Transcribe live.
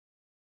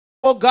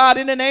oh God,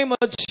 in the name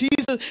of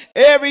Jesus.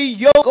 Every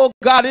yoke, oh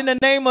God, in the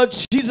name of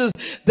Jesus,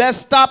 that's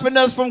stopping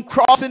us from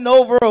crossing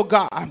over, oh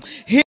God.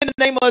 In the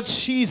name of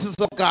Jesus,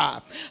 oh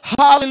God.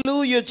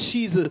 Hallelujah,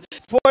 Jesus.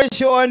 For it's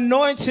your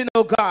anointing,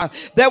 oh God,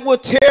 that will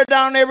tear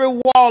down every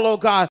wall, oh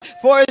God.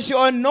 For it's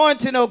your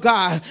anointing, oh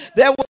God,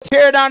 that will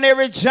tear down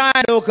every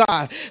giant, oh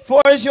God.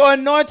 For it's your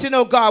anointing,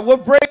 oh God, will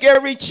break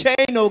every chain,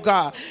 oh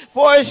God.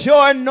 For it's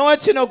your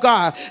anointing, oh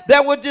God,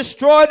 that will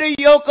destroy the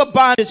yoke of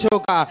bondage, oh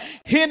God.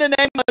 In the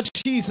name of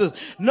Jesus.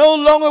 No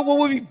longer will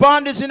we be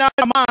bondage in our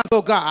minds,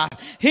 oh God.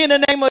 In the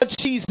name of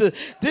Jesus.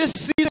 This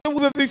season we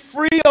will be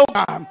free, oh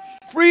God.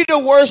 Free to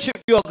worship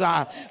you, oh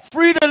God.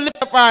 Free to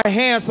lift up our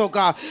hands, oh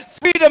God.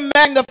 Free to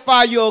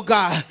magnify you, oh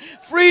God.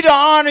 Free to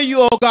honor you,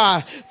 oh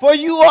God. For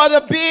you are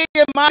the big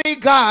and mighty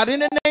God.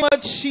 In the name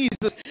of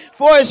Jesus.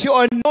 For it's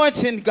your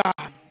anointing,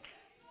 God.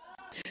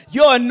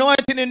 Your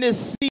anointing in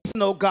this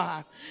season, oh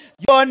God.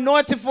 Your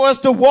anointing for us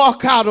to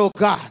walk out, oh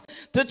God.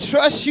 To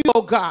trust you,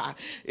 oh God.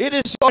 It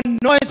is your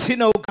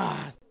anointing, oh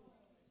God.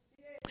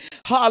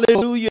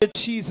 Hallelujah,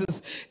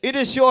 Jesus. It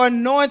is your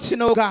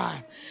anointing, oh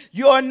God.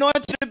 Your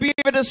anointing to be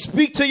able to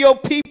speak to your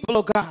people,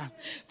 oh God.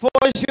 For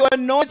it's your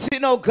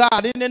anointing, oh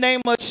God, in the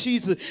name of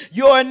Jesus.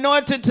 Your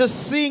anointing to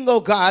sing, oh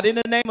God, in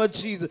the name of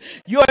Jesus.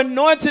 Your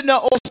anointing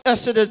to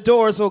usher the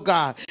doors, oh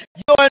God.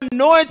 Your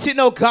anointing,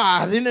 oh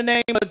God, in the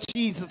name of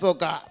Jesus, oh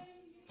God.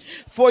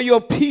 For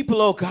your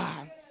people, oh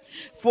God.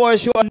 For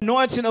it's your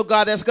anointing, oh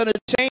God, that's going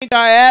to change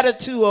our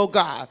attitude, oh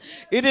God.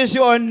 It is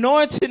your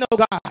anointing, oh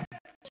God.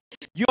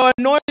 Your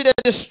anointing to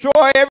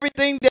destroy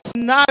everything that's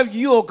not of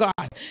you, oh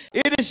God.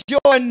 It is your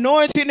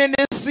anointing in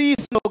this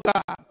season, oh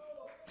God.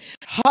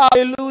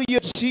 Hallelujah,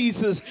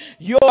 Jesus.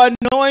 Your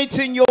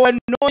anointing in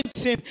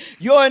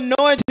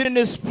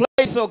this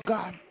place, oh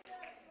God.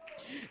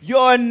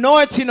 Your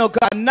anointing, oh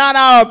God, not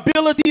our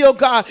ability, oh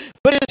God,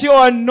 but it's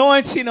your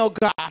anointing, oh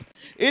God.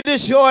 It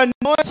is your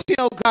anointing,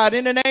 oh God,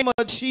 in the name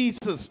of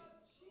Jesus.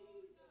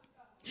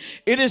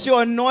 It is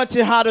your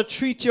anointing how to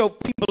treat your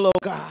people, oh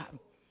God.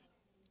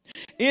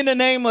 In the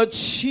name of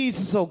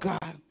Jesus, oh God.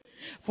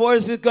 For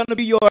is it going to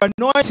be your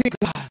anointing,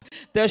 God,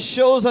 that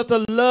shows us the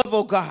love,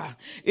 oh God.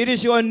 It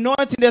is your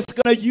anointing that's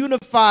going to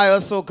unify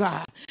us, oh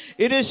God.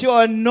 It is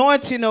your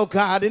anointing, oh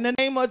God, in the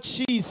name of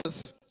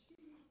Jesus.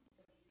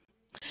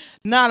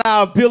 Not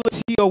our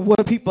ability or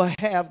what people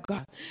have,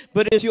 God,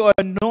 but it's your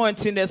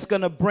anointing that's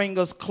going to bring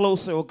us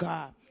closer, oh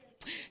God.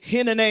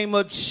 In the name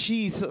of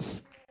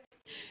Jesus.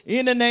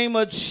 In the name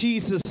of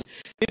Jesus,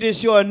 it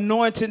is your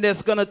anointing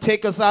that's going to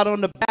take us out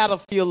on the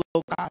battlefield,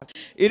 oh God.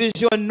 It is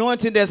your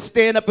anointing that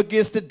stand up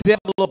against the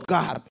devil, oh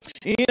God.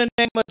 In the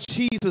name of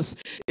Jesus,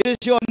 it is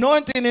your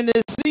anointing in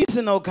this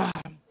season, oh God.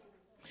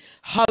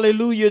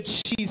 Hallelujah,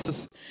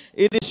 Jesus.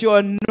 It is your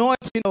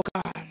anointing, oh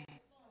God,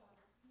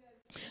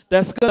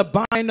 that's going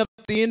to bind up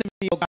the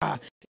enemy, oh God.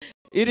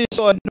 It is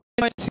your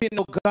anointing,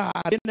 oh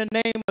God, in the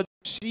name of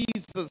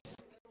Jesus.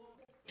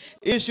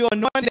 It's your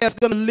anointing that's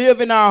going to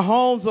live in our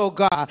homes, oh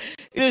God.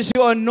 It is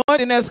your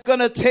anointing that's going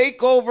to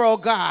take over, oh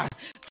God.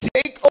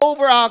 Take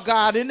over our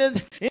God in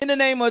the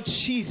name of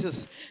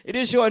Jesus. It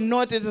is your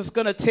anointing that's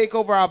going to take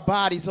over our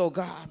bodies, oh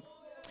God.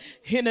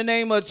 In the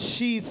name of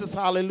Jesus,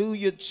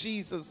 hallelujah,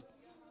 Jesus.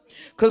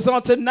 Because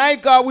on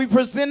tonight, God, we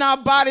present our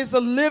bodies a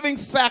living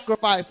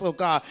sacrifice, oh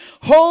God.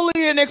 Holy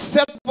and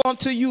acceptable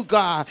unto you,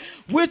 God,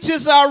 which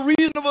is our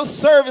reasonable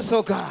service,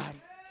 oh God.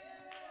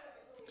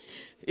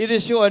 It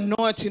is your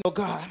anointing, oh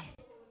God.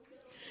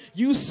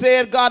 You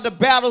said, God, the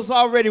battle's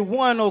already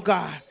won, oh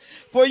God.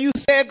 For you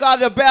said, God,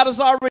 the battle's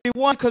already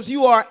won because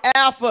you are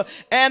Alpha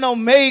and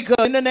Omega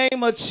in the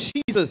name of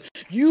Jesus.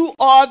 You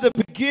are the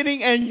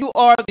beginning and you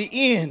are the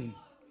end.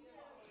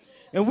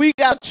 And we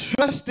got to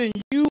trust in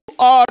you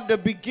are the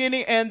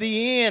beginning and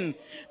the end.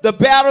 The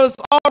battle is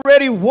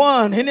already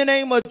won in the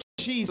name of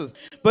Jesus.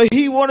 But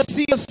he wants to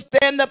see us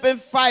stand up and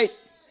fight.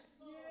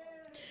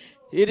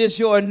 It is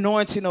your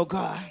anointing, oh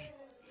God.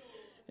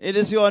 It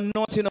is your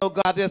anointing, oh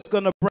God, that's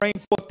going to bring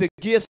forth the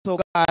gifts, oh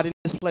God, in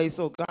this place,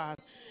 oh God.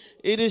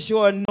 It is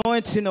your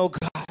anointing, oh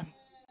God.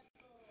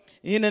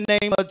 In the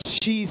name of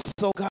Jesus,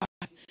 oh God.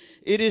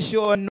 It is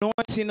your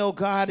anointing, oh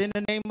God, in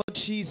the name of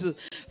Jesus.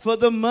 For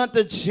the month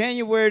of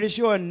January, it is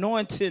your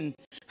anointing.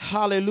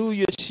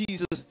 Hallelujah,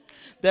 Jesus.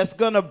 That's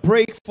going to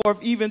break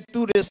forth even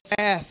through this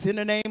fast in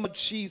the name of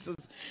Jesus.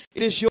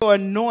 It is your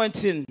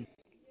anointing.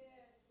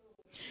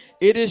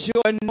 It is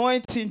your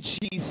anointing,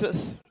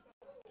 Jesus.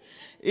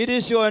 It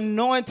is your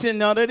anointing.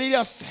 Now that he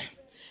just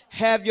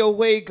have your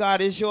way,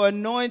 God. It's your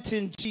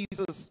anointing,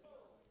 Jesus.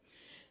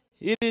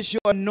 It is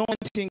your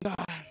anointing,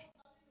 God.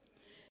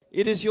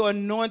 It is your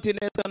anointing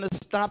that's going to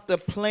stop the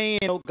plan,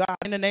 oh God,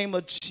 in the name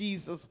of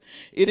Jesus.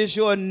 It is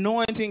your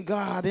anointing,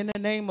 God, in the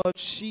name of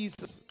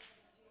Jesus.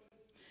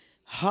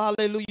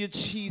 Hallelujah,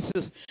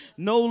 Jesus.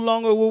 No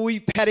longer will we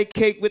patty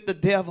cake with the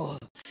devil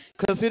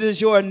because it is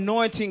your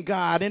anointing,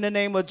 God, in the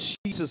name of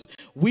Jesus.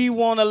 We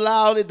won't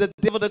allow the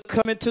devil to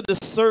come into the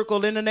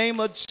circle in the name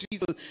of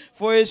Jesus,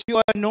 for it's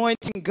your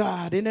anointing,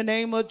 God, in the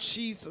name of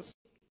Jesus.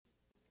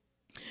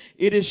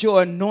 It is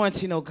your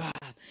anointing, oh God.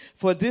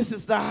 For this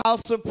is the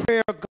house of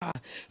prayer,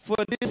 God. For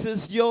this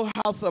is your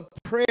house of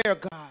prayer,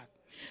 God.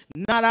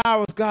 Not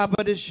ours, God,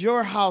 but it's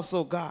your house,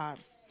 oh God.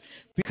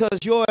 Because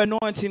your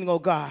anointing, oh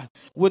God,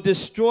 will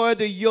destroy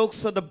the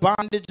yokes of the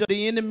bondage of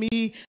the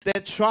enemy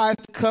that tries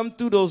to come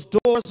through those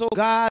doors, oh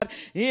God,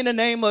 in the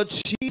name of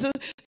Jesus,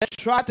 that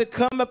tried to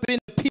come up in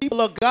the people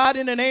of God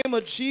in the name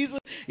of Jesus.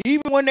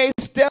 Even when they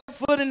step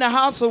foot in the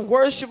house of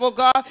worship, oh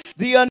God,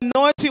 the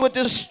anointing will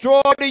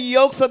destroy the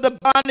yokes of the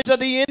bondage of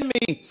the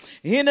enemy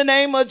in the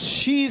name of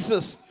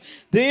Jesus.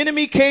 The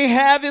enemy can't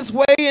have his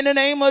way in the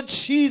name of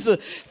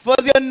Jesus. For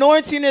the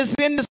anointing is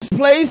in this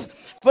place.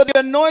 For the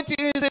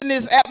anointing is in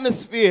this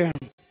atmosphere.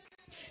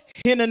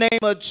 In the name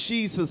of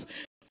Jesus.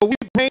 For we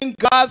bring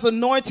God's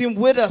anointing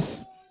with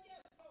us.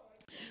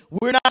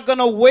 We're not going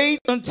to wait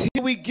until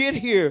we get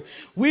here.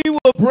 We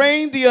will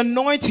bring the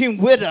anointing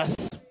with us.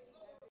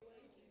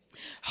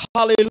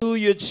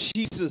 Hallelujah,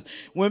 Jesus.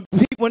 When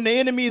the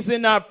enemy is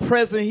in our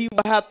presence, he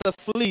will have to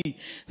flee.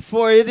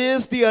 For it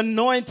is the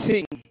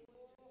anointing.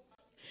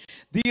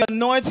 The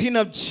anointing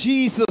of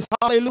Jesus.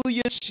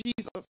 Hallelujah,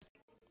 Jesus.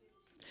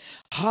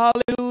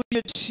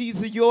 Hallelujah,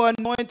 Jesus. Your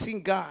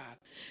anointing, God.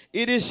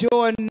 It is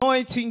your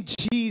anointing,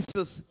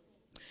 Jesus.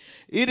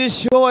 It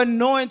is your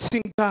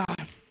anointing,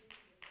 God.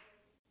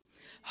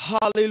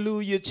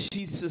 Hallelujah,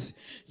 Jesus.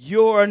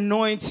 Your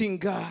anointing,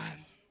 God.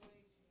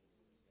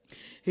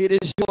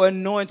 It is your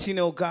anointing,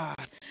 oh God,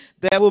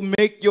 that will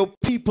make your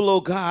people,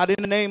 oh God,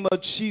 in the name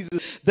of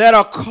Jesus, that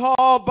are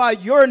called by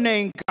your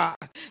name, God,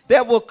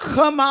 that will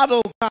come out,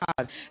 oh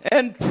God,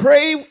 and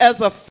pray as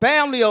a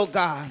family, oh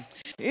God,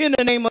 in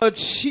the name of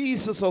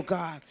Jesus, oh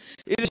God.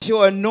 It is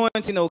your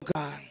anointing, oh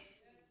God.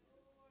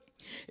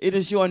 It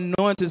is your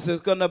anointing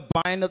that's going to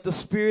bind up the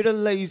spirit of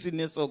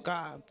laziness, oh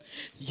God.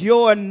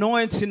 Your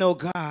anointing, oh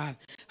God.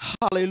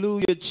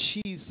 Hallelujah,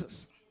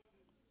 Jesus.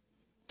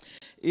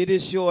 It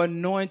is your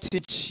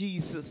anointing,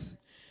 Jesus.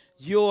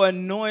 Your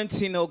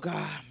anointing, oh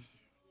God.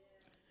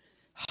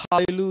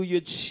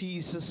 Hallelujah,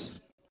 Jesus.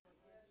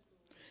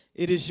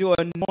 It is your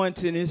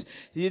anointing. It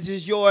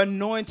is your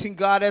anointing,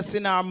 God, that's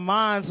in our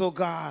minds, oh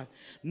God.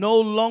 No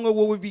longer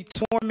will we be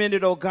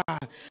tormented, oh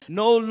God.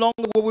 No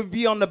longer will we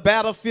be on the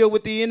battlefield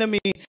with the enemy.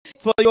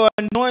 For your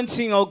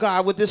anointing, oh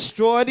God, will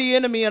destroy the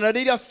enemy. And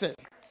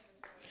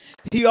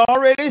he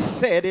already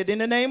said it in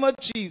the name of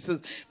Jesus.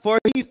 For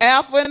he's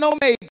Alpha and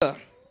Omega.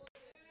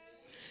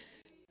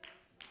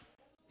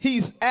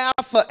 He's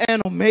Alpha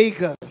and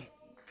Omega.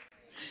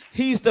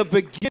 He's the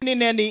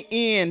beginning and the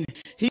end.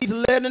 He's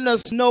letting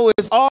us know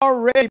it's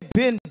already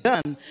been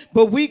done.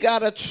 But we got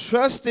to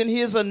trust in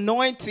his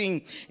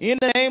anointing in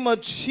the name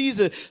of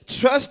Jesus.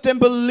 Trust and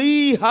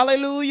believe.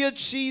 Hallelujah,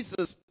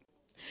 Jesus.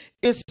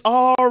 It's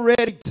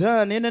already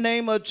done in the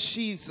name of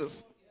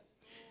Jesus.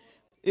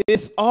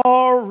 It's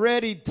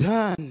already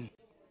done.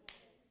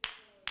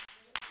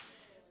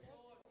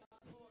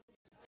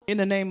 In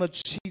the name of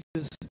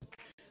Jesus.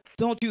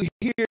 Don't you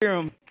hear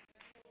him?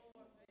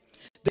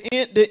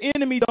 The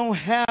enemy don't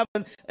have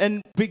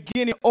a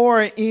beginning or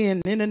an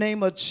end in the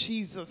name of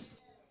Jesus.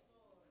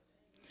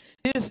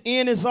 His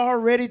end is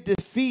already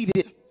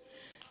defeated.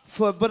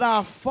 But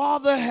our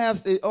Father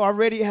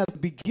already has the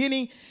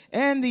beginning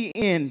and the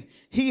end.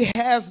 He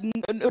has in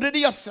the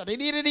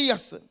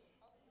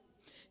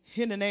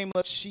name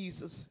of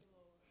Jesus.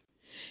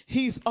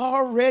 He's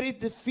already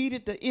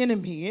defeated the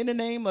enemy in the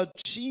name of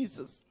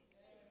Jesus.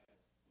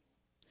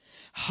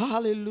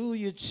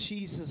 Hallelujah,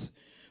 Jesus.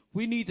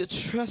 We need to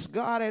trust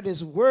God at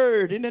his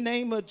word in the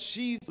name of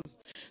Jesus.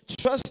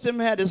 Trust him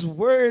at his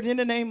word in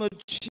the name of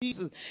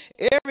Jesus.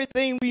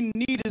 Everything we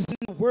need is in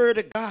the word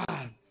of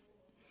God.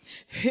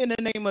 In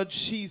the name of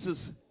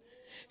Jesus.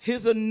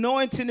 His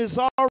anointing is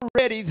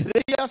already.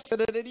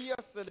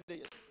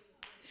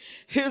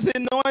 His anointing. His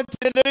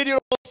anointing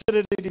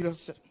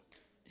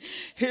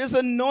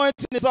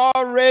is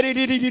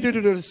already.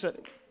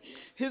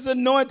 His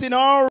anointing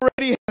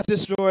already has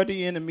destroyed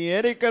the enemy.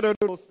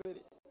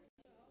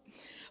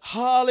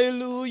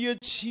 Hallelujah,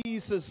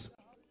 Jesus.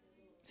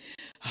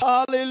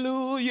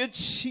 Hallelujah,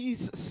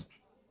 Jesus.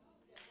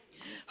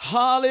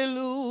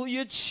 Hallelujah,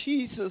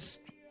 Jesus.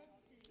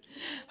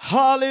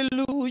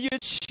 Hallelujah,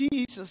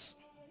 Jesus.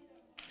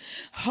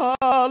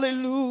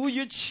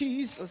 Hallelujah,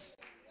 Jesus.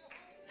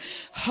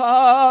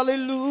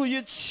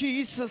 Hallelujah,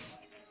 Jesus.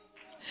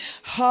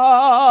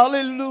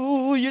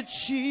 Hallelujah,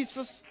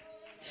 Jesus.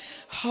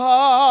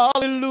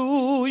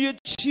 Hallelujah,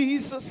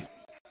 Jesus.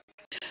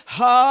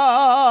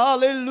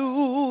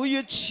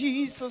 Hallelujah,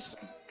 Jesus.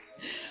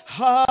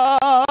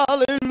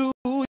 Hallelujah,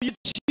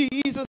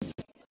 Jesus.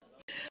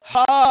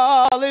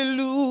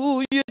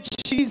 Hallelujah,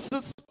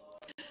 Jesus.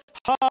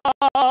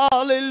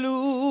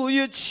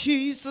 Hallelujah,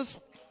 Jesus.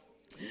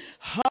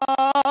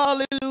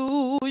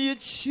 Hallelujah,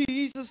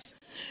 Jesus.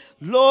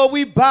 Lord,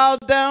 we bow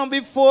down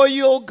before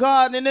you, oh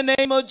God, in the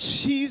name of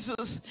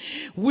Jesus.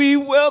 We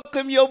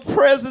welcome your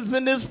presence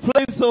in this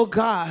place, oh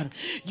God.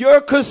 Your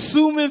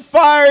consuming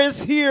fire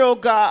is here, oh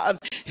God,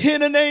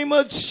 in the name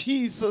of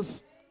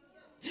Jesus.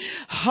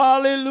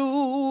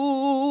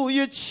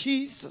 Hallelujah,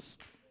 Jesus.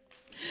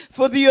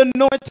 For the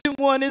anointed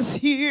one is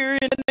here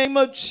in the name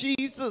of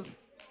Jesus.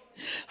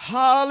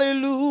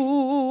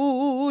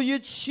 Hallelujah,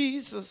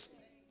 Jesus.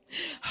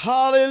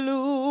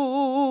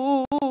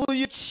 Hallelujah,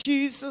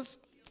 Jesus.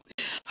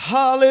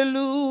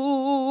 Hallelujah,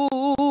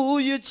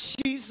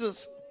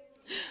 Jesus.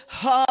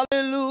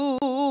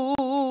 Hallelujah,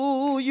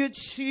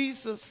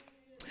 Jesus.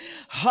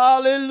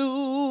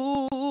 Hallelujah,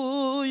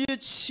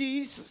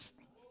 Jesus.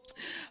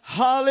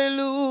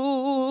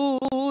 Hallelujah,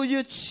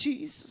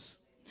 Jesus.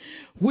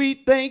 We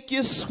thank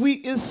you,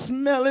 sweet and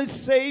smelling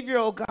Savior,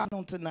 oh God,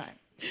 on tonight.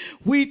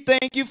 We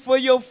thank you for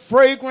your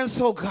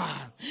fragrance, oh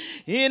God.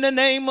 In the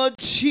name of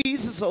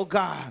Jesus, oh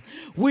God.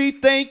 We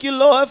thank you,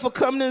 Lord, for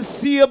coming and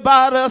see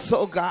about us,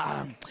 oh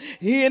God.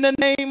 In the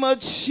name of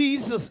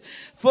Jesus,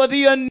 for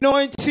the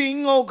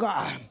anointing, oh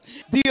God.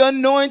 The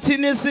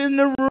anointing is in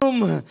the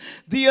room.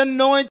 The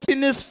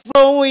anointing is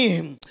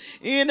flowing.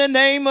 In the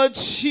name of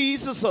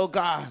Jesus, oh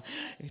God.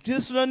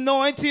 This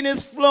anointing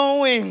is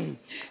flowing.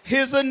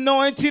 His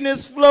anointing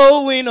is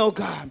flowing, oh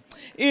God.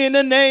 In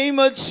the name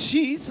of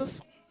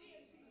Jesus.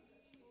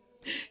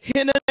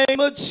 In the name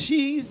of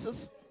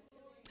Jesus.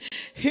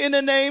 In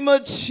the name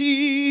of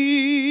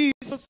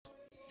Jesus.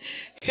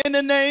 In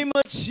the name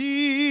of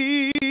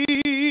Jesus.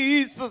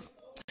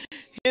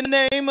 In the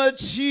name of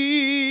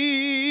Jesus.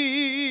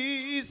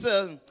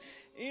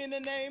 In the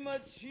name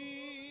of Jesus.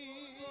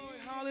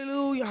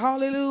 Hallelujah,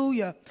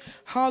 hallelujah,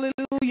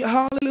 hallelujah,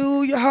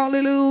 hallelujah,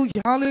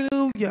 hallelujah,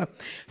 hallelujah.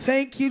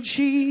 Thank you,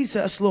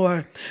 Jesus,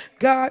 Lord.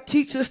 God,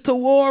 teach us to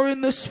war in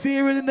the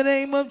Spirit in the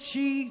name of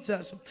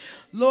Jesus.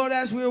 Lord,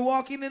 as we're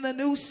walking in a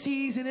new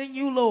season in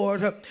you,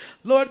 Lord.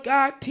 Lord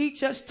God,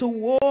 teach us to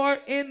war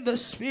in the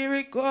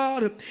Spirit,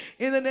 God,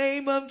 in the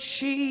name of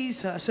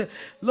Jesus.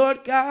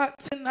 Lord God,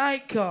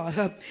 tonight,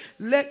 God,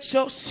 let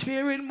your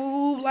Spirit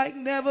move like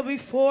never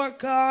before,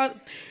 God,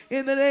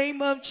 in the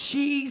name of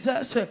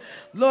Jesus.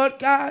 Lord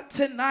God,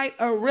 tonight,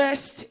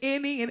 arrest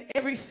any and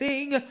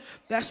everything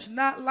that's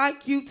not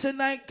like you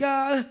tonight,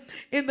 God,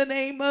 in the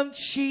name of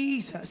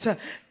Jesus.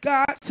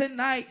 God,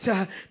 tonight,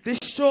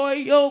 destroy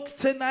yokes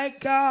tonight,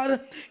 God,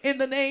 in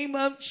the name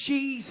of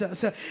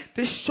Jesus.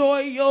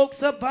 Destroy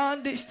yokes of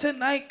bondage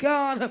tonight,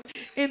 God,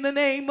 in the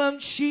name of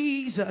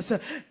Jesus.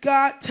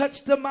 God,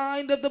 touch the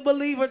mind of the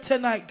believer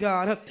tonight,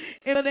 God,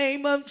 in the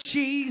name of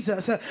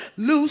Jesus.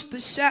 Loose the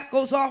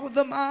shackles off of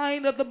the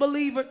mind of the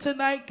believer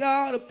tonight,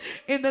 God,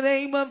 in the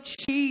name of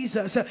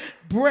Jesus.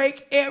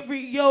 Break every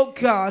yoke,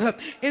 God,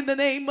 in the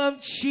name of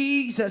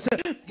Jesus.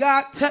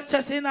 God, touch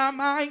us in our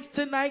minds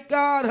tonight,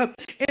 God,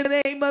 in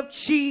the name of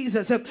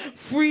Jesus.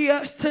 Free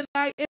us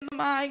tonight in the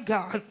mind,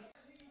 God.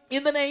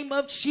 In the name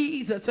of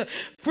Jesus,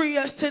 free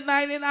us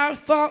tonight in our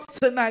thoughts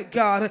tonight,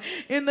 God.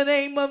 In the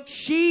name of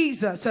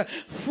Jesus,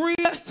 free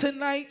us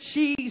tonight,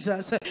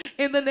 Jesus.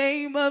 In the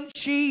name of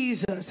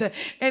Jesus.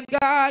 And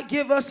God,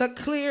 give us a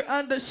clear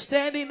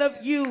understanding of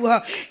you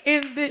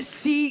in this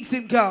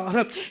season,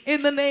 God.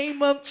 In the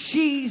name of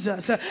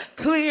Jesus,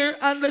 clear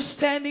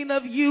understanding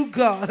of you,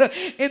 God.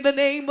 In the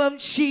name of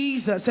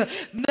Jesus,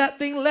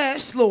 nothing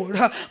less, Lord.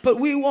 But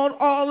we want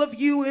all of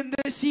you in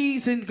this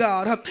season,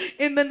 God.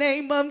 In the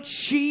name of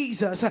Jesus.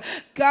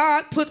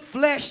 God, put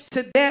flesh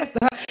to death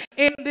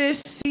in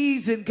this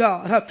season,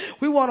 God.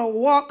 We want to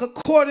walk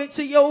according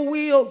to your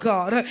will,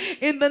 God.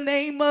 In the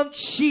name of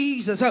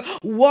Jesus,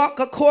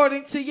 walk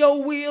according to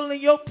your will and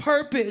your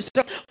purpose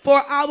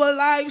for our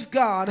lives,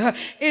 God.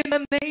 In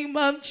the name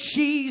of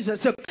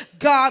Jesus,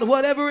 God,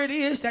 whatever it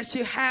is that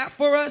you have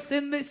for us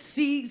in this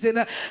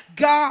season,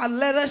 God,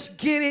 let us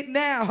get it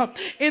now.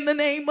 In the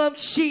name of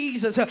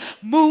Jesus,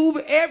 move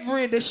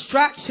every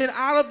distraction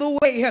out of the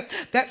way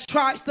that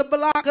tries to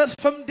block us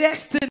from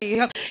destiny.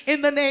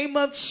 In the name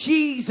of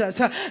Jesus,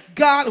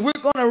 God, we're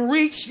going to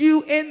reach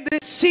you in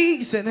this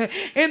season.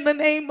 In the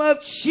name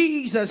of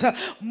Jesus,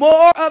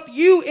 more of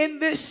you in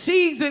this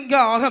season,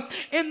 God.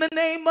 In the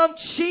name of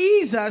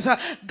Jesus,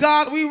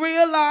 God, we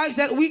realize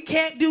that we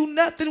can't do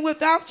nothing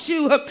without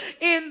you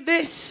in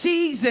this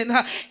season.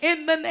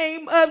 In the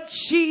name of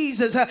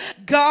Jesus,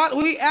 God,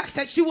 we ask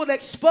that you will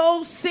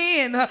expose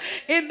sin.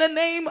 In the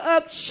name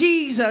of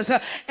Jesus,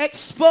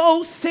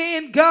 expose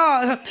sin,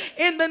 God.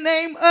 In the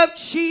name of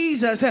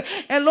Jesus.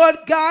 And Lord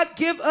God,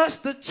 give us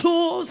the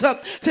tools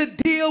to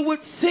deal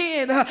with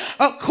sin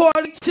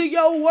according to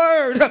your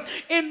word.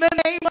 In the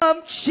name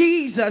of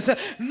Jesus,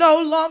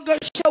 no longer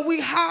shall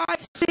we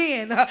hide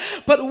sin,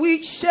 but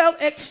we shall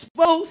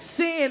expose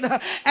sin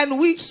and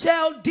we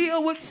shall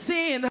deal with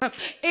sin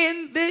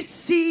in this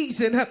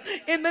season.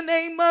 In the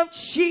name of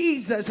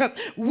Jesus,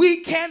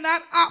 we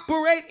cannot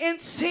operate in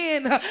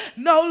sin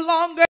no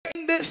longer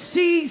in this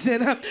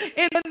season.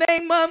 In the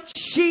name of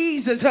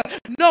Jesus,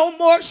 no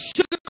more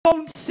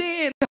sugarcoating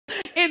sin.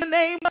 In the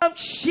name of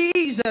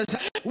Jesus,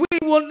 we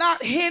will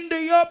not hinder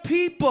your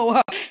people.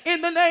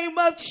 In the name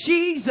of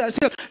Jesus,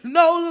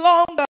 no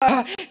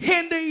longer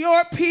hinder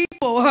your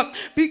people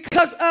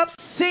because of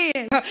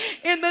sin.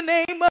 In the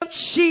name of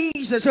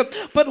Jesus,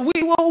 but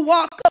we will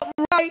walk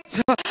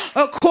right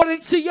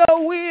according to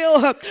your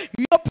will,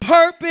 your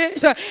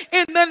purpose,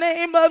 in the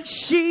name of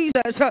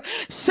Jesus.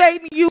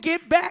 Satan, you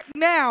get back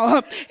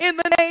now in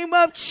the name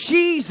of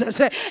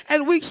Jesus.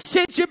 And we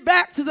send you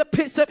back to the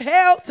pits of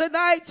hell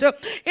tonight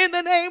in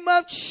the name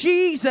of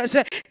Jesus.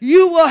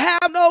 You will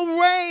have no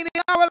reign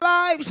in our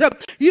lives.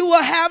 You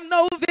will have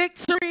no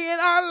victory in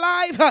our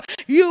life.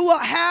 You will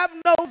have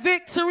no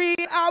victory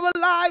in our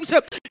lives.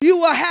 You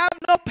will have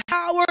no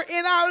power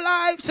in our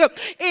lives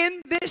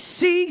in this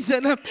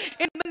season.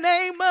 In the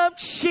name of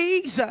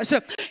Jesus.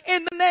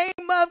 In the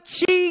name of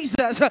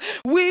Jesus.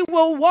 We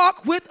will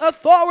walk with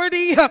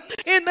authority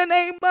in the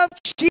name of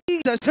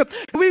Jesus.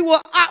 We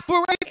will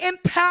operate in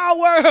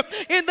power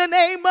in the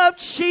name of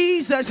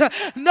Jesus.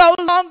 No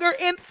longer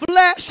in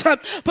flesh,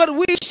 but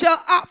we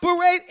shall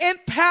operate in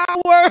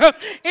power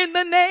in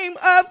the name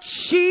of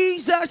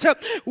Jesus.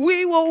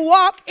 We will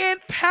walk in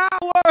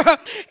power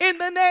in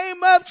the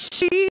name of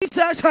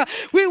Jesus.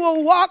 We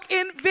will walk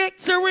in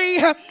victory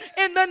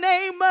in the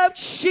name of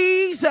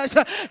Jesus.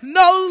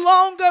 No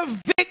longer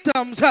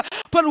victims,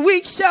 but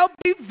we shall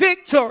be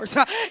victors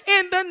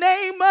in the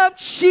name of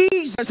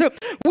Jesus.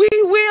 We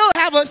will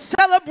have a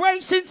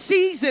celebration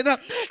season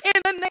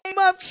in the name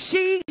of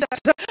Jesus.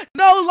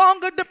 No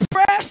longer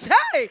depressed.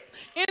 Hey,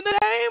 in the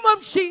name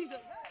of Jesus.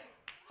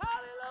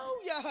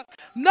 Hallelujah.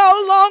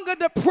 No longer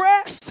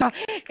depressed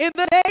in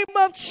the name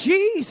of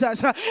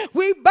Jesus.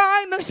 We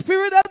bind the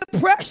spirit of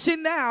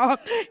depression now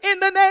in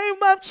the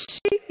name of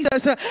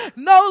Jesus.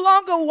 No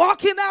longer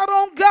walking out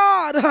on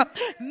God,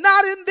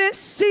 not in this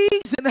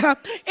season,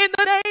 in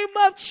the name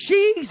of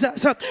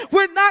Jesus.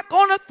 We're not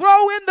going to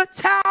throw in the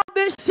towel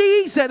this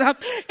season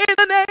in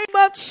the name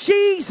of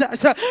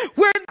Jesus.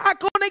 We're not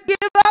going to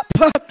give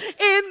up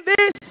in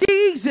this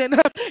season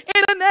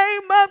in the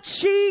name of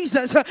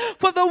Jesus.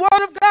 For the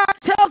word of God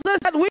tells us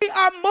that we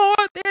are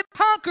more than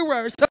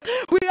conquerors.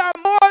 We are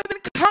more than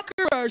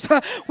conquerors.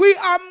 We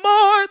are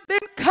more than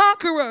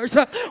conquerors.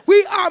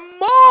 We are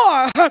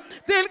more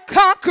than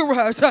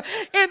conquerors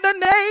in the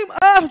name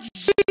of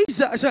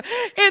Jesus.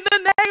 In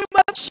the name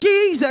of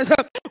Jesus,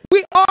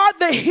 we are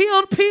the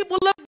healed people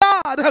of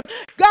God.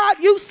 God,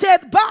 you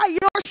said by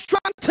your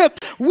stripes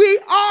we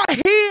are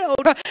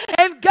healed.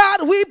 And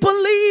God, we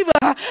believe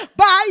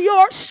by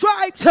your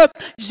stripes,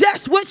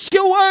 just what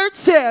your word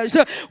says,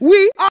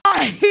 we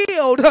are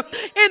healed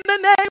in the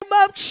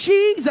name of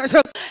Jesus.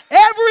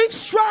 Every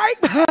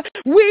stripe,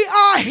 we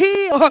are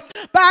healed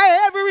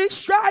by every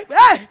stripe.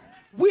 Hey,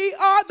 we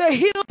are the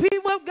healed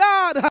people of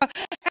God.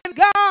 And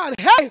God,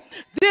 hey,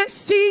 this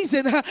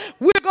season,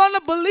 we're going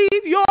to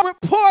believe your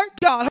report,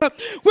 God.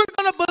 We're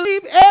going to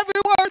believe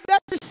every word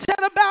that is said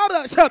about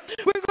us.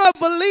 We're going to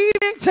believe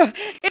it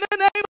in the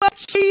name of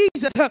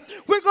Jesus.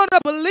 We're going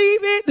to believe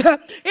it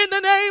in the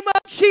name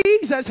of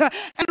Jesus.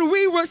 And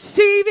we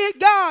receive it,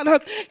 God,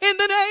 in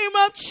the name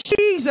of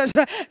Jesus.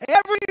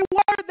 Every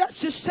word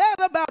that you said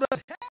about us.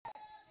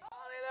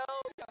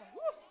 Hallelujah.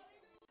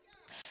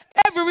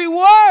 Every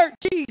word,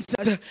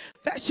 Jesus,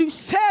 that you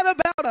said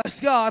about us,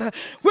 God,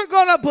 we're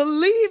going to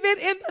believe it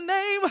in the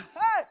name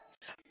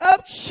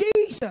of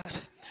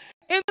Jesus.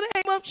 In the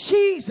name of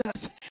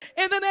Jesus.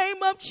 In the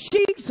name of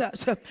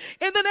Jesus.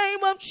 In the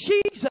name of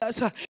Jesus.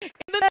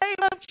 In the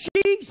name of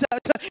Jesus.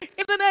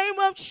 In the name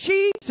of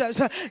Jesus.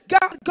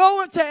 God,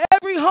 go into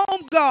every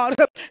home, God.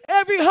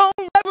 Every home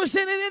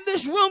represented in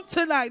this room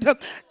tonight.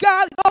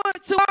 God, go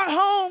into our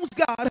homes,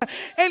 God.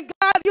 And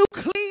God, you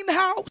clean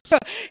house.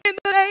 In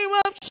the name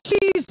of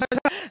Jesus.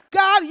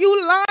 God,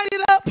 you line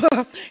it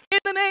up. In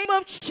the name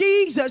of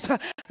Jesus.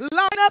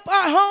 Line up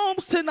our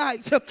homes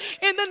tonight.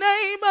 In the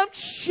name of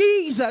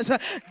Jesus.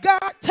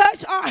 God,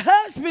 touch our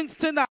husbands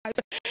tonight.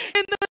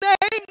 In the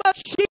name of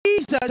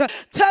Jesus.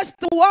 Touch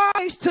the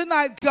wives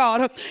tonight,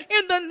 God.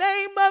 In the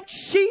name of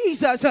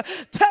Jesus.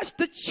 Touch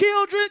the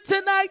children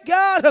tonight,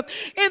 God.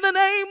 In the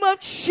name of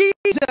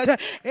Jesus.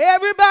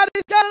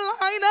 Everybody's got to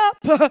line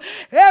up.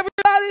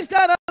 Everybody's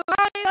got to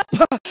line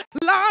up.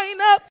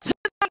 Line up tonight.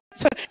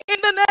 In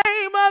the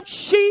name of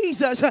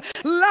Jesus.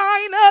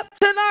 Line up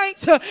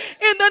tonight.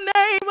 In the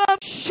name of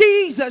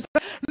Jesus.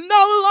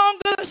 No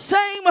longer the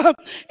same.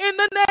 In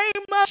the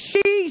name of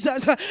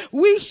Jesus.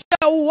 We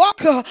shall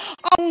walk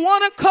on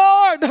one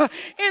accord.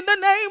 In the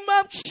name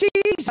of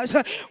Jesus.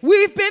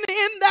 We've been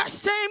in that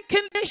same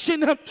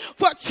condition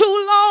for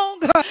too long.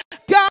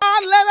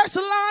 God, let us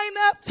line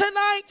up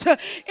tonight.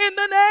 In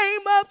the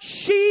name of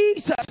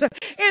Jesus.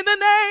 In the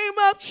name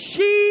of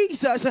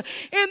Jesus.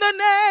 In the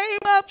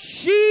name of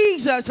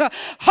Jesus.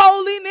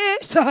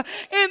 Holiness.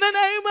 In the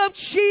name of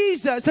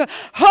Jesus.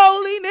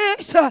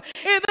 Holiness.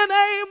 In the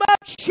name of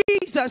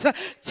Jesus.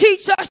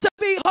 Teach us to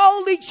be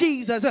holy,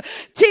 Jesus.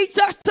 Teach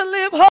us to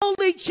live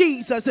holy,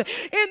 Jesus.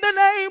 In the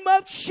name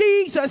of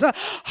Jesus.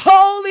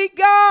 Holy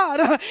God.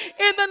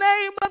 In the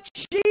name of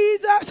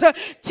Jesus.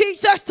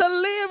 Teach us to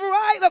live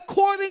right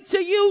according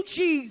to you,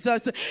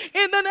 Jesus.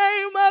 In the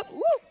name of,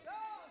 in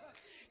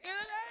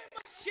the name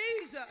of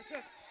Jesus.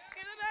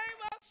 In the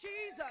name of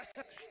Jesus.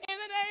 In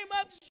the name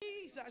of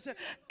Jesus.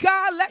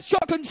 God, let your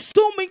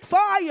consuming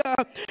fire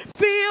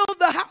fill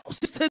the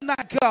houses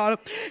tonight, God.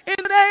 In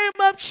the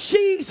name of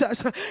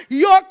Jesus.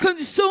 Your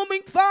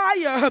consuming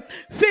fire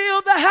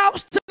fill the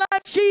house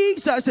tonight,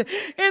 Jesus.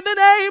 In the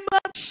name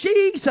of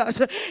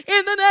Jesus.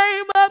 In the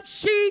name of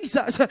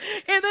Jesus.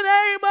 In the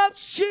name of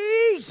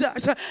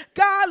Jesus.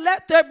 God,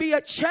 let there be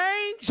a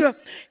change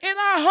in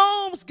our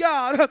homes,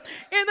 God.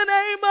 In the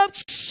name of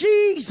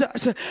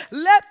Jesus.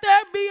 Let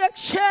there be a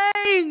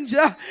change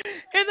in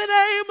the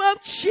name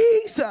of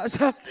Jesus.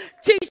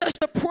 Teach us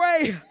to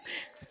pray.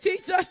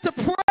 Teach us to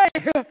pray.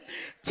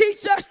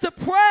 Teach us to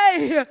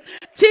pray.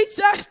 Teach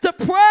us to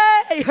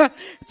pray.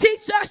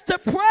 Teach us to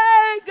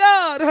pray,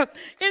 God,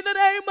 in the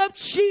name of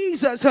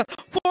Jesus.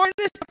 For it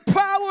is the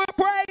power of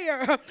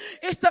prayer.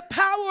 It's the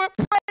power of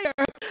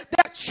prayer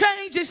that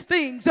changes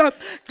things.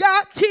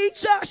 God,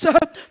 teach us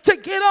to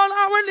get on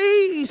our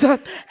knees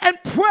and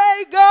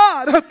pray,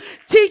 God.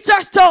 Teach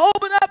us to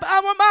open up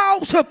our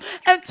mouths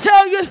and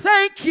tell you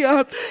thank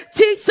you.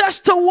 Teach us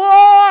to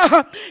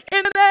war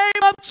in the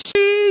name of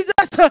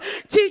Jesus.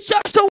 Teach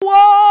us to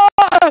war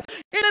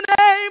in the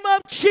name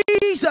of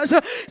Jesus.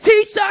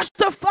 Teach us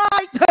to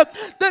fight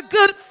the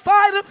good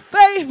fight of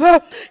faith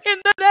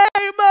in the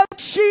name of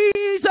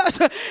Jesus.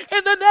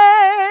 In the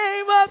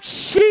name of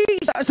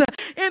Jesus.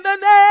 In the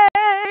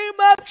name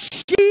of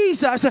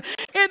Jesus.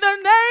 In the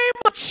name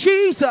of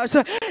Jesus.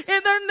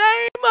 In the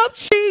name of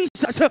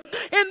Jesus.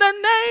 In the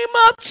name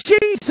of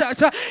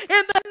Jesus.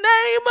 In the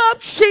name of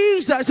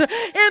Jesus.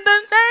 In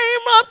the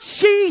name of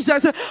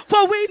Jesus.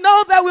 For we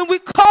know that when we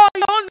call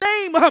your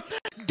name,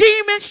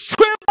 demons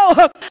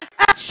tremble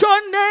at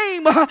your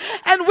name,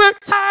 and we're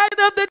tired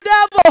of the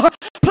devil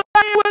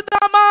playing with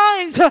our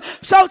minds.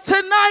 So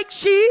tonight,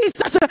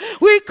 Jesus,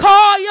 we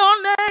call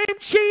your name,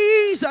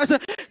 Jesus,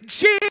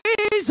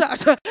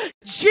 Jesus,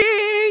 Jesus,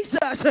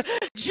 Jesus,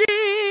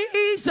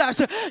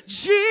 Jesus,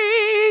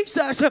 Jesus,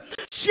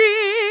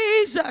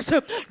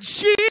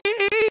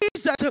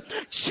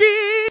 Jesus,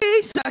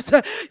 Jesus,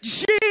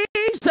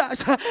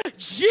 Jesus,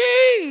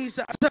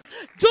 Jesus.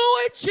 Do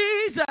it,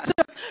 Jesus.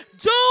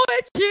 Do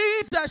it,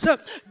 Jesus.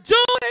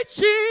 Do it,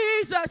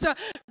 Jesus.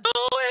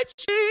 Do it,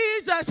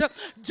 Jesus.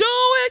 Do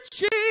it,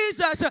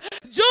 Jesus. Do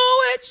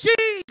it,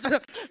 Jesus. Do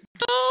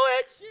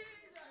it,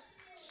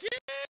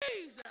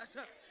 Jesus.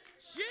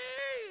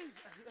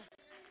 Jesus.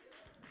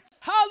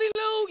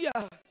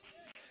 Hallelujah.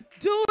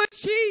 Do it,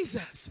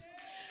 Jesus.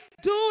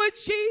 Do it,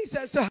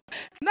 Jesus.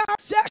 Not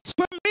just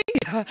for me,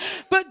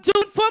 but do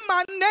it for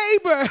my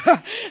neighbor.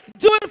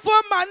 Do it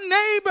for my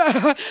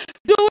neighbor.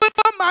 Do it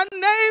for my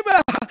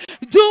neighbor.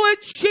 Do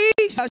it,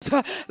 Jesus.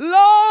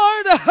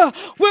 Lord,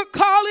 we're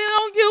calling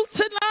on you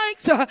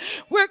tonight.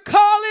 We're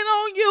calling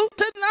on you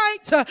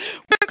tonight.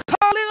 We're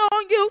calling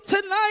on you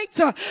tonight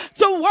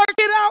to work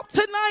it out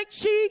tonight,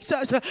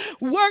 Jesus.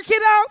 Work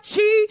it out,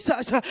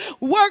 Jesus.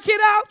 Work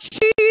it out,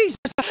 Jesus.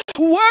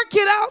 Work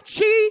it out,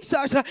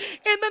 Jesus.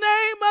 In the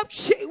name of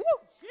Jesus.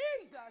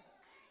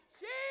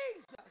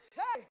 Jesus.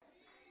 Hey.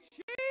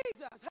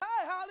 Jesus.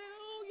 Hey.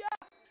 Hallelujah.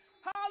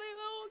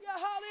 Hallelujah,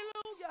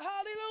 hallelujah,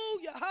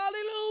 hallelujah,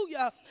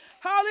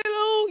 hallelujah,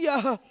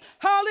 hallelujah,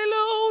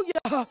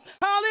 hallelujah,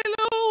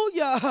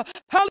 hallelujah,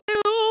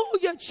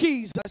 hallelujah,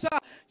 Jesus,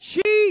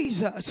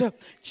 Jesus,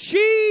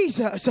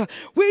 Jesus.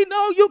 We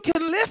know you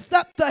can lift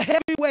up the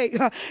heavy weight,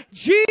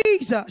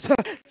 Jesus,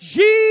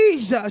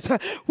 Jesus.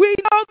 We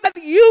know that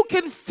you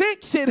can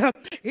fix it,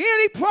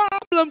 any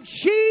problem,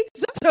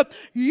 Jesus,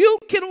 you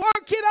can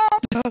work it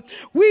out.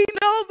 We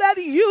know that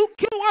you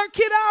can work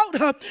it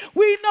out.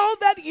 We know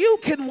that you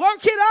can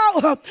work it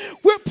out.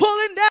 We're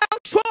pulling down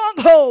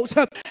strongholds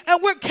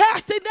and we're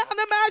casting down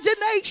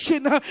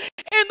imagination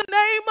in the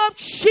name of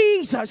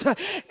Jesus.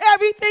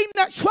 Everything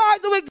that tries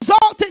to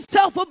exalt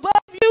itself above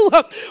you,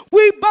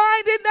 we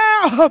bind it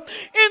now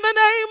in the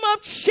name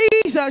of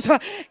Jesus.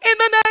 In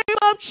the name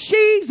of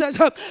Jesus.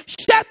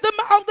 Shut the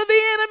mouth of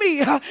the enemy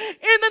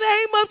in the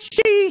name of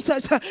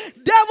Jesus.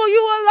 Devil,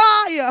 you a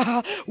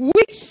liar.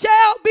 We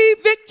shall be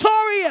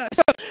victorious.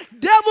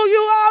 Devil, you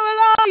are a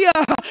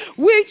liar.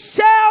 We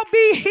shall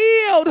be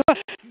healed.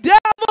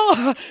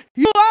 Devil,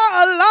 you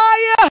are a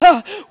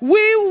liar.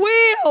 We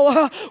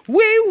will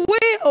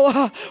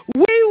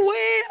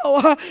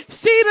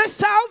see the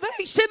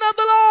salvation of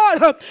the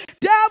Lord.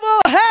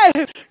 Devil,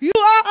 hey, you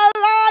are a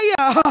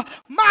liar.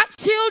 My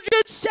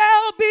children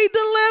shall be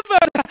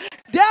delivered.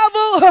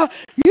 Devil,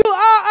 you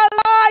are a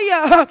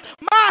liar.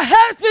 My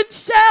husband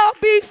shall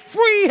be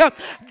free.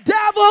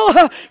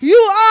 Devil, you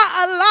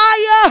are a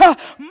liar.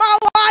 My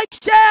wife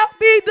shall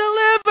be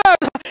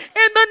delivered.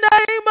 In the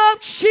name of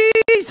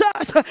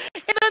Jesus.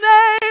 In the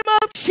name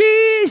of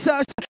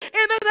Jesus.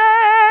 In the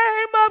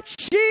name of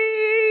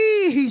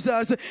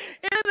Jesus. In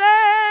the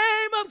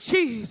name of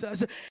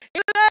Jesus.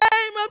 In the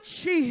name of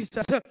Jesus.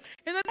 In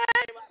the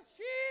name of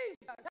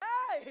Jesus.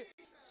 Hey,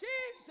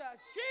 Jesus,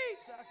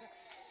 Jesus,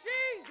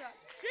 Jesus,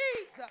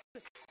 Jesus,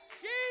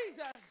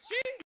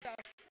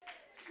 Jesus,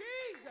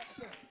 Jesus,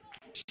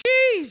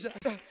 Jesus,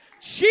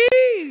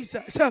 Jesus,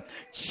 Jesus.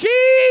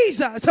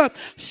 Jesus.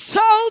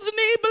 Souls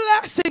need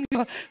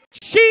blessings.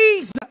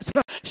 Jesus.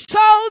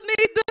 Souls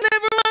need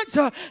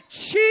deliverance.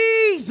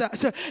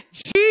 Jesus.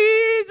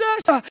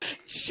 Jesus.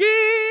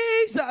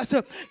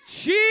 Jesus.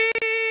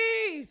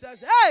 Jesus.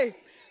 Hey.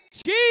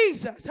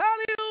 Jesus.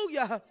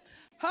 Hallelujah.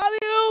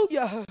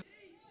 Hallelujah.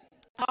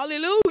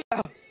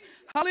 Hallelujah.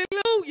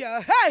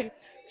 Hallelujah. Hey.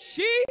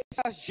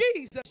 Jesus.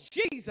 Jesus.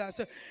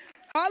 Jesus.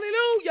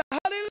 Hallelujah.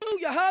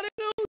 Hallelujah.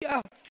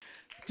 Hallelujah.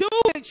 Do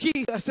it,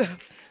 Jesus.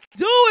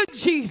 Do it,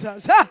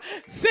 Jesus.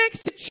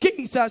 Fix it,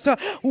 Jesus.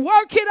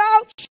 Work it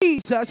out,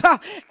 Jesus.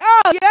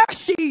 Oh,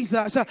 yes,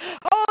 Jesus.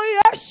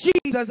 Oh, yes,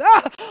 Jesus.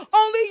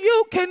 Only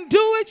you can do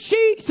it,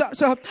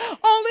 Jesus.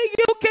 Only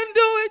you can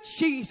do it,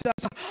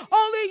 Jesus.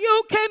 Only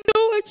you can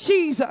do it,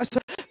 Jesus.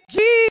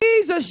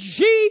 Jesus,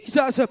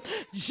 Jesus,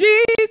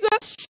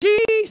 Jesus,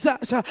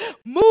 Jesus.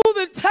 Move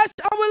and touch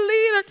our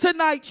leader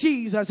tonight,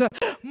 Jesus.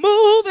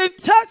 Move and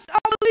touch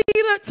our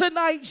leader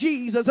tonight,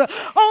 Jesus.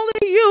 Only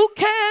you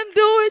can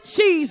do it,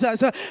 Jesus.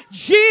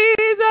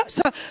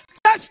 Jesus,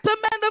 touch the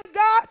man of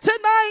God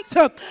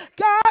tonight.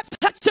 God,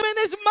 touch him in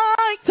his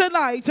mind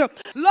tonight.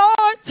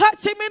 Lord,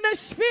 touch him in his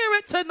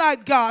spirit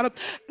tonight, God.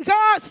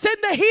 God, send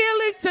the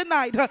healing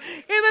tonight. In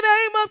the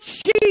name of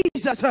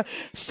Jesus.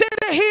 Send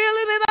the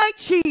healing tonight,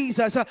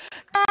 Jesus.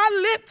 God,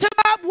 lift him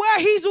up where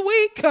he's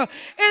weak. In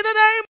the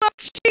name of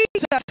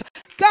Jesus.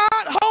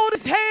 God, hold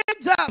his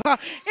hands up.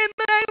 In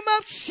the name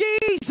of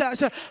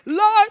Jesus.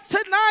 Lord,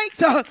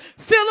 tonight,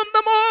 fill him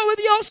the more with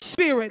your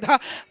spirit.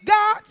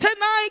 God,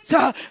 tonight,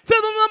 fill him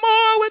the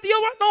more with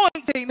your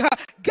anointing.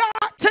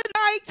 God,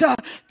 tonight,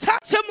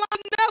 touch him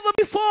like never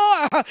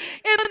before.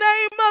 In the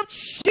name of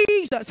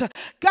Jesus.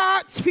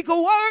 God, speak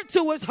a word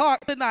to his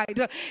heart tonight. In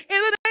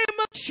the name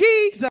of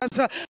Jesus.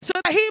 So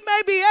that he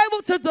may be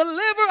able to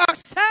deliver a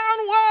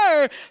sound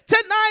word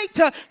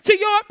tonight to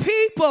your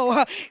people.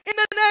 In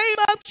the name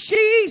of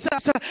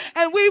Jesus.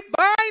 And we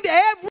bind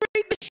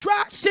every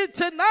distraction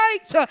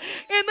tonight.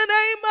 In the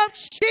name of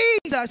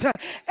Jesus.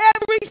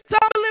 Every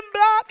stumbling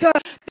block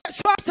that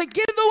tries to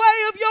get in the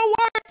way of your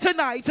word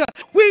tonight.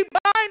 We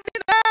bind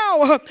it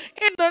now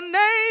in the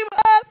name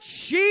of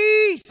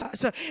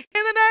Jesus. In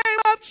the name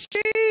of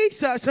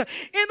Jesus.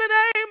 In the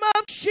name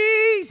of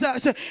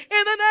Jesus. In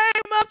the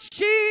name of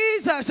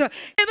Jesus. In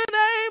the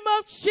name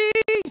of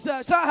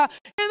Jesus.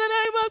 In the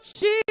name of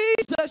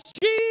Jesus.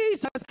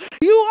 Jesus.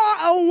 You are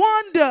a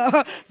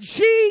wonder.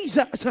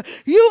 Jesus.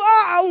 You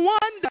are a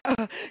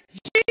wonder.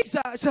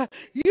 Jesus.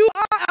 You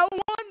are a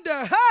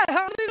wonder. Hey,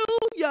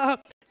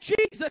 hallelujah.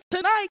 Jesus,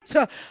 tonight,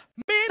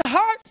 mend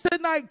hearts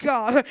tonight,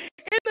 God.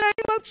 In the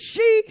name of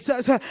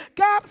Jesus,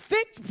 God,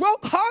 fix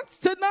broke hearts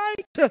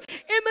tonight. In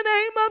the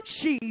name of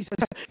Jesus,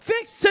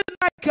 fix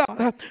tonight,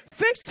 God.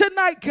 Fix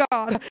tonight,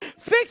 God.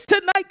 Fix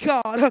tonight,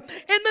 God.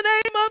 In the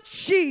name of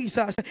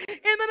Jesus.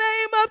 In the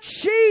name of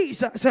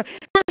Jesus,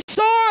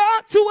 restore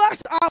unto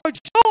us our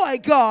joy,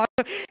 God.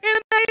 In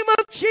the name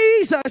of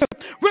Jesus,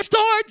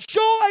 restore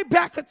joy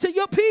back to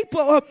your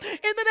people.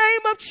 In the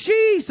name of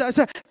Jesus,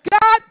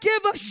 God,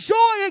 give us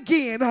joy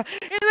again.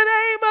 In the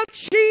name of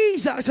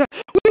Jesus,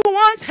 we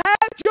once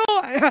had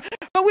joy,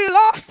 but we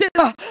lost it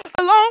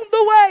along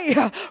the way.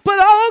 But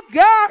oh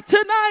God,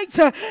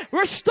 tonight,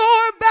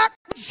 restore back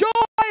joy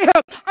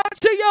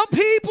unto your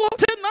people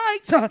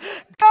tonight.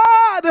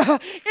 God,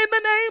 in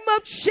the name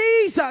of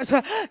Jesus,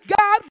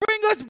 God,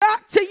 bring us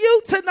back to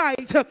you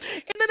tonight.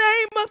 In the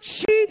name of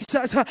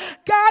Jesus,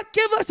 God,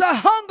 give us a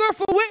hunger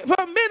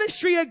for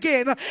ministry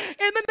again. In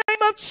the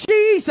name of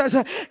Jesus,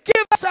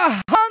 give us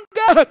a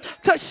hunger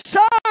to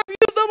serve you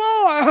the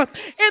more.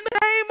 In the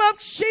name of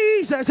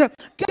Jesus,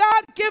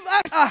 God, give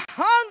us a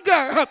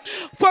hunger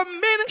for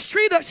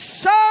ministry to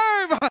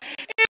serve.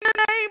 In the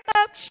name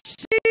of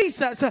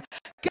Jesus,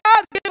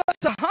 God, give us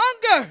a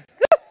hunger.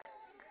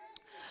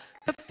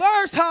 The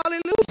first,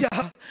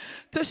 hallelujah,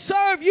 to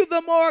serve you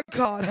the more,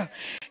 God.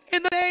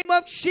 In the name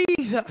of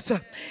Jesus.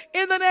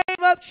 In the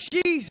name of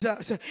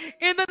Jesus.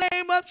 In the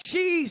name of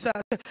Jesus.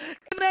 In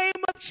the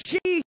name of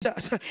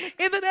Jesus.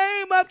 In the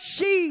name of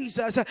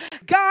Jesus.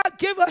 God,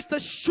 give us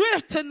the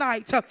strength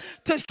tonight to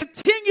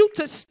continue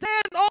to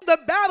stand on the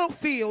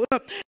battlefield.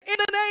 In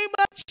the name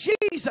of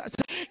Jesus.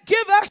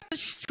 Give us the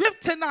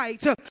strength tonight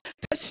to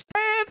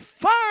stand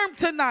firm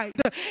tonight.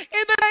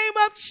 In the name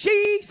of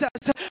Jesus.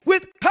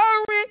 With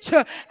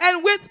courage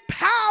and with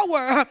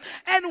power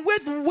and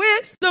with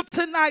wisdom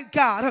tonight,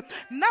 God.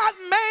 Not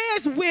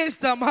man's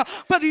wisdom,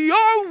 but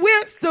your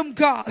wisdom,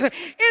 God. In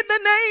the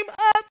name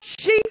of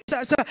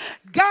Jesus,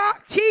 God,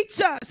 teach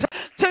us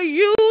to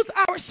use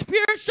our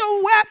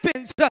spiritual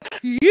weapons.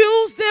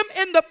 Use them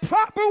in the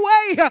proper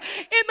way. In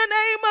the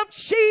name of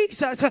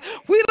Jesus,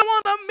 we don't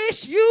want to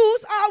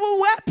misuse our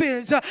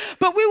weapons,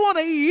 but we want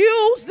to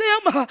use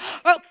them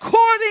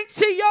according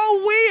to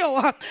your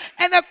will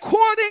and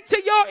according to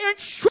your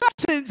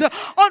instructions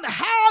on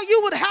how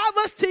you would have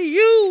us to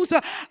use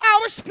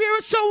our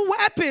spiritual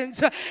weapons.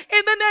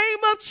 In the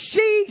name of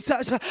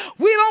Jesus,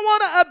 we don't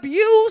want to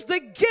abuse the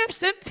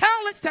gifts and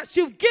talents that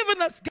you've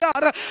given us,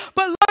 God.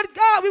 But Lord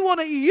God, God, we want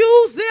to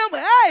use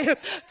them, hey,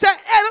 to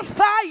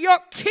edify your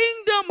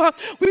kingdom.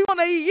 We want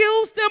to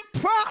use them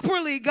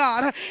properly,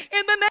 God,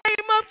 in the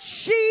name of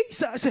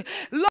Jesus.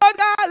 Lord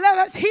God, let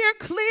us hear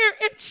clear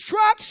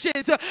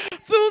instructions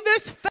through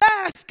this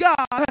fast, God,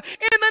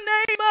 in the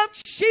name of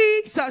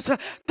Jesus.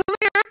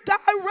 Clear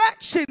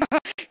direction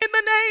in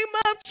the name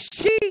of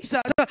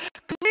Jesus.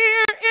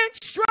 Clear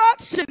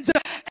instructions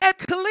and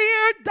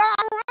clear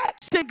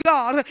direction,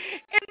 God,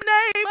 in the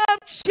name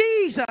of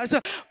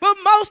Jesus. But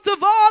most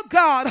of all,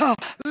 God,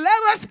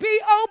 let us be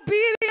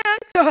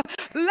obedient.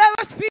 Let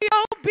us be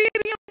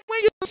obedient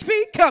when you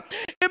speak.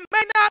 It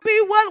may not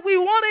be what we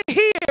want to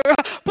hear,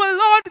 but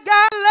Lord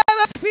God, let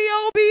us be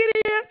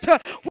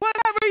obedient.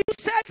 Whatever you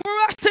said for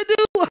us to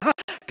do,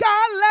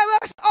 God,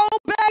 let us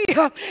obey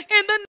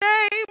in the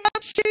name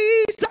of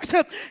Jesus.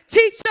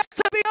 Teach us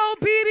to be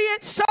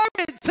obedient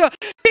servants.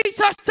 Teach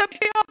us to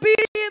be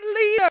obedient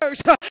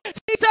leaders.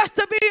 Teach us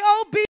to be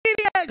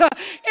obedient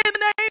in the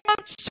name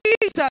of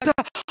Jesus.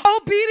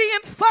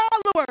 Obedient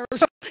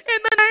followers in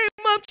the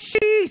name of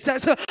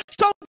Jesus.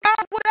 So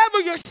God, whatever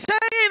you're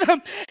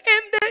saying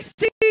in this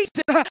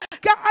season,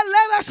 God,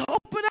 let us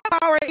open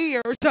up our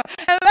ears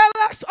and let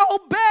us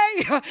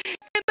obey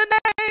in the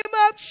name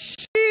of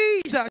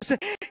Jesus.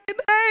 In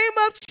the name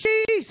of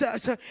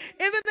Jesus. In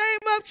the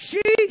name of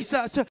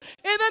Jesus. In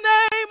the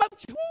name of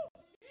Jesus.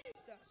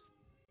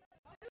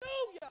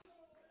 Hallelujah.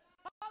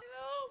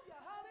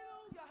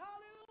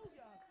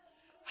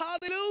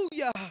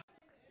 Hallelujah.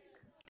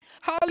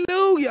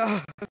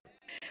 Hallelujah.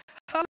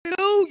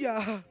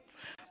 Hallelujah.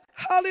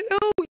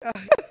 Hallelujah.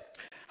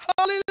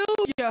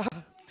 Hallelujah.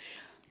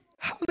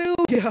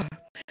 Hallelujah.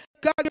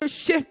 God, you're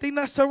shifting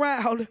us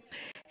around in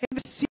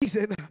the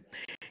season.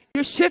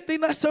 You're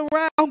shifting us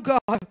around,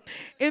 God,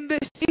 in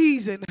this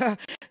season.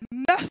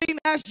 Nothing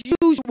as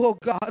usual,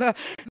 God.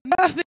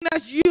 Nothing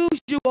as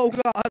usual,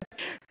 God.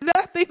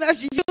 Nothing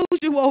as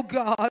usual,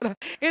 God.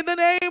 In the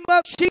name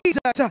of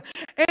Jesus.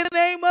 In the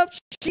name of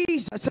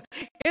Jesus.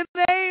 In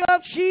the name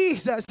of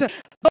Jesus.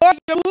 Lord,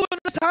 you're moving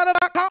us out of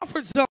our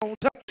comfort zones.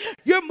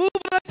 You're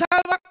moving us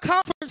out of our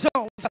comfort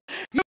zones.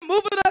 You're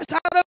moving us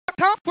out of our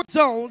comfort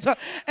zones.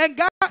 And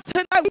God,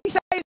 tonight we say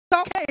it's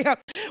okay.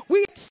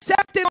 We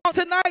accept it on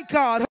tonight,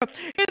 God.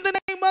 In the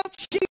name of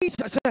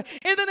Jesus.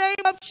 In the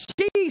name of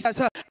Jesus.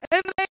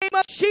 In the name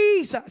of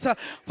Jesus.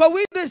 For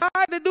we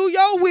desire to do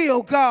your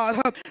will,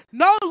 God.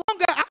 No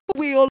longer our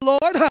will,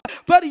 Lord,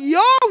 but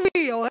your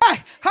will.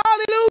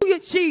 Hallelujah,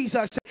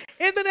 Jesus.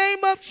 In the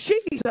name of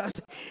Jesus.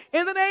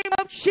 In the name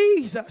of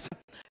Jesus.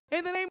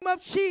 In the name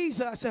of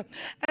Jesus. And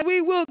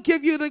we will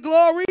give you the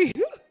glory.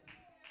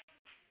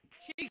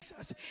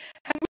 Jesus.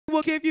 And we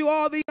will give you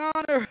all the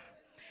honor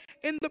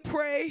in the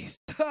praise.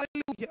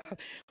 Hallelujah.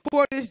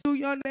 For it is due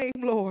your name,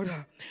 Lord.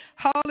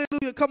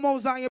 Hallelujah. Come on,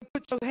 Zion.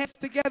 Put your hands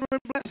together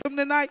and bless him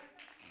tonight.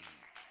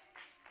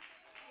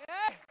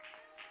 Yeah.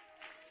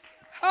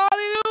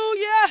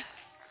 Hallelujah.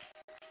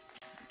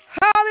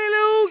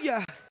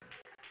 Hallelujah.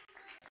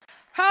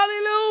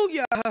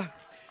 Hallelujah.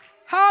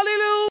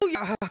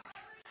 Hallelujah.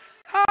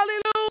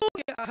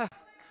 Hallelujah.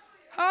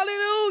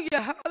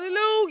 Hallelujah.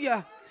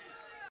 Hallelujah.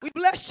 We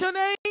bless your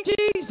name,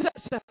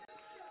 Jesus.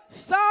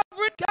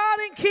 Sovereign God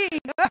and King.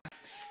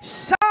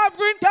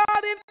 Sovereign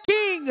God and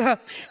King.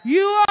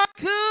 You are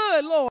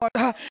good, Lord.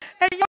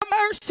 And your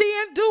mercy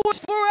endures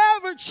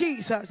forever,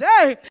 Jesus.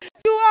 Hey,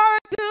 you are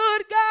a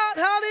good God.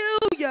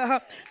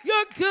 Hallelujah.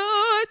 You're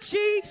good,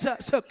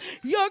 Jesus.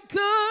 You're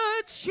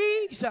good,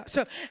 Jesus.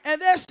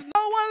 And there's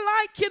no one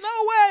like you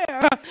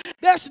nowhere.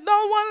 There's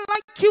no one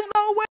like you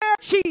nowhere,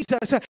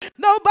 Jesus.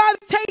 Nobody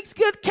takes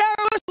good care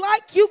of us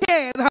like you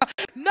can.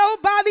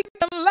 Nobody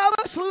can love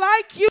us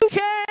like you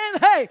can.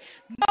 Hey,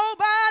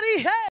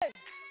 nobody, hey.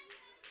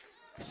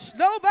 It's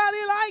nobody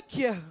like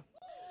you.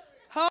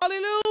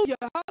 Hallelujah.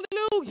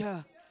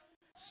 Hallelujah.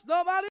 It's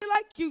nobody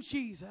like you,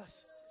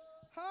 Jesus.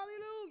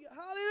 Hallelujah.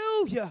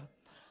 Hallelujah.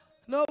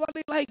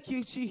 Nobody like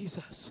you,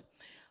 Jesus.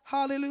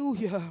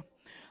 Hallelujah.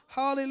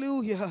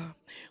 Hallelujah.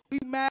 We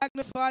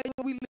magnify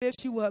and we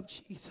lift you up,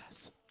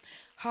 Jesus.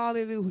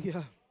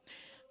 Hallelujah.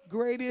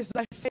 Great is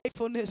thy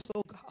faithfulness,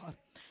 oh God.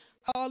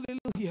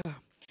 Hallelujah.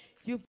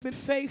 You've been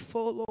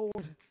faithful,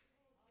 Lord.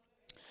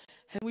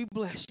 And we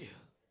bless you.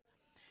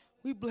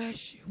 We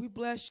bless you. We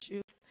bless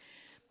you.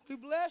 We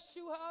bless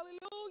you.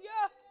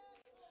 Hallelujah.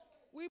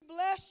 We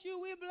bless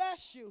you. We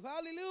bless you.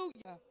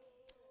 Hallelujah.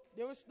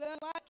 There is none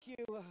like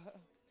you.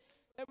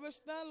 There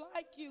is none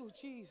like you,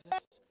 Jesus.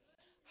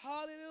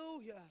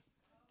 Hallelujah.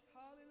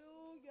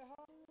 Hallelujah.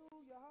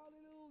 Hallelujah.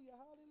 Hallelujah.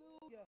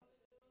 Hallelujah.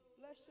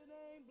 Bless your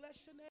name. Bless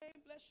your name.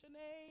 Bless your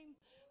name.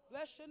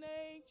 Bless your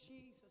name,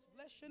 Jesus.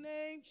 Bless your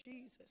name,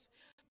 Jesus.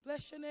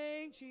 Bless your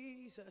name,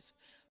 Jesus.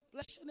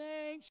 Bless your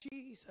name,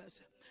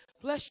 Jesus.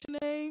 Bless your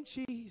name,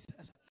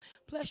 Jesus.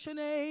 Bless your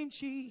name,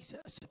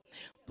 Jesus.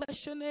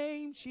 Bless your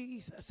name,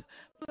 Jesus.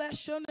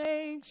 Bless your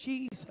name,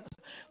 Jesus.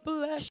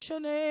 Bless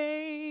your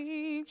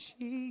name,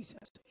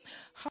 Jesus.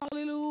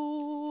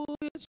 Hallelujah,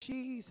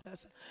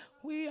 Jesus.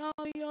 We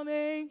honor your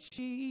name,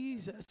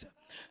 Jesus.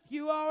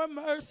 You are a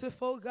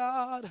merciful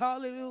God.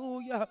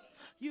 Hallelujah.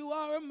 You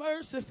are a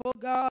merciful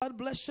God.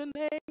 Bless your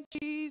name,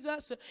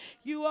 Jesus.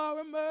 You are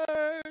a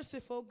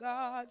merciful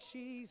God,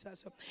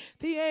 Jesus.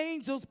 The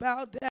angels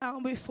bow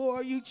down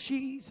before you,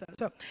 Jesus.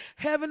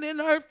 Heaven and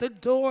earth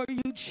adore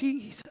you,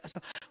 Jesus.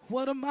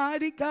 What a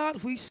mighty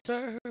God we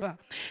serve.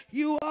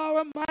 You are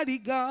a mighty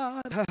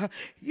God.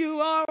 You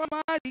are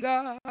a mighty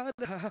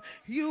God.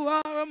 You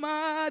are a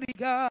mighty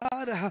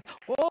God.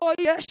 Oh,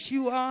 yes,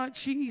 you are,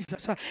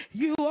 Jesus.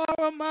 You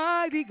are a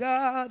mighty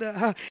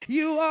God.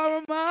 You are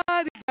a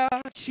mighty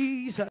God,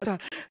 Jesus.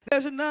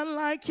 There's none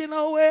like you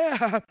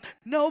nowhere.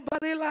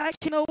 Nobody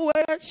like you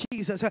nowhere,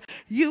 Jesus.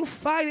 You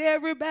fight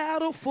every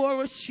battle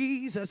for us,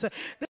 Jesus.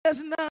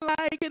 There's none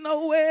like you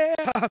nowhere.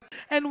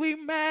 And we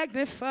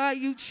magnify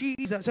you,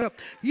 Jesus.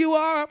 You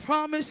are a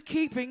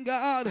promise-keeping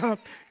God.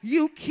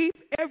 You keep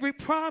every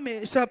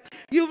promise.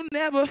 You've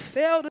never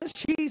failed us,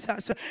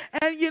 Jesus.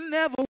 And you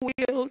never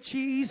will,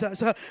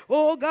 Jesus.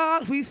 Oh,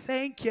 God, we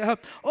thank you.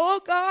 Oh,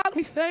 God,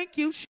 we thank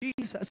you,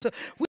 Jesus.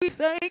 We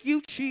thank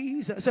you,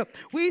 Jesus.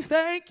 We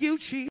thank you,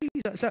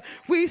 Jesus.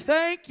 We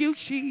thank you,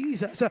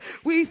 Jesus.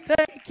 We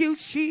thank you,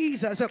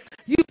 Jesus.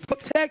 You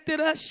protected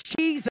us,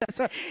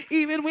 Jesus.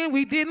 Even when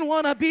we didn't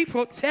want to be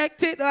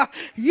protected,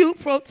 you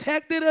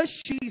protected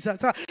us,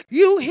 Jesus.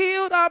 You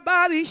healed our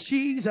bodies,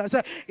 Jesus.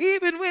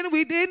 Even when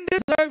we didn't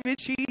deserve it,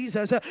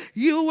 Jesus.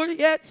 You were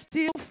yet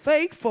still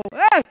faithful.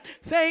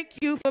 Thank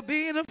you for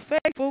being a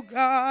faithful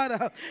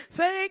God.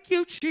 Thank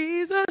you,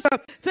 Jesus.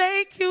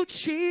 Thank you,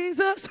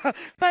 Jesus.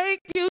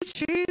 Thank you,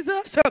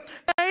 Jesus.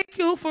 Thank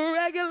you for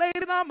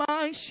regulating our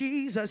minds,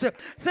 Jesus.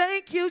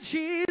 Thank you,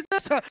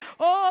 Jesus.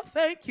 Oh,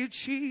 thank you,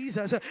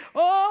 Jesus.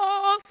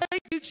 Oh,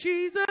 thank you,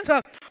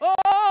 Jesus.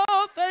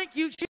 Oh, thank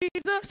you,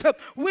 Jesus.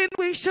 When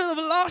we should have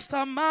lost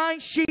our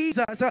minds,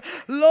 Jesus.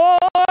 Lord,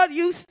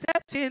 you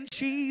stepped in,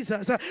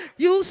 Jesus.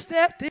 You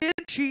stepped in,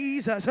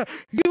 Jesus.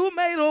 You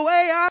made a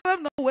way out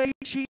of no way,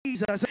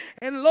 Jesus.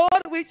 And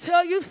Lord, we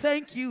tell you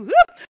thank you.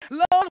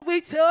 Lord,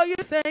 we tell you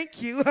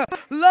thank you.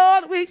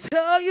 Lord, we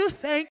tell you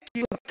thank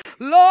you.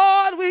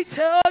 Lord, we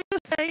tell you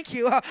thank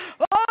you. Oh,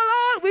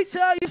 Lord, we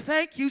tell you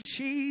thank you,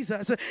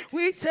 Jesus.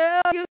 We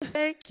tell you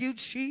thank you,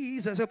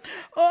 Jesus.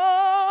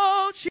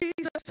 Oh,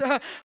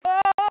 Jesus.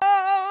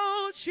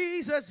 Oh,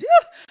 Jesus.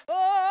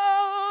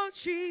 Oh,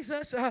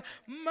 Jesus.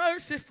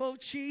 Merciful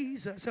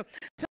Jesus.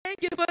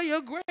 Thank you for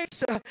your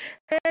grace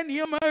and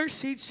your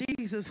mercy,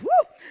 Jesus. Woo!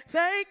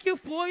 Thank you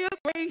for your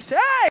grace,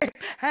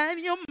 and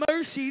your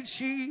mercy,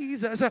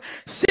 Jesus.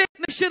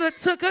 Sickness should have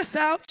took us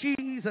out,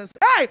 Jesus.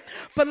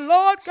 But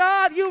Lord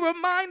God, you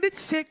reminded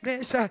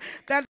sickness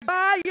that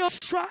by your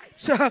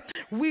stripes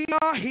we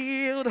are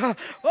healed.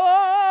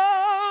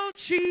 Oh,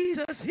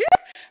 Jesus.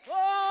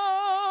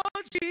 Oh,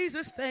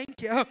 Jesus,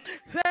 thank you.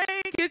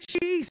 Thank you,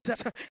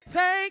 Jesus.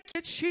 Thank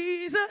you,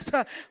 Jesus.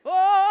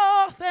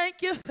 Oh,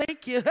 thank you,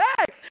 thank you.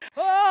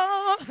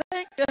 Oh,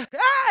 thank you.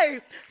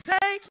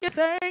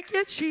 Thank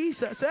you,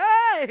 Jesus.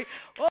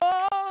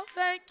 Oh,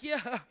 thank you.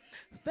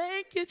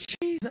 Thank you,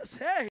 Jesus.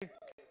 Thank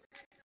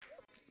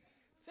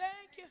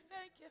you,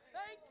 thank you,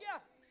 thank you.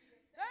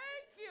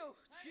 Thank you,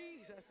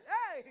 Jesus.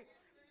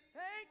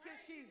 Thank you,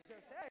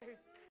 Jesus. Thank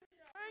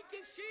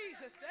you,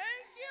 Jesus.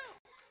 Thank you.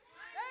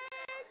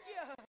 Thank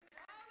you.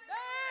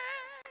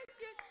 Thank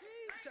you,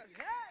 Jesus.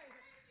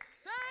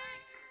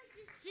 Thank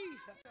you,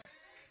 Jesus.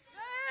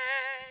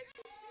 Thank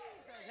you,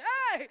 Jesus.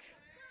 Thank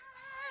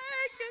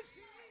you,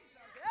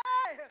 Jesus.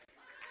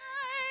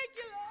 Thank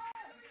you,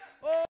 Lord.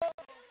 Oh,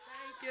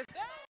 thank you.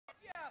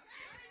 Thank you.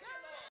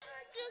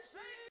 Thank you,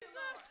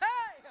 Jesus.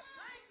 Thank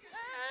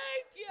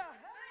you.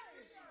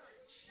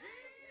 Jesus.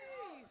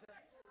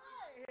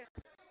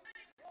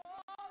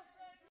 Oh,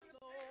 thank you,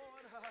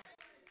 Lord.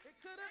 It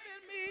could have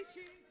been me,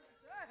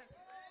 Jesus.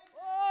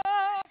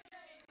 Oh,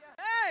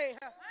 hey.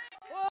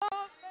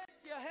 Oh, thank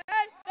you.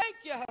 Hey, thank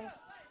you.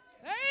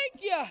 Thank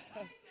you.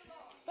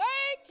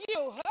 Thank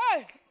you. Hey.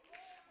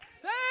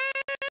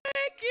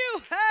 Thank you.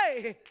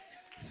 Hey.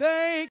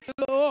 Thank you,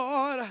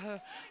 Lord.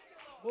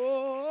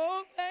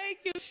 Oh, thank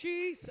you,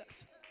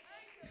 Jesus.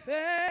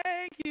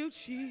 Thank you,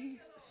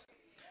 Jesus.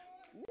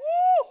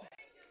 Woo.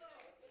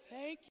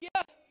 Thank you.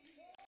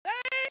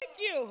 Thank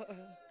you.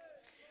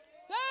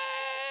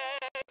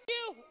 Thank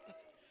you.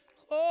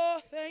 Oh,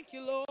 thank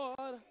you,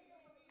 Lord.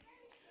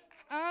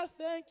 I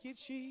thank you,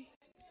 Jesus.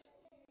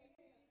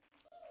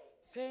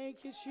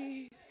 Thank you,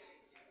 Jesus.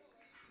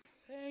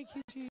 Thank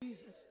you,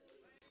 Jesus.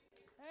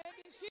 Thank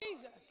you,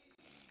 Jesus.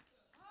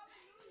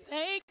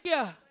 Thank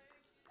you.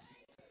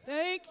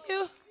 Thank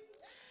you.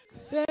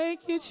 Thank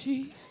you,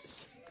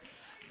 Jesus.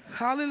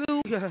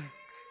 Hallelujah.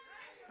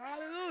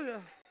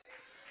 Hallelujah.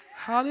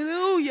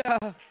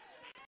 Hallelujah.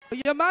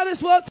 You might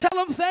as well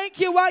tell them thank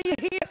you while you're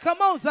here.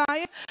 Come on,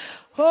 Zion.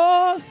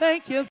 Oh,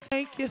 thank you,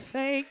 thank you,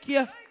 thank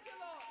you.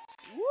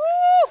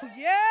 Woo,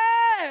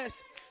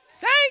 yes.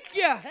 Thank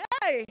you.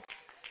 Hey.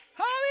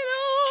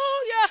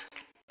 Hallelujah.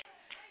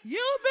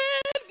 You've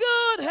been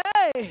good.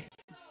 Hey.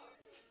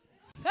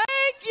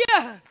 Thank you.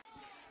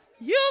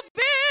 You've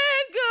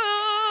been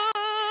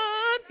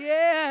good.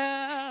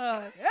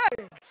 Yeah.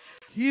 Hey.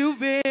 You've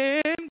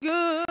been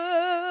good.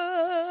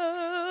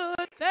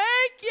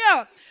 Thank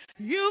you.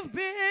 You've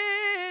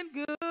been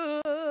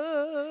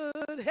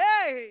good.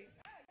 Hey.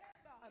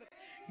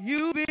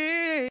 You've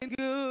been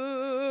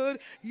good.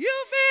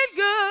 You've been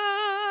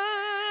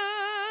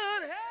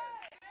good. Hey.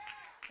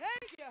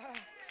 Thank you.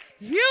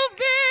 You've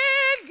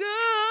been good.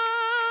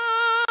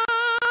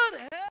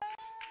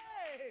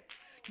 Hey.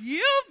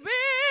 You've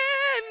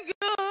been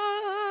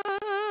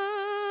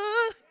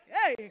good.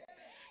 Hey.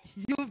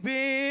 You've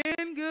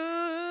been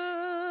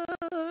good.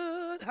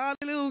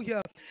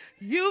 Hallelujah.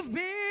 You've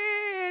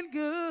been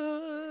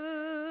good.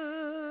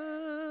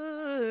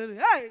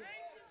 Hey.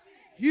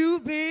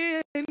 You've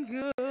been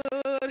good.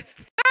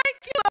 Thank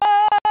you,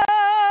 Lord.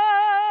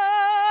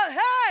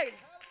 Hey.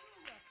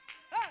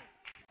 Hey.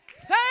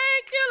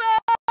 Thank you, Lord.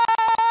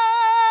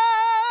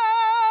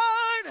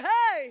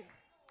 Hey.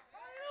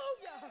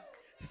 Hallelujah.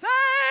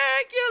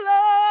 Thank you,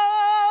 Lord.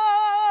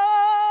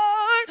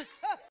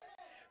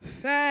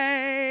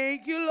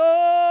 Thank you,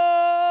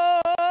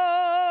 Lord.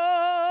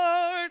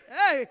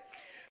 Hey.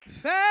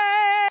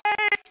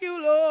 Thank you,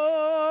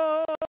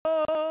 Lord.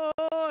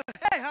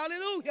 Hey,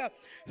 hallelujah.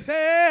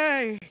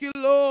 Thank you,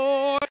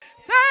 Lord.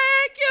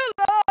 Thank you,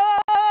 Lord.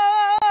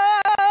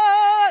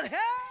 Hey.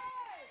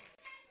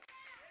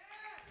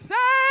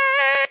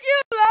 Thank you,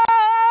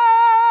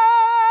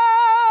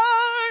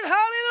 Lord.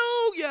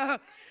 Hallelujah.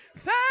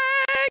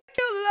 Thank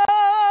you,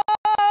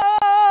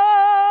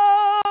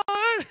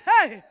 Lord.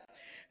 Hey.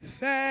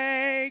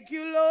 Thank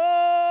you, Lord.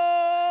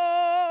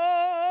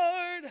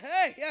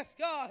 Hey, yes,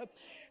 God.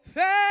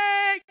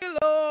 Thank you,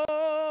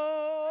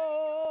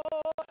 Lord.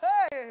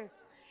 Hey.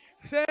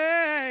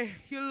 Thank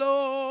you,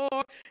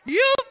 Lord.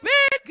 You've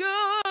been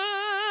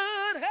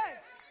good. Hey.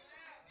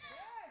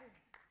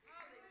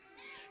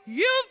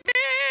 You've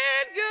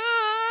been good.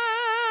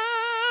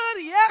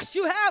 Yes,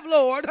 you have,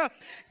 Lord.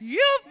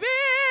 You've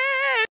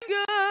been good.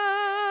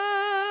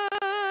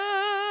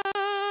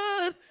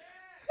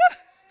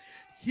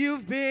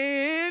 You've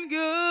been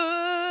good.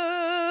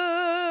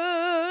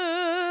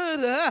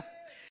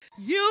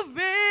 You've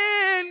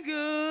been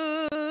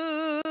good.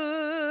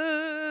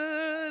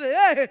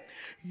 Hey,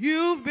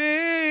 you've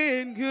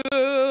been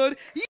good.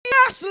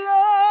 Yes, Lord.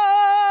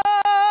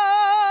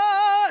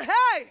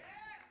 Hey.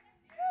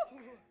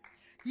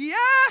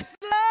 Yes,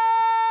 Lord.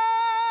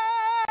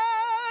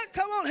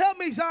 Come on, help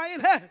me, Zion.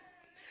 Hey.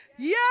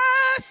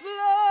 Yes,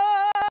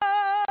 Lord.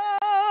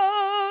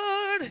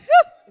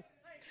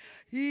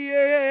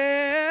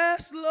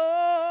 Yes, Lord.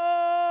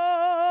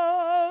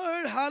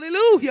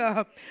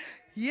 Hallelujah.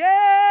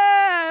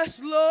 Yes,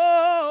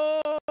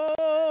 Lord.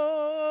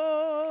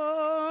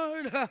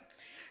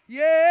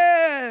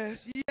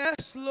 Yes,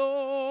 yes,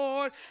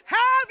 Lord.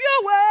 Have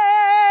your way.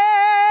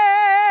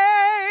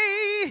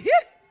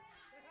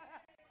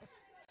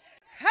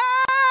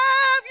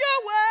 Have your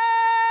way.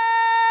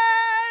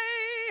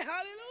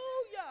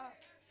 Hallelujah.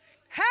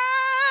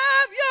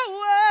 Have your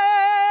way.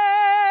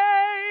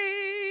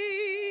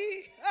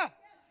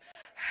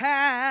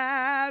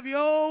 Have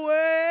your way.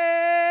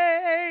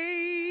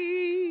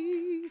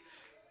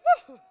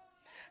 Woo.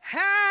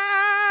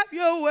 Have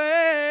your way.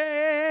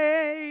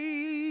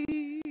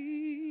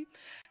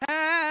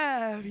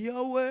 Have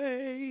your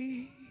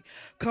way.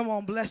 Come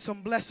on, bless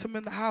him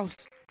in the house.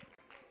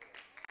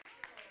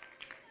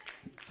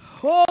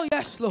 Oh,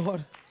 yes,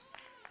 Lord.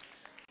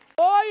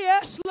 Oh,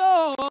 yes,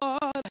 Lord.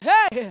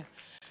 Hey.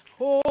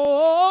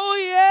 Oh,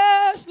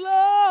 yes,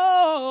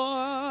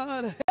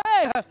 Lord.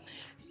 Hey.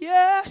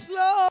 Yes,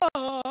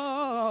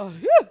 Lord.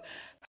 Whew.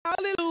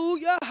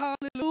 Hallelujah,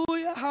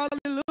 hallelujah,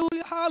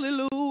 hallelujah,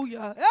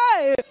 hallelujah.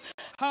 Hey.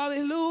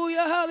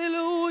 Hallelujah,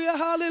 hallelujah,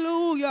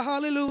 hallelujah,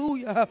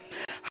 hallelujah.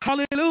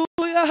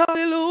 Hallelujah,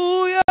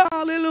 hallelujah,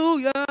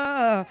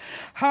 hallelujah.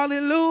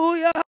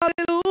 Hallelujah,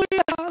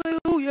 hallelujah,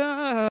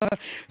 hallelujah.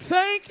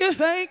 Thank you,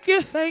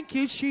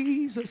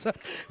 Jesus.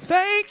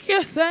 Thank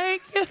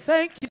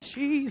you,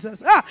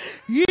 Jesus.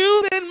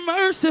 You've been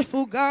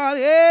merciful, God.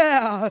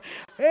 Yeah.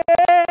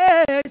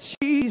 Hey,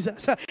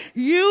 Jesus.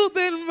 You've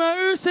been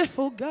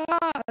merciful, God.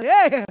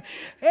 Yeah.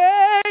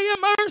 Hey, your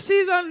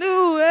mercies are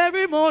new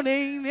every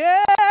morning.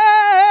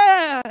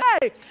 Yeah.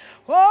 Hey.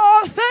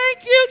 Oh,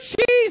 thank you,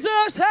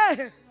 Jesus.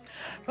 Hey.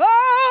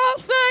 Oh,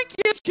 thank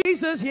you,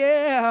 Jesus.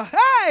 Yeah.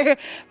 Hey.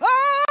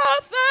 Oh,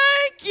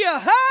 thank you.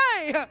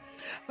 Hey.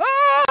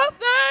 Oh,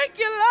 thank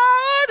you,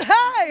 Lord.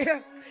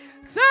 Hey.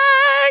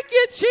 Thank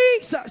you,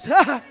 Jesus.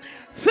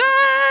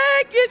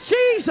 Thank you,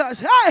 Jesus.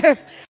 Hey.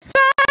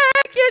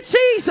 Thank you,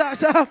 Jesus.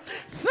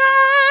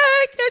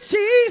 Thank you,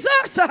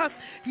 Jesus.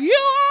 You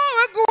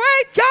are a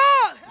great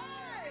God.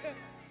 Hey.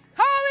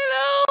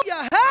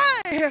 Hallelujah.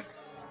 Hey.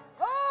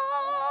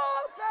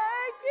 Oh,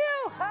 thank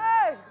you.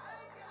 Hey.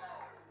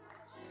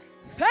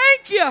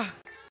 Thank you.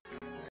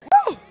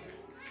 Woo.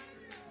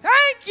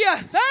 Thank you.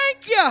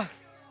 Thank you.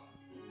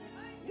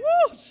 Woo.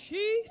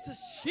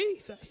 Jesus,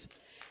 Jesus,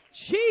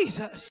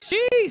 Jesus,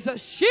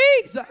 Jesus,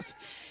 Jesus,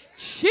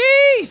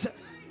 Jesus.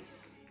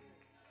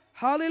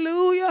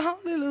 Hallelujah,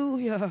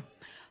 hallelujah,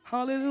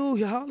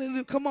 hallelujah,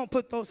 hallelujah. Come on,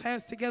 put those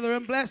hands together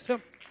and bless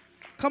him.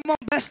 Come on,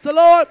 bless the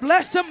Lord.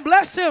 Bless him,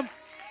 bless him.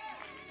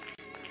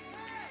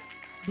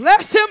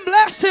 Bless him,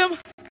 bless him.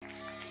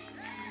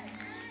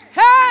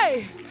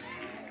 Hey!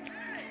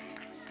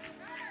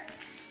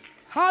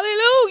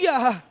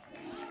 Hallelujah.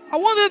 I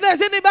wonder if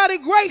there's anybody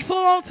grateful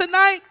on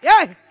tonight.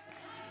 Yeah.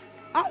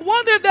 I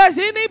wonder if there's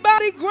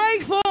anybody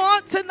grateful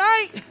on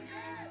tonight.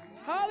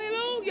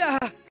 Hallelujah.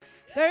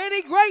 There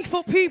any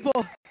grateful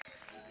people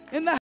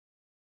in the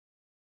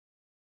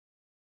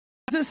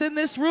house in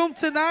this room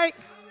tonight?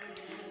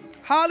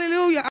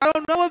 Hallelujah. I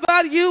don't know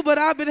about you, but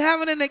I've been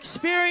having an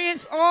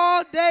experience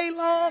all day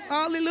long.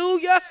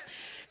 Hallelujah.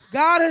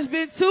 God has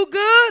been too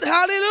good.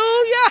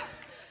 Hallelujah.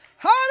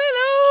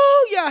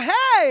 Hallelujah.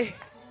 Hey.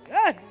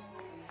 Hey.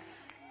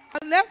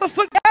 I'll never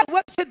forget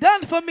what you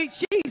done for me,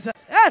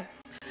 Jesus. Hey.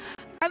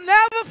 I'll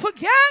never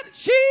forget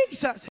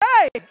Jesus.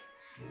 Hey.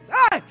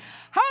 Hey.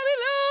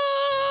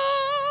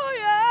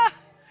 Hallelujah.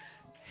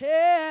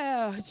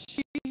 Yeah,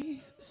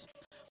 Jesus.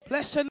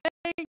 Bless your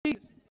name,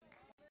 Jesus.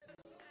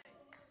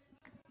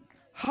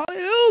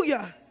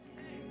 Hallelujah.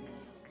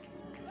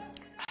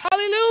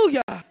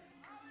 Hallelujah.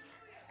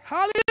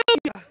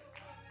 Hallelujah.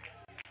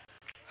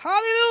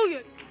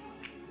 Hallelujah.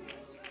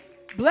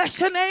 Bless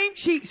your name,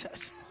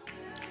 Jesus.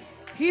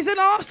 He's an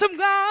awesome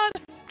God.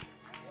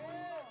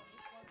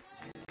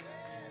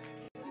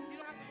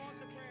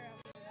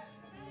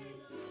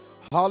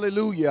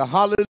 Hallelujah,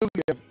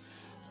 hallelujah,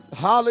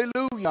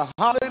 hallelujah,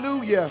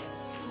 hallelujah,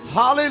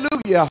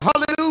 hallelujah,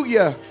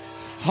 hallelujah,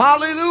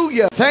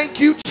 hallelujah. Thank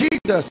you,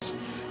 Jesus.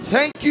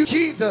 Thank you,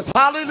 Jesus.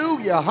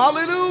 Hallelujah,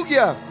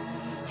 hallelujah,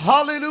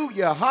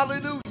 hallelujah,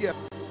 hallelujah.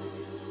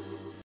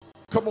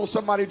 Come on,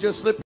 somebody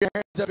just slip your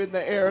hands up in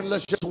the air and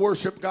let's just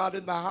worship God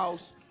in the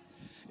house.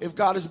 If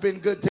God has been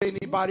good to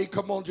anybody,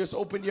 come on, just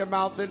open your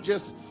mouth and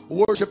just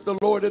worship the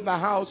Lord in the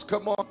house.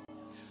 Come on.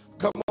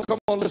 Come on, come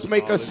on. Let's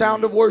make a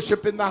sound of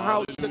worship in the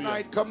house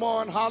tonight. Come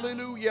on.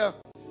 Hallelujah.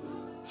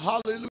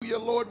 Hallelujah.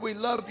 Lord, we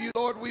love you.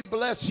 Lord, we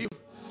bless you.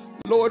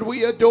 Lord,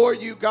 we adore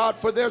you, God,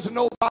 for there's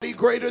nobody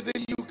greater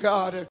than you,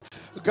 God.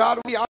 God,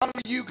 we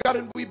honor you, God,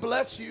 and we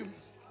bless you.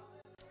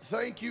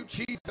 Thank you,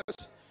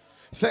 Jesus.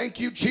 Thank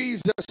you,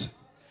 Jesus.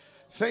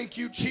 Thank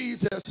you,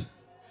 Jesus.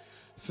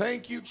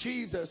 Thank you,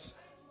 Jesus.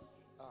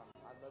 I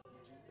love you,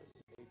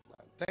 Jesus.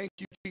 Thank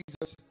you,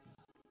 Jesus.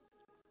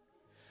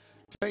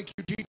 Thank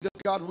you, Jesus.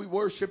 God, we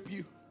worship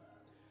you.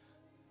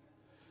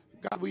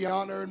 God, we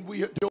honor and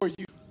we adore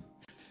you.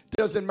 It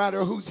doesn't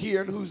matter who's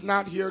here and who's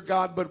not here,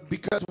 God, but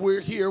because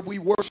we're here, we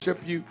worship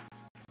you.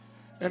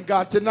 And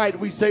God, tonight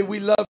we say we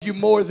love you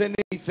more than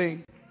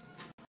anything.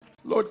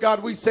 Lord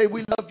God, we say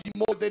we love you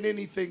more than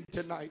anything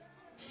tonight.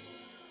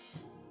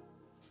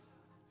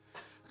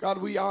 God,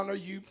 we honor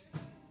you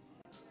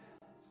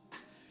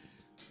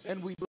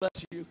and we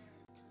bless you.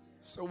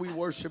 So we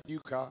worship you,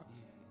 God.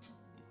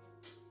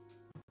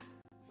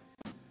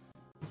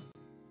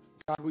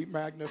 God, we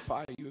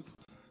magnify you.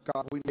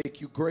 God, we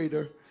make you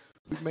greater.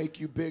 We make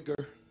you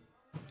bigger.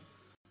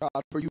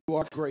 God, for you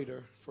are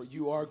greater. For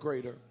you are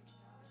greater.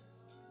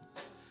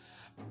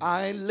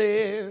 I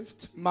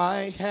lift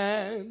my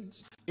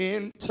hands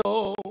in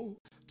total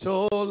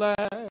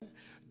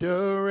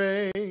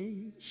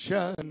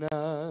adoration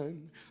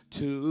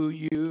unto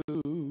you.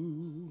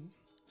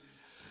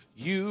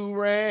 You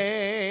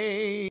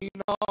reign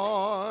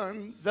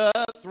on the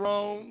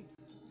throne.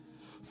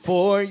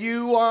 For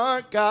you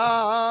are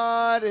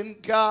God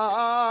and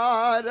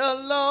God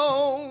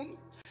alone.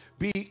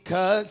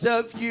 Because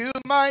of you,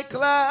 my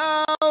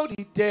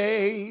cloudy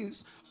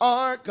days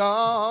are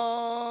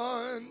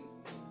gone.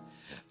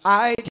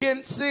 I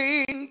can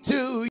sing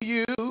to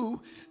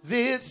you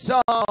this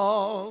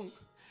song.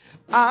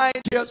 I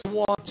just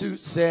want to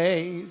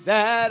say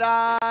that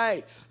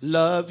I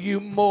love you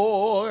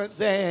more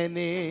than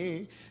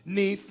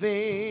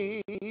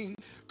anything.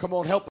 Come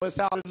on, help us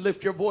out and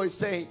lift your voice.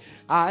 Say,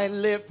 I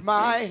lift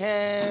my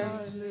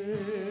hands. I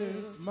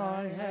lift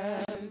my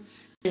hands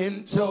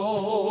in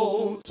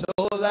total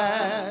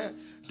adoration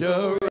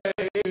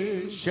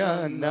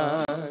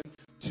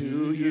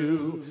unto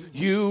you.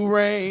 You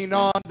reign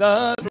on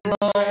the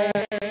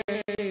throne.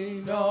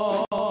 Reign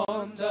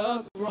on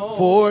the throne.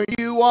 For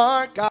you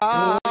are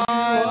God,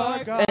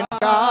 and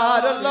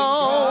God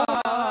alone.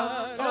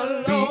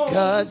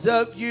 Because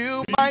of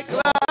you, my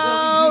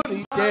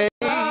cloudy days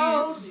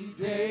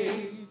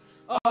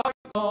are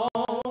gone.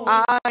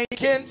 I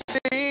can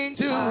sing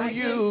to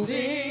you.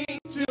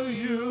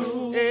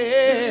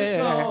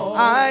 Yeah,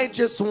 I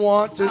just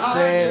want to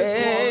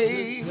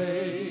say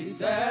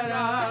that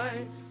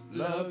I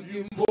love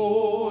you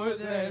more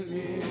than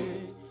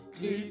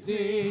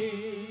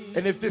anything.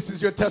 And if this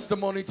is your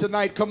testimony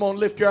tonight, come on,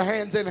 lift your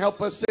hands and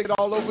help us sing it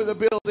all over the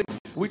building.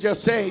 We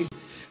just say,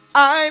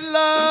 I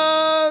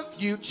love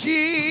you,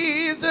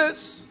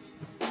 Jesus.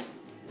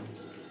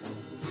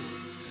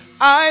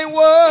 I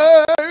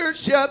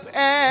worship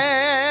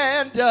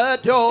and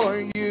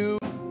adore you.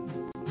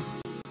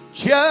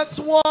 Just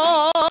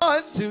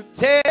want to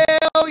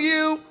tell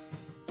you,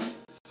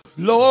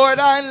 Lord,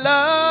 I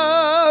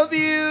love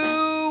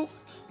you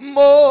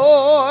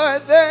more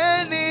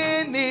than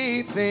anything.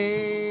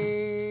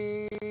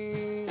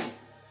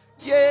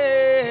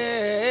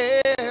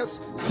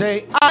 Yes.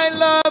 Say, I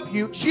love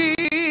you,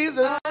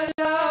 Jesus. I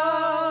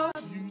love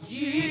you,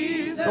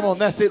 Jesus. Come on,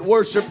 that's it.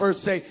 Worshipers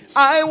say,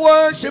 I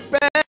worship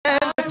and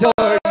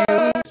adore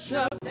you.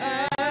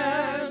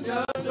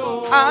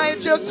 I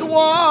just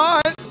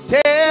want to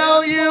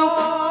tell you,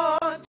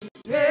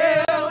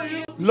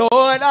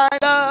 Lord, I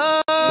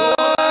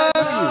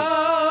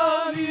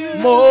love you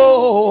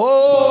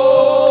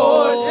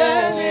more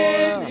than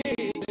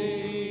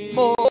anything.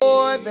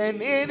 More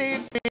than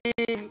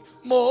anything.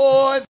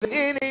 More than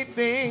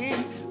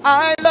anything.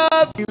 I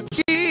love you,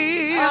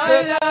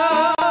 Jesus.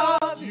 I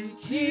love you,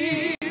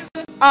 Jesus.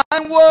 I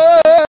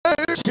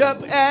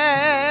worship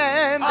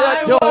and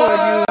adore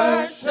you.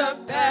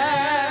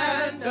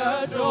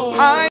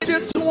 I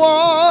just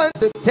want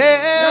to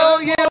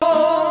tell you,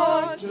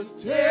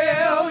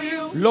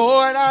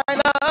 Lord, I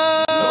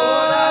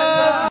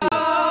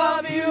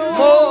love you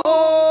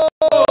more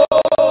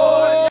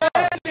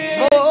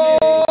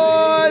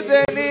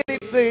than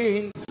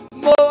anything.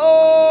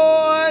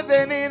 More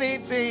than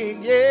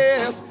anything.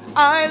 Yes,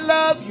 I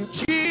love you,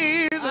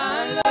 Jesus.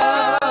 I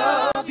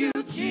love you,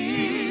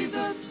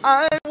 Jesus.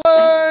 I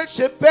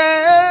worship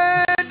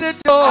and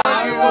adore you.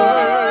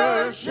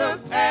 I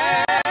worship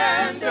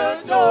and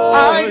adore you.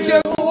 I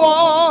just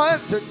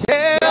want to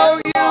tell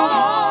you,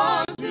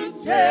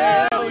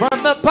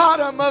 from the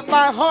bottom of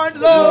my heart,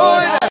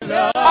 Lord, I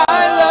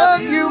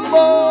love you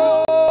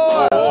more.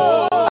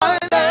 I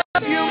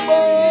love you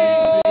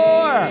more.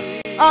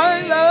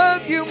 I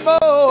love you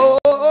more.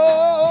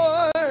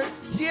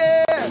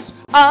 Yes,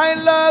 I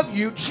love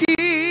you,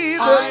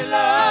 Jesus. I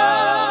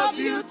love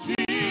you,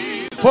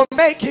 Jesus. For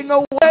making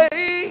a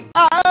way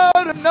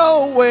out of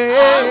nowhere.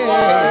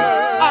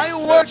 I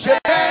worship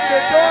and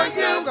adore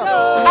you.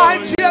 I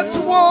just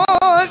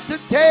want to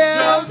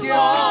tell you,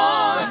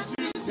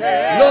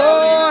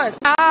 Lord,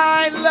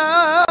 I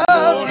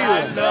love you. I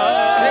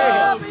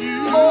love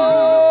you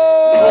more.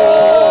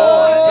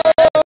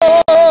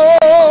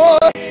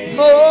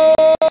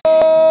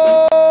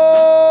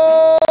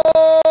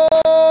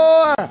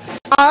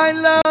 I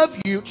love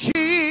you,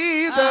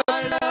 Jesus.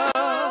 I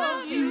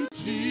love you,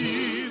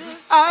 Jesus.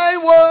 I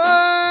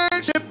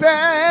worship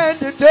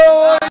and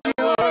adore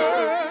you.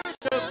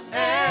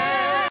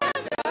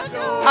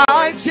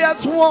 I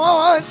just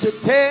want to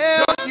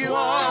tell you,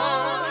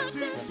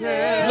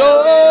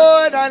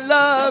 Lord, I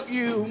love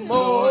you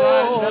more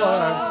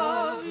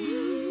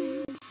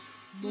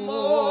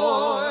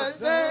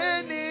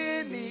than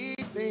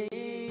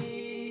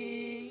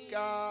anything,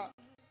 God.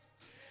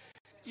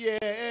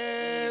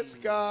 Yes,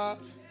 God.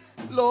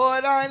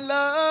 Lord, I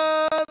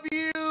love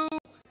you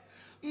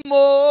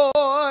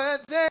more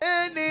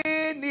than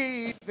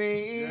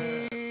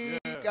anything,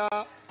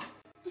 God.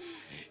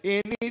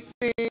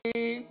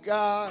 Anything,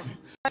 God.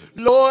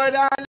 Lord,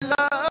 I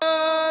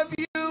love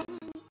you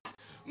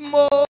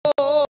more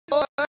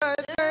than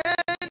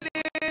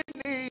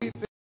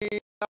anything.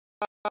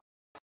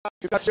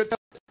 You got your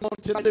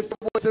testimony tonight. Lift your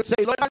voice and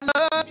say, Lord, I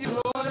love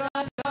you. Lord,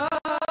 I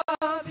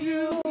love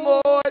you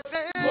more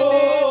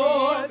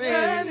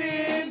than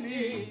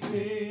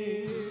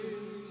anything.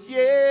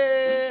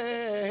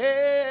 Yes,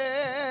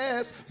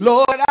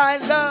 Lord, I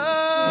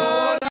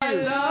love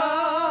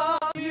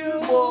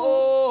you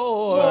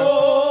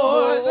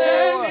more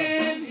than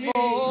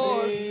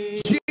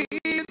anything.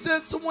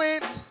 Jesus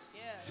went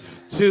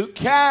to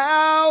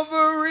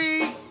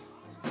Calvary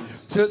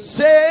to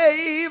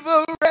save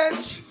a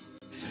wretch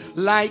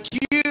like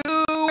you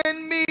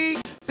and me.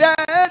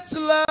 That's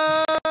love.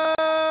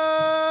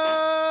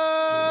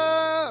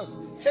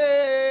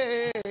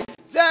 Hey,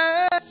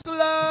 that's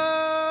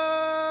love.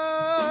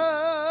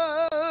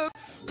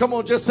 Come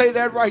on, just say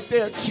that right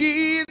there.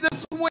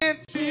 Jesus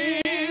went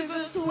to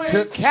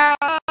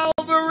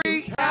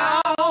Calvary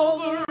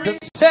to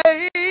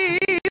save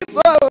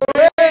a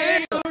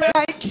wretch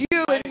like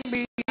you and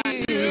me.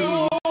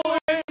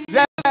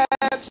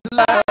 That's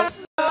love.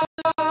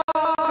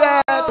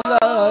 That's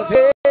love.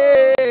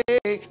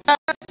 Hey,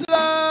 that's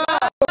love.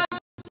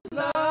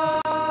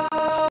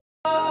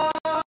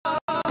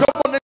 Come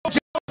on and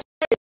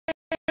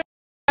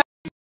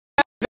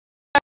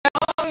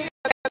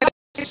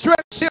just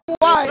stretch him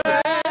wide.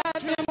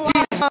 He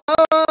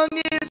hung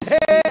his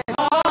head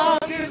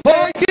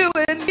for you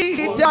and me.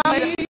 He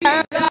died.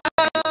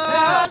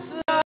 That's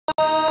love.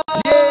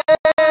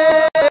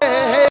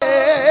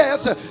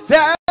 Yes,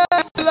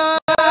 that's love.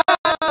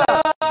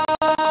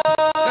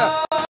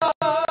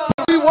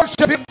 We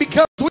worship him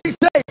because we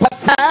say, but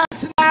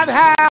that's not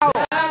how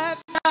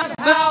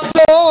the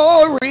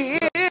story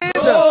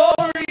is.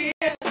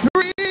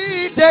 3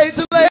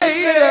 days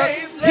later,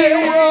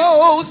 he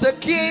rose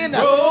again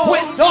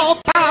with all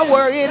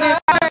power in his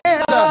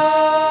hand.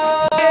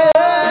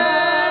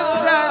 Yes,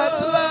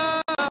 that's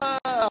love.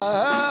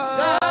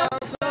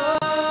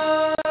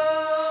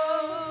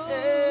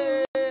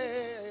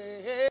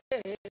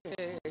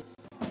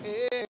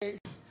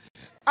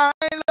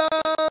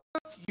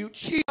 you,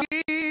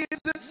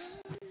 Jesus.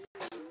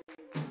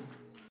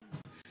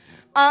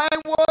 I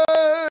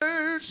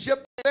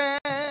worship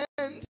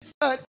and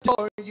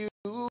adore you.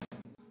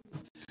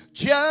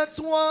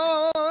 Just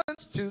want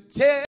to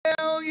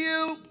tell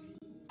you,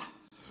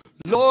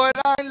 Lord,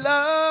 I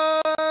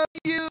love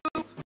you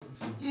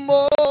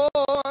more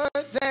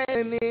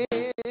than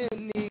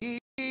anything.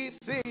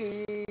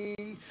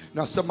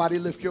 Now somebody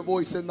lift your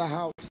voice in the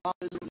house.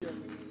 Hallelujah.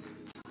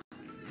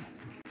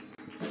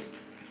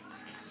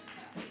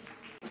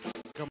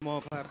 Come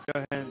on, clap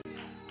your hands.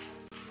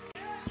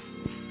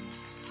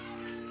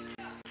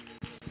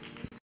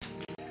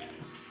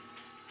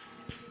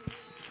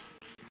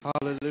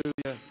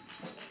 Hallelujah.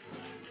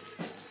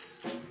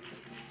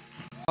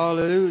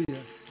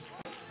 Hallelujah.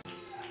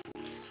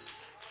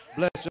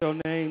 Bless your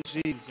name,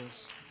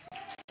 Jesus.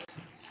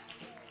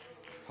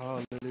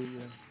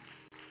 Hallelujah.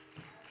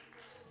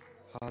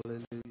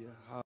 Hallelujah.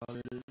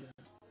 Hallelujah.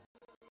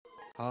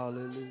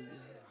 Hallelujah.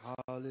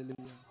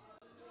 Hallelujah.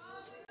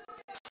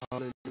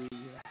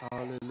 Hallelujah.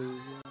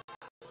 Hallelujah.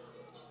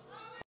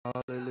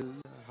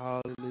 Hallelujah.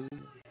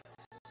 Hallelujah.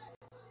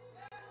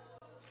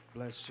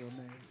 Bless your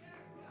name.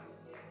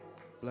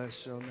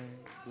 Bless your name.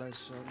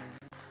 Bless your name.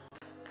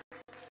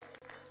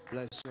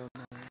 Bless your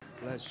name.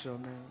 Bless your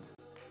name.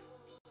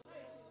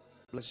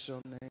 Bless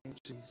your name,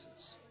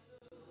 Jesus.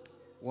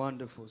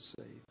 Wonderful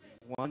Savior.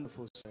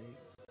 Wonderful Savior.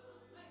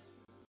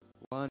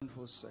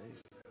 Wonderful Savior.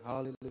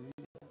 Hallelujah.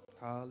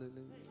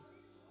 Hallelujah.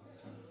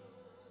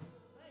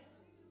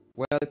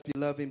 Well, if you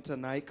love him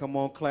tonight, come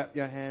on, clap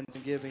your hands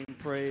and give him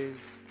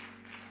praise.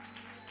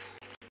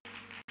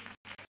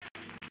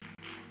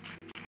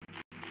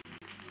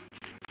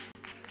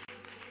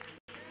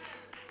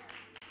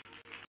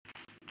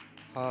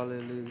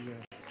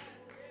 Hallelujah.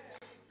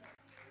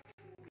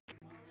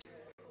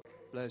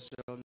 Bless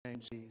your name,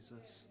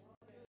 Jesus.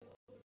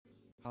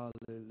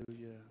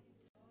 Hallelujah.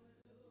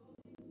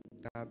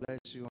 God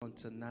bless you on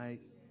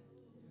tonight.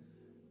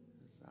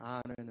 It's an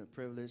honor and a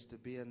privilege to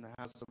be in the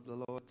house of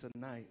the Lord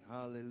tonight.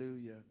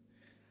 Hallelujah.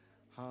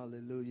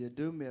 Hallelujah.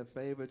 Do me a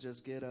favor,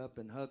 just get up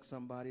and hug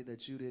somebody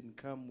that you didn't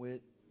come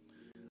with.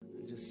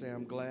 And just say,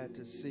 I'm glad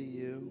to see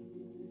you.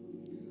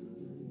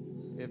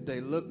 If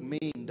they look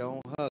mean,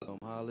 don't hug them.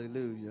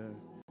 Hallelujah.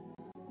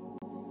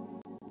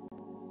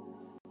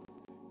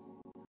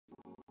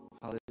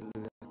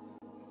 Hallelujah.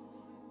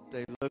 If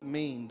they look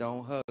mean,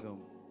 don't hug them.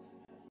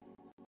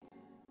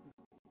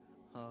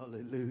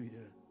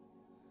 Hallelujah.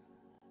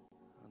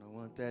 I don't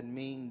want that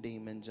mean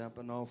demon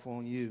jumping off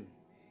on you.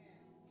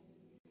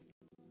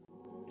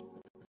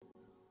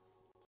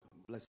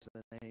 Bless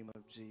the name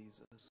of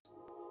Jesus.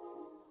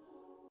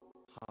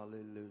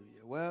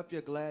 Hallelujah. Well, if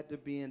you're glad to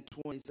be in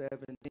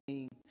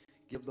 2017,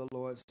 give the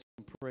Lord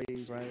some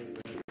praise right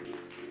there.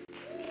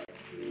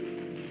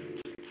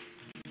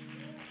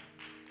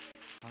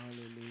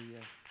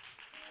 Hallelujah.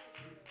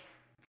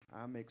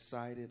 I'm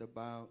excited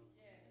about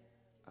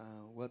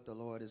what the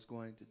Lord is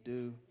going to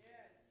do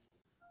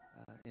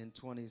in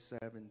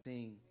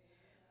 2017.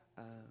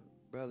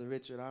 Brother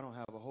Richard, I don't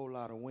have a whole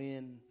lot of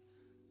wind,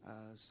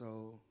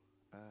 so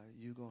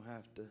you're going to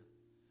have to,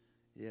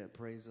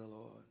 praise the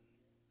Lord.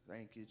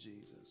 Thank you,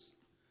 Jesus.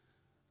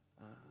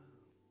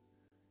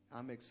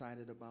 I'm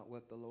excited about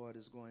what the Lord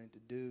is going to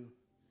do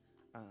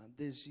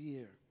this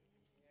year.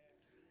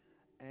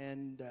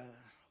 And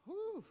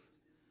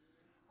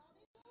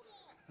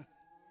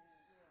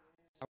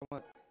I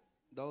want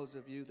those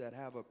of you that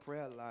have a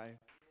prayer life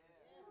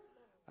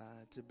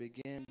to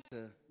begin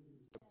to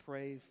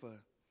pray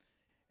for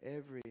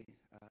every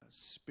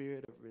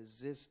spirit of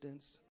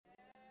resistance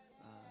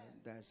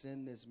that's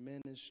in this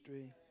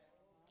ministry,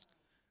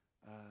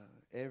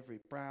 every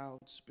proud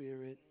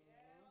spirit.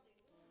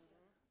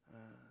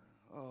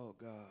 Oh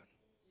God,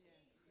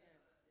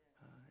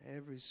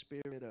 every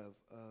spirit of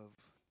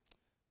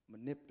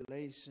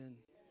manipulation.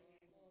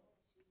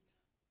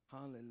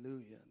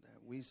 Hallelujah.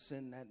 That we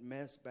send that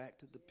mess back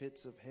to the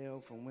pits of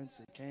hell from whence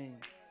it came.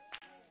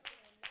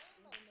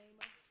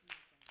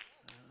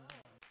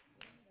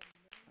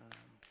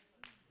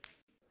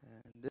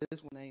 And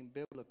this one ain't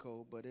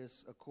biblical, but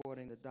it's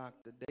according to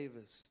Dr.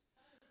 Davis.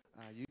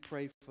 You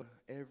pray for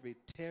every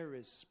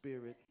terrorist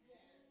spirit.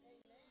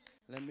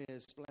 Let me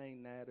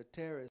explain that. A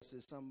terrorist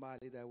is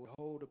somebody that would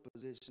hold a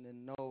position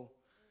and know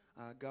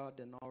God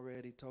done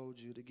already told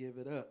you to give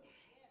it up.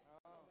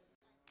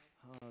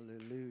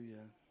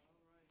 Hallelujah.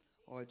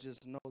 Or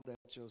just know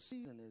that your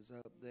season is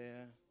up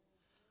there,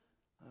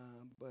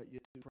 but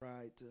you're too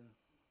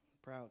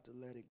proud to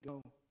let it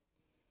go.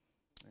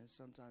 And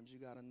sometimes you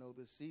got to know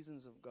the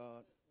seasons of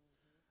God.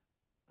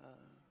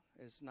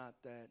 It's not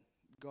that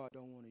God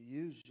don't want to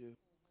use you.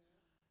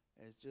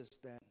 It's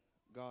just that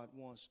God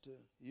wants to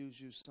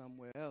use you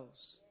somewhere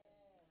else.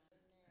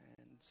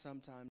 And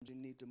sometimes you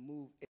need to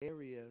move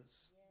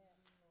areas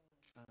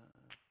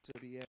to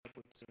be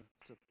able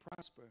to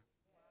prosper.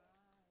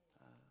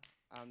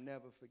 I'll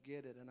never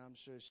forget it, and I'm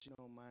sure she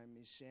don't mind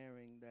me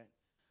sharing that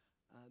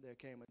there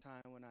came a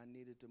time when I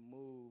needed to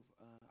move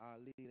our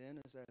lead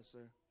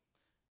intercessor.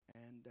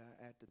 And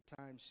at the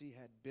time, she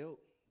had built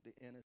the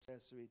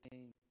intercessory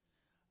team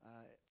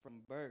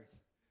from birth.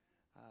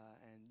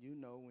 And you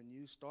know, when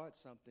you start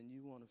something,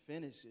 you want to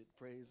finish it.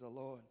 Praise the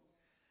Lord.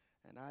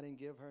 And I didn't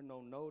give her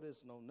no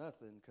notice, no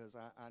nothing, because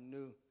I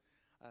knew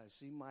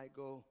she might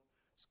go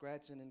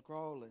scratching and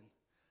crawling.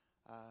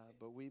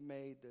 But we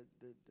made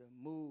the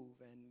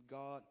move, and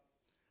God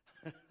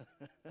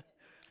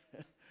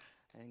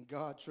and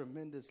God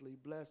tremendously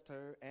blessed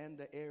her and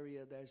the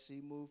area that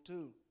she moved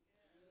to.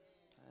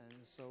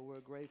 And so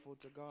we're grateful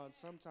to God.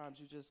 Sometimes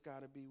you just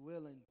got to be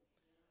willing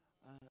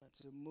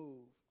to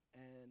move.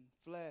 And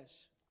flesh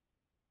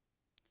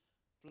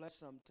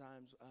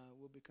sometimes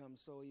will become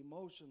so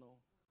emotional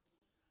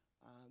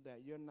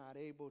that you're not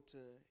able to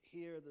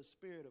hear the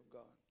Spirit of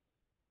God.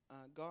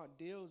 God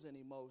deals in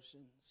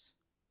emotions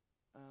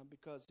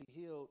because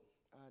he healed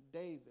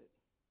David.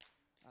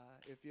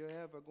 If you're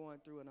ever going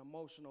through an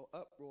emotional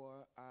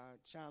uproar, I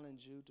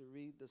challenge you to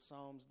read the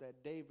Psalms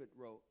that David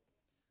wrote.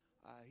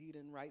 He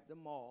didn't write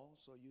them all,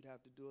 so you'd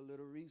have to do a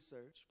little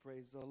research.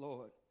 Praise the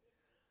Lord.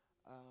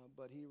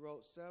 But he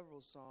wrote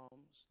several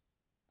Psalms,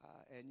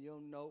 and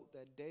you'll note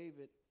that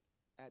David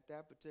at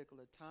that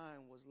particular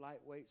time was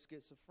lightweight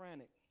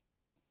schizophrenic.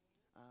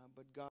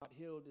 But God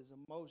healed his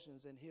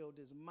emotions and healed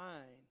his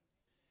mind.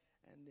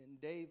 And then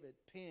David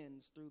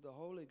pens through the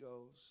Holy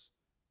Ghost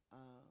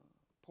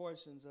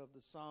portions of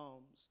the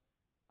Psalms,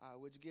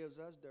 which gives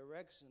us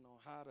direction on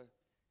how to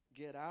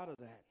get out of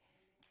that.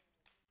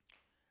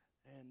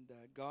 And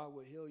God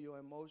will heal your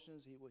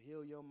emotions. He will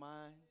heal your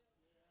mind.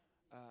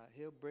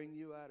 He'll bring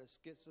you out of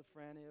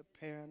schizophrenia,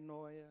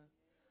 paranoia,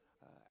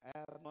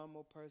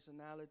 abnormal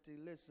personality.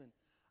 Listen,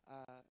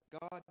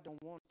 God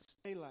don't want to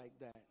stay like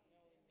that.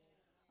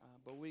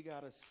 But we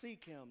got to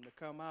seek him to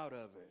come out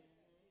of it.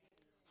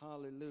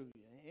 Hallelujah.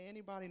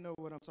 Anybody know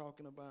what I'm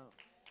talking about?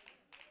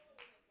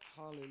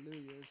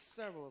 Hallelujah. There's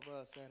several of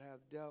us that have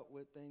dealt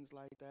with things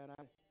like that.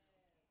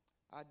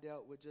 I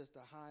dealt with just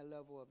a high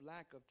level of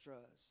lack of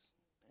trust.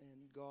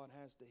 And God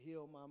has to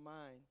heal my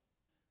mind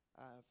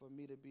for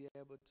me to be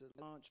able to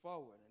launch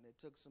forward. And it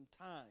took some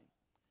time.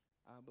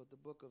 But the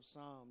book of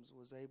Psalms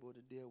was able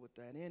to deal with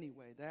that.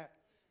 Anyway,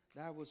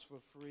 that was for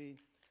free.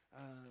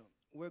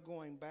 We're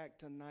going back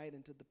tonight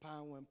into the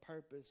power and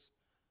purpose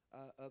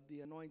of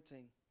the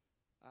anointing.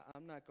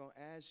 I'm not going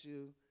to ask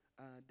you,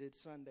 did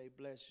Sunday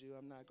bless you?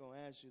 I'm not going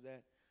to ask you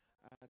that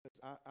because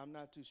I'm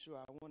not too sure.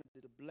 I wanted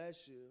it to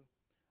bless you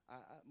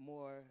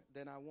more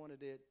than I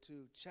wanted it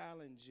to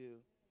challenge you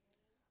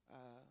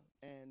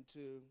and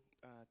to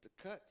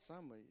cut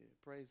some of you.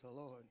 Praise the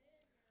Lord.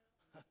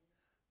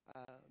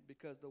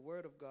 Because the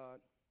word of God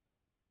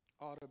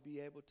ought to be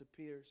able to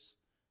pierce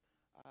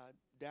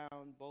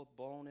down both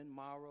bone and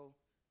marrow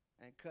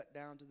and cut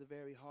down to the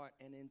very heart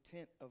and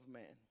intent of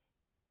man.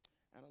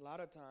 And a lot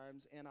of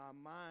times in our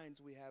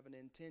minds we have an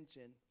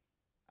intention,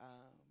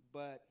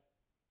 but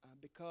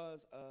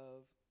because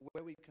of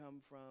where we come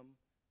from,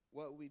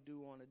 what we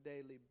do on a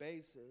daily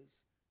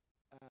basis,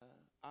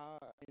 our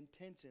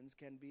intentions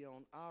can be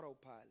on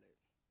autopilot.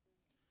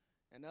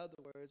 In other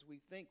words, we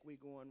think we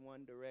go in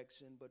one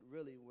direction, but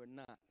really we're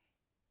not.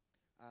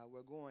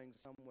 We're going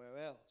somewhere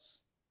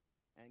else.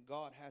 And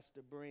God has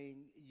to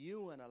bring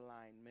you in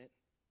alignment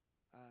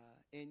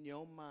in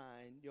your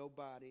mind, your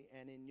body,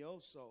 and in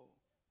your soul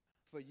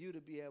for you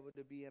to be able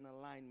to be in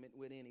alignment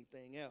with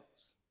anything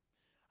else.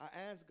 I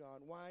asked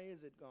God, why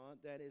is it, God,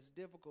 that it's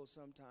difficult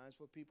sometimes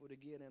for people to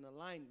get in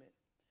alignment?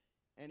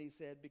 And he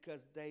said,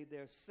 because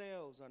their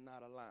selves are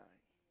not aligned.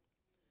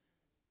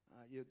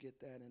 You'll get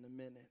that in a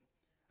minute.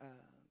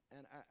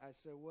 And I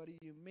said, what do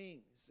you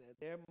mean? He said,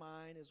 their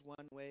mind is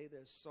one way,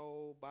 their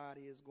soul,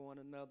 body is going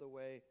another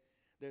way,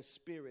 their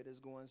spirit is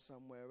going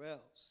somewhere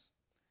else.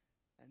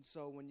 And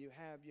so when you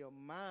have your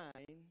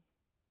mind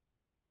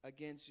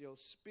against your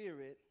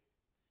spirit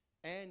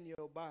and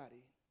your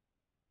body,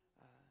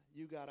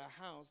 you got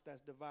a house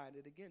that's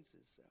divided against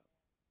itself.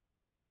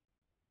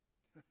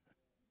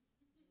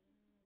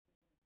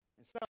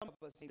 And some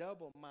of us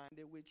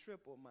double-minded, we're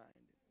triple-minded.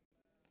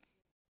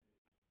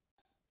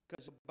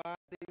 Because your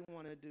body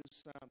want to do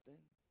something,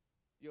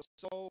 your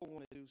soul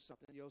want to do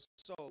something, your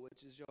soul,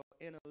 which is your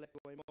intellect,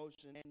 your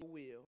emotion, and your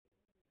will,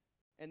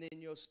 and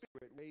then your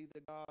spirit, where either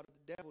God or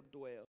the devil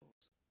dwells,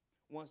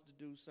 wants to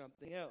do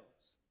something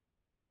else.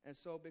 And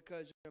so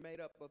because you're made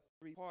up of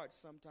three parts,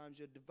 sometimes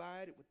you're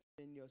divided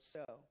within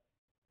yourself.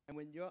 And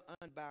when you're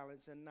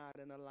unbalanced and not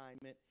in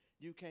alignment,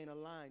 you can't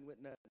align with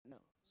nothing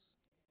else.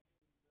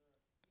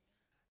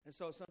 And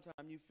so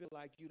sometimes you feel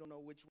like you don't know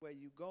which way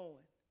you're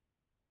going.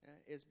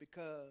 It's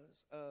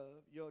because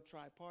of your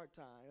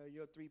tripartite or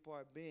your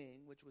three-part being,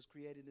 which was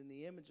created in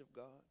the image of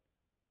God,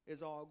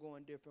 is all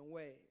going different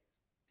ways.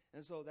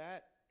 And so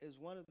that is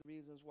one of the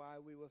reasons why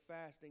we were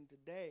fasting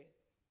today,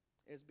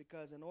 is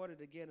because in order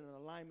to get in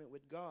alignment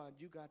with God,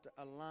 you got to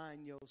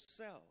align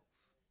yourself.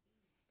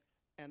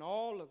 And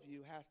all of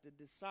you has to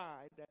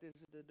decide that this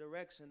is the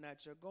direction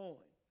that you're going.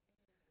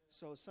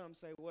 So some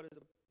say, what is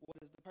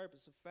the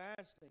purpose of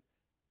fasting?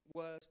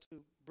 Was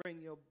to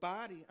bring your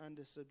body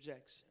under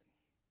subjection,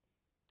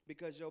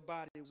 because your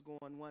body was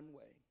going one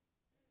way.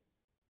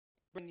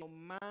 bring your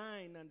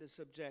mind under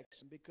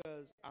subjection,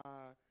 because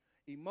our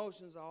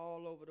emotions are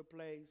all over the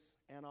place,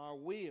 and our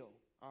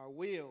wheels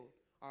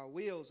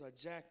are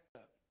jacked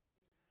up.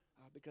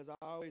 Because I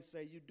always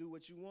say, you do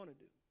what you want to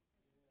do.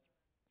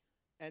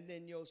 And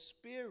then your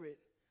spirit,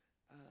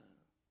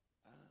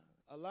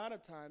 a lot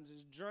of times,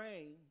 is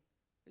drained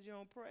because you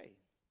don't pray.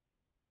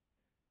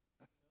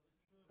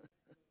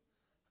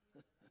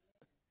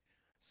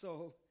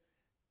 So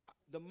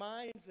the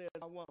mind says,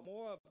 I want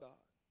more of God.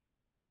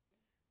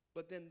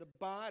 But then the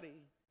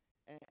body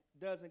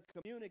doesn't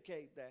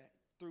communicate that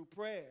through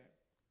prayer.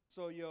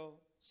 So your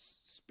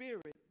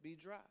spirit be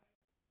dry.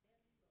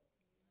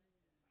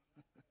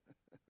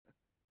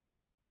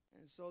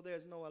 And so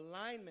there's no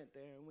alignment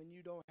there. And when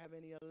you don't have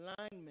any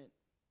alignment,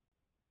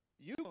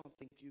 you don't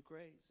think you're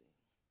crazy.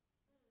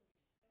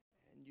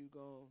 And you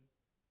go,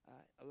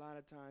 a lot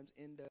of times,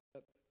 end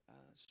up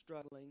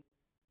struggling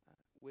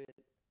with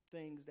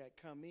things that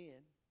come in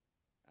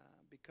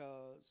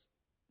because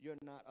you're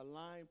not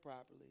aligned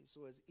properly.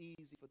 So it's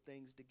easy for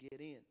things to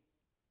get in.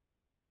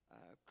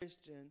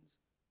 Christians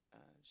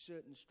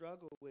shouldn't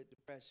struggle with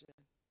depression.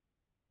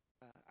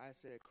 I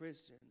said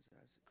Christians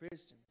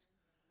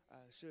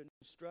shouldn't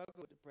struggle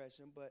with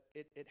depression, but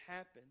it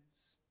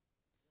happens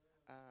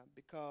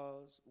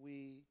because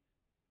we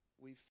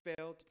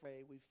fail to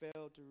pray, we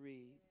fail to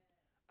read,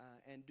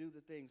 and do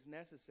the things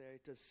necessary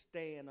to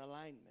stay in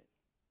alignment.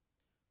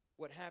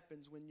 What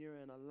happens when you're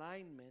in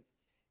alignment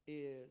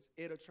is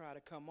it'll try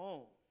to come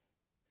on,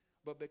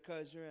 but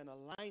because you're in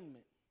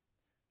alignment,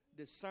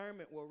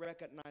 discernment will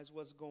recognize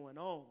what's going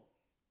on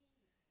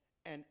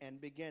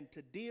and begin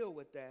to deal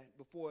with that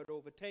before it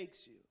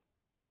overtakes you.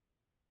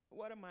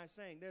 What am I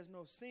saying? There's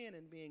no sin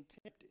in being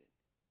tempted.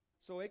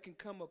 So it can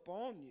come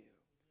upon you,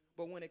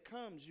 but when it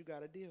comes, you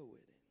got to deal with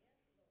it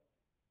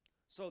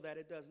so that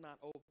it does not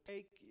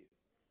overtake you.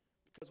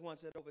 Because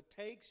once it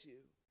overtakes you,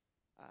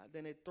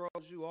 then it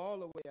throws you all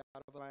the way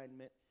out of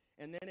alignment,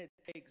 and then it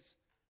takes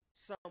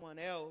someone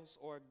else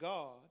or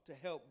God to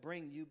help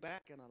bring you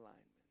back in alignment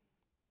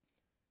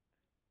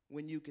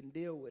when you can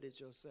deal with it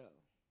yourself.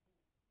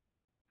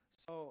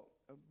 So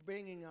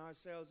bringing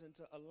ourselves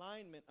into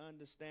alignment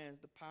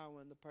understands the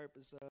power and the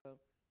purpose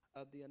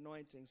of the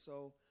anointing.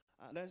 So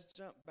let's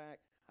jump back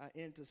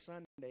into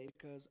Sunday,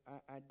 because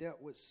I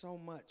dealt with so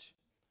much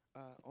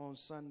on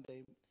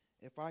Sunday.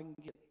 If I can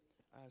get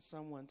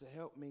someone to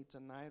help me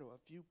tonight, or a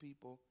few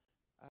people,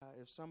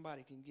 if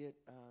somebody can get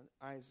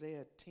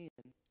Isaiah 10.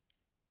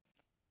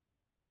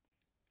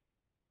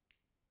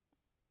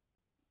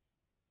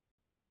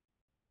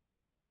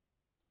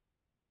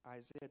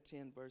 Isaiah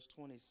 10, verse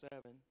 27.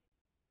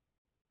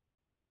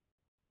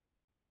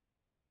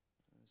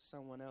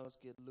 Someone else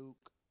get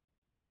Luke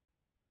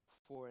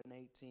 4 and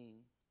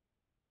 18.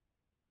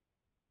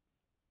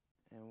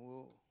 And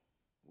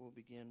we'll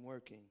begin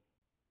working.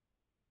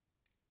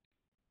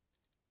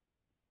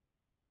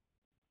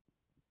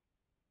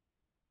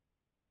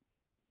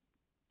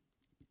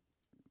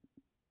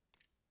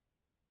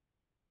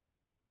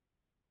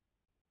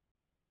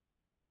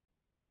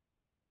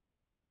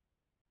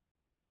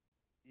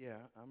 Yeah,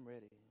 I'm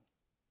ready.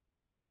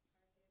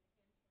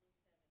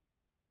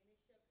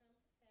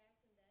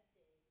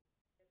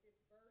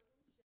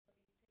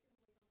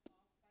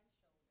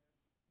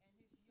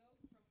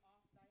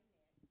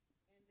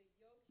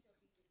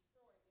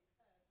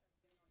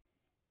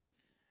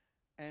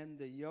 And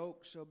the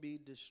yoke shall be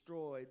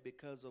destroyed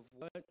because of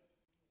what?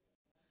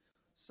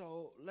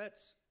 So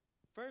let's,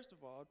 first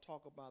of all,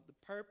 talk about the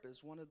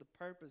purpose. One of the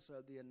purpose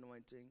of the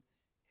anointing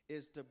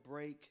is to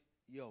break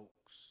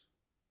yokes.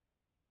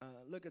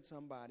 Look at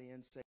somebody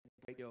and say,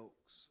 break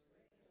yokes.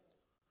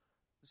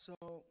 So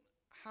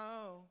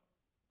how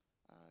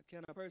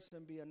can a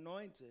person be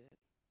anointed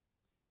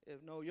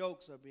if no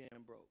yokes are being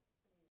broke?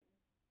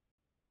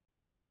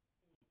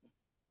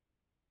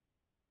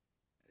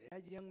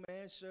 That young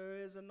man sure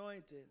is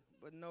anointed,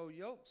 but no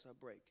yokes are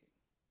breaking.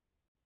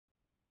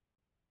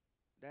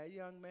 That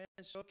young man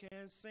sure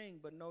can sing,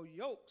 but no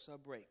yokes are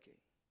breaking.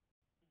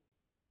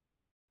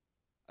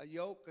 A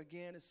yoke,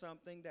 again, is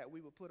something that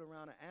we would put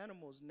around an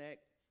animal's neck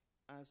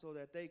so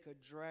that they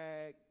could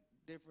drag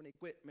different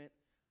equipment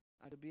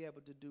to be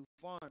able to do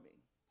farming.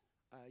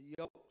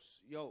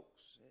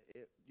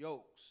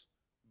 Yokes,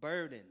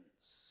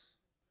 burdens,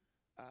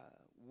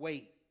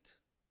 weight,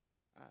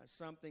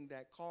 something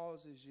that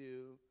causes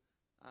you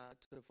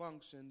to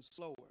function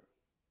slower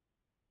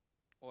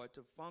or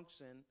to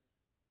function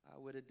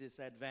with a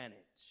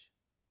disadvantage.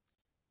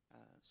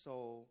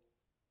 So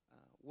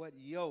what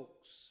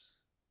yokes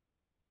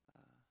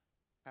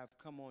have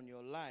come on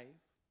your life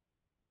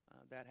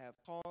that have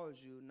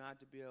caused you not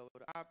to be able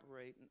to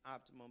operate in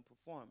optimum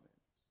performance?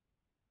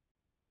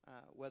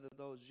 Whether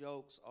those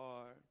yokes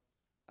are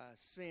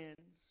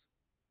sins,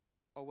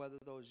 or whether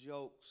those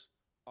yokes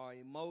are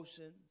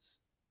emotions,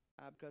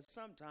 because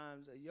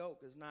sometimes a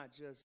yoke is not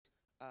just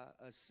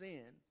a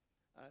sin.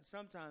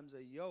 Sometimes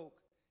a yoke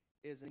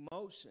is an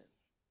emotion.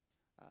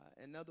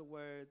 In other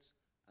words,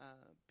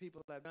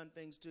 people have done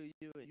things to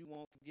you and you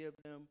won't forgive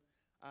them.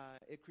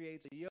 It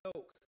creates a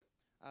yoke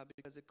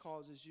because it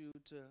causes you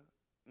to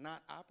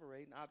not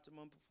operate in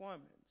optimum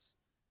performance.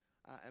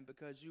 And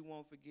because you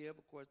won't forgive,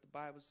 of course, the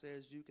Bible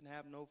says you can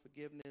have no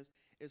forgiveness.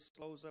 It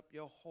slows up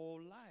your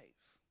whole life.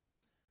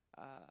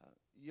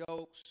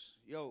 Yokes.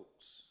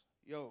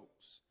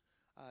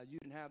 You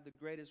didn't have the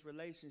greatest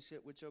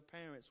relationship with your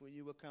parents when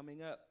you were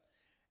coming up.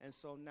 And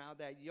so now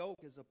that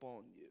yoke is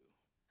upon you.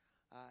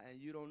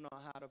 And you don't know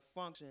how to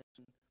function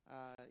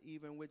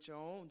even with your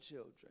own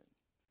children.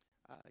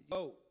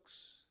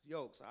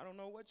 Yokes. I don't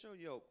know what your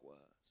yoke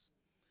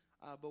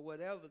was. But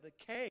whatever the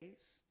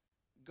case,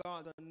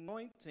 God's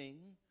anointing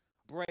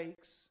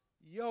breaks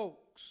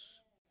yokes.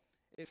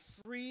 It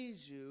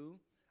frees you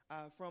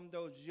from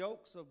those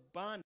yokes of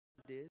bondage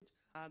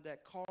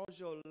that cause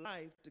your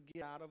life to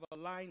get out of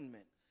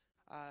alignment,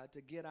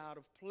 to get out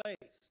of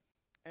place.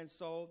 And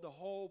so the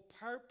whole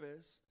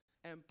purpose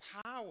and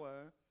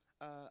power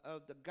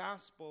of the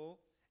gospel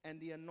and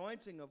the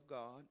anointing of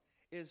God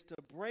is to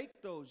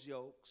break those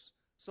yokes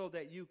so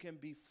that you can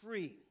be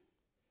free.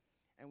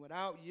 And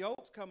without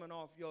yokes coming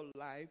off your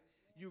life,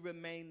 you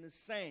remain the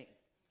same.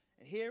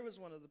 And here is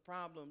one of the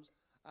problems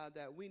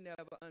that we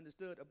never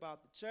understood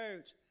about the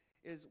church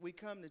is we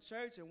come to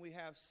church and we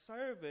have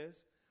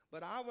service,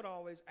 but I would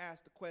always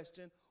ask the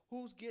question,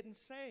 who's getting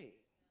saved?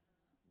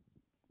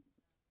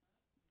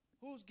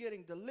 Who's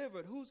getting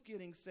delivered? Who's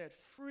getting set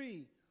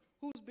free?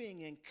 Who's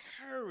being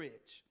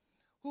encouraged?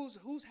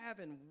 Who's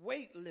having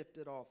weight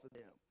lifted off of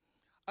them?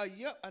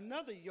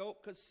 Another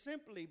yoke could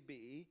simply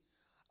be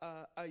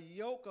a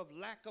yoke of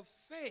lack of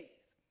faith.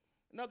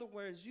 In other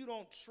words, you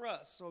don't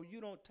trust, so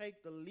you don't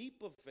take the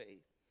leap of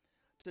faith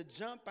to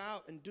jump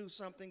out and do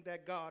something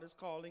that God is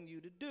calling you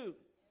to do.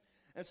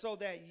 And so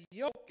that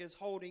yoke is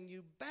holding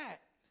you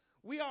back.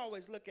 We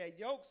always look at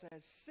yokes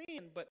as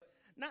sin, but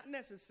not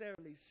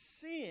necessarily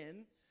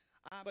sin,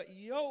 but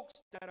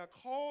yokes that are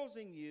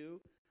causing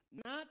you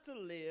not to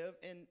live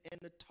in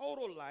the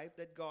total life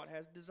that God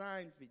has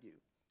designed for you.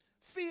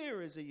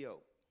 Fear is a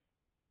yoke.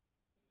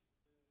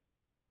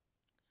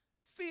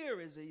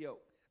 Fear is a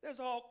yoke. There's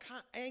all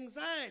kinds.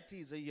 Anxiety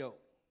is a yoke.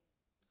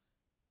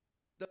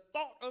 The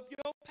thought of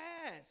your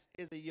past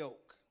is a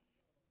yoke.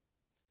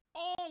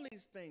 All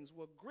these things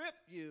will grip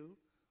you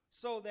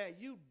so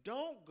that you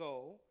don't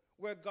go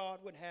where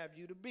God would have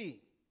you to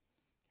be.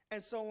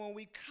 And so when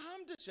we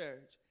come to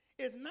church,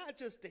 it's not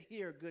just to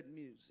hear good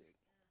music.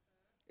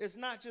 It's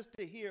not just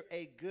to hear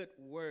a good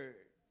word.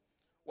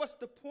 What's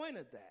the point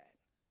of that?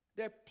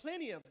 There are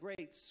plenty of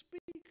great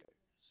speakers,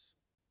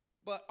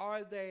 but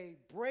are they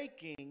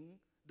breaking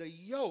the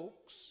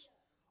yokes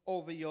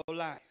over your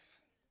life?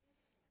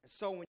 And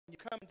so when you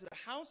come to the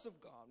house of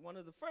God, one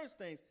of the first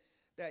things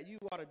that you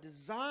ought to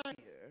desire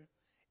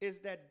is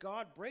that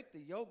God break the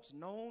yokes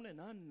known and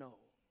unknown.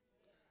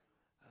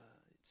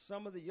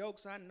 Some of the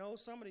yokes I know,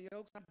 some of the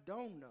yokes I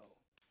don't know.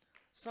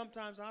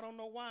 Sometimes I don't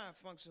know why I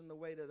function the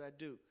way that I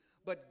do.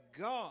 But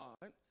God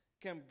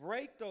can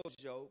break those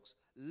yokes,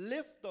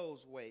 lift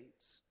those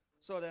weights,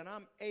 so that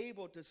I'm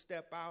able to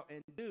step out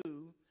and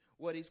do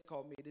what he's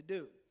called me to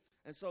do.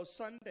 And so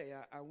Sunday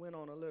I went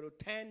on a little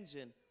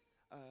tangent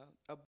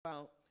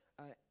about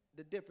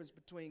the difference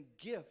between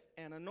gift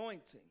and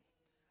anointing.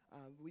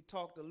 We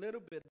talked a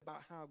little bit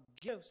about how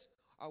gifts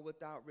are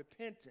without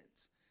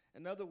repentance.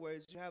 In other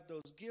words, you have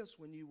those gifts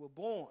when you were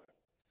born.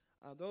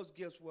 Those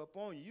gifts were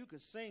upon you. You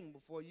could sing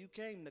before you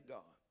came to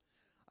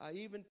God.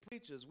 Even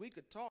preachers, we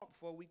could talk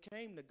before we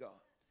came to God.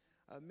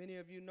 Many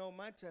of you know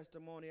my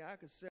testimony. I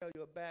could sell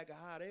you a bag of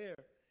hot air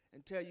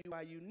and tell you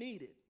why you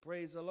need it.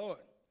 Praise the Lord.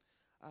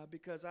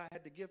 Because I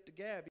had the gift of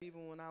gab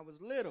even when I was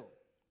little.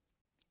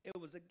 It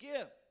was a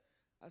gift.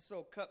 I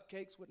sold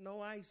cupcakes with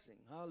no icing.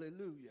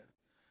 Hallelujah.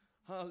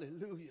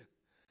 Hallelujah.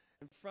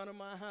 In front of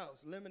my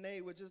house,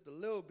 lemonade with just a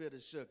little bit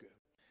of sugar.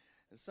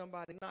 And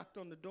somebody knocked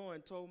on the door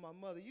and told my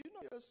mother, you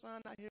know your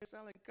son out here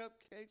selling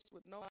cupcakes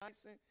with no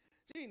icing?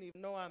 She didn't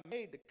even know I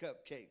made the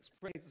cupcakes.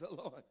 Praise the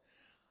Lord.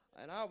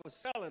 And I was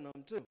selling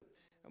them too.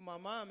 And my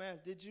mom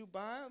asked, did you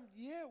buy them?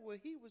 Yeah, well,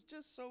 he was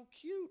just so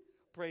cute.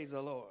 Praise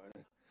the Lord.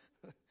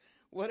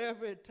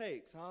 Whatever it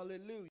takes.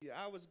 Hallelujah.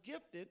 I was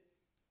gifted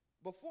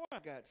before I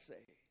got saved.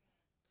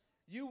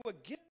 You were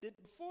gifted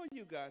before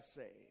you got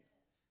saved.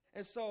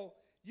 And so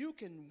you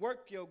can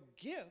work your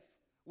gift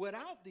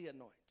without the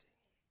anointing.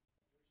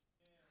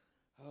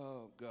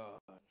 Oh, God.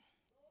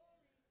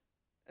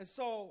 And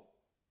so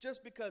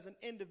just because an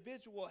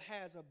individual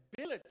has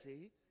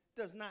ability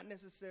does not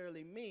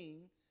necessarily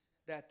mean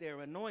that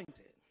they're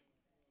anointed.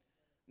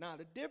 Now,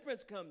 the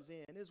difference comes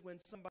in is when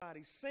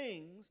somebody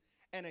sings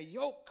and a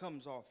yoke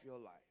comes off your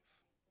life.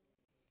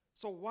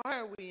 So why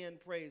are we in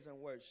praise and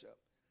worship?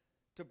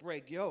 To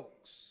break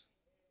yokes.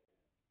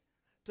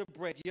 To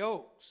break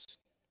yokes.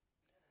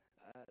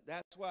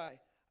 That's why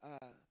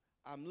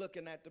I'm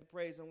looking at the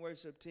praise and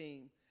worship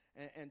team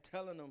and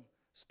telling them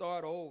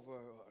start over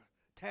or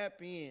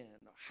tap in.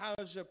 Or,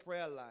 how's your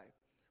prayer life?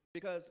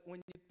 Because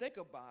when you think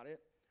about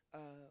it,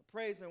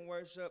 praise and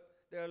worship,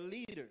 they're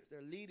leaders.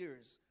 They're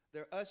leaders.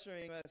 They're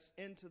ushering us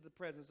into the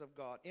presence of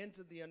God,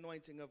 into the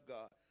anointing of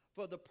God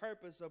for the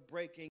purpose of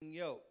breaking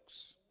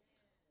yokes,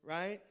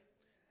 right?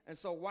 And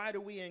so why do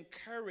we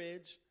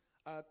encourage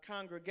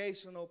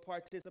congregational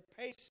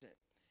participation?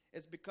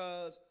 It's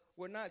because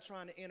we're not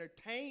trying to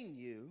entertain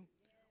you.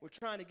 We're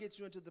trying to get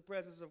you into the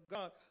presence of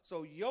God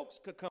so yokes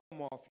could come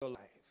off your life.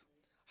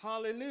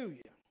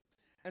 Hallelujah.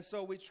 And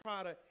so we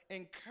try to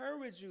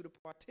encourage you to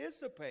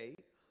participate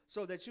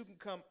so that you can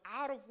come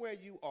out of where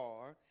you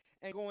are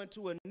and go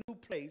into a new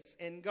place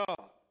in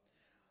God.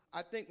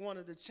 I think one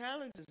of the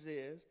challenges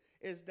is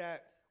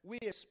that we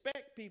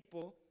expect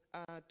people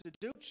to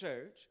do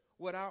church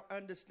without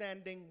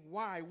understanding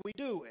why we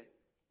do it.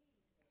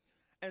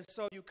 And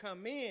so you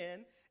come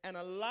in, and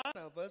a lot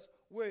of us,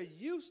 we're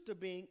used to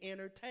being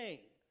entertained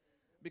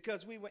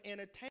because we were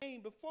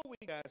entertained before we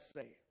got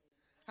saved.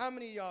 How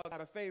many of y'all got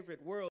a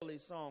favorite worldly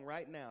song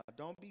right now?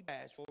 Don't be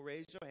bashful.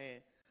 Raise your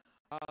hand.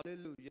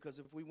 Hallelujah. Because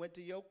if we went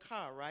to your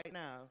car right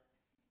now,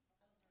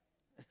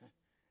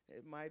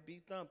 it might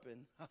be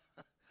thumping.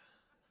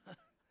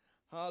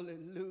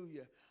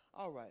 Hallelujah.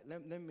 All right,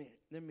 let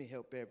me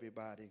help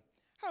everybody.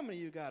 How many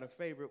of you got a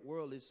favorite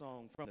worldly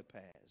song from the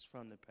past?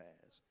 From the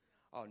past.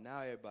 Oh,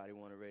 now everybody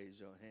want to raise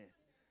your hand.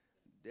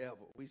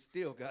 Devil, we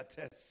still got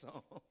that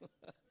song.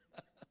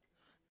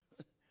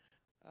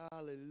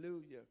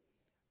 Hallelujah.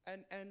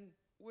 And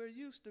we're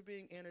used to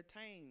being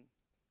entertained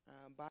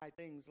by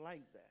things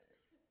like that.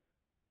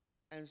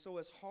 And so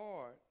it's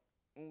hard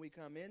when we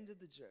come into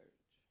the church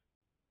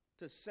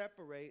to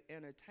separate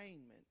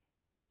entertainment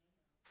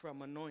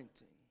from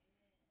anointing.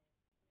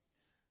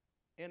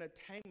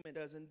 Entertainment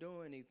doesn't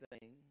do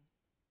anything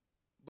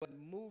but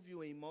move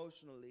you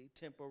emotionally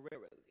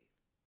temporarily.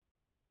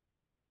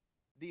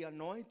 The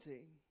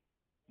anointing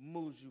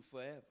moves you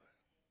forever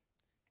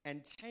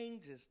and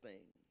changes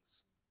things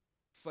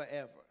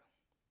forever.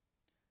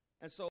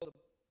 And so the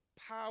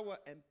power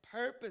and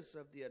purpose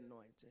of the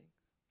anointing,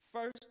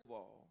 first of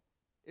all,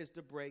 is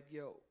to break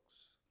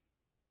yokes.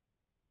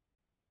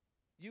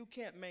 You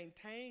can't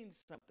maintain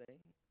something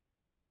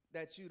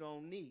that you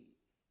don't need.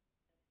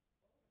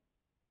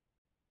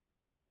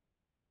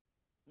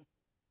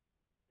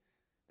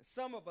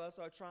 Some of us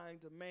are trying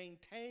to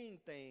maintain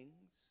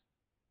things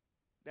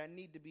that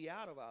need to be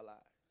out of our lives.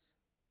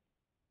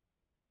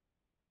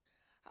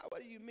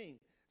 What do you mean?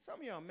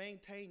 Some of y'all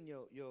maintain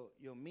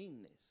your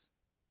meanness.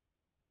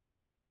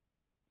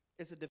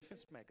 It's a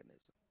defense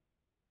mechanism.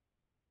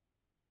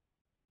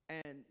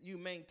 And you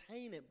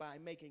maintain it by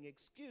making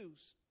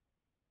excuse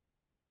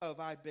of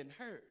I've been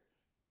hurt.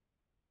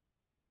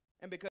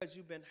 And because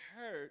you've been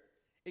hurt,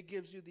 it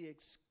gives you the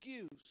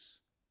excuse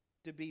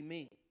to be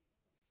mean.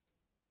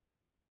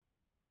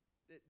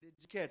 Did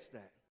you catch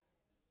that?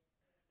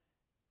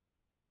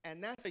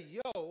 And that's a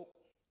yoke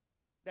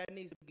that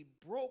needs to be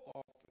broke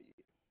off for you.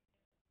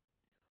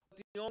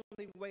 But the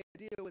only way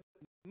to deal with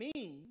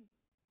mean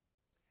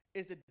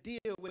is to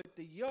deal with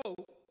the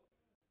yoke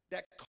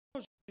that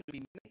caused you to be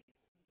mean.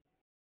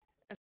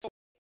 And so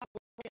I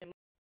was praying,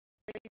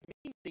 take the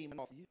mean demon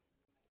off you.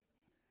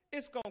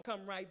 It's going to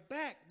come right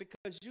back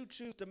because you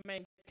choose to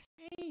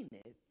maintain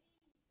it.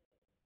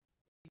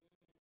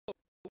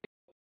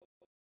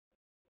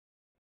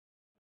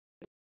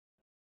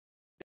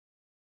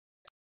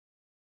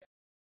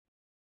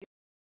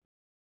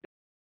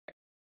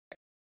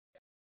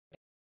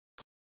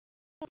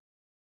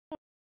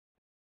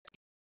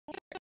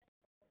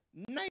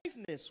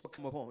 Niceness will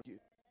come upon you.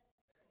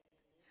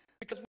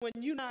 Because when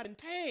you're not in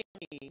pain,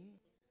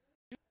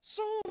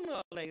 sooner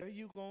or later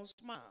you're going to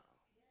smile.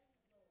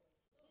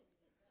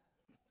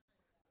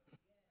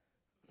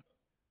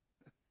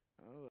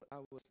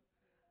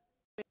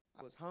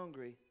 I was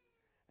hungry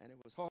and it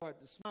was hard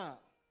to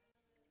smile.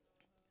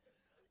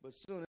 But as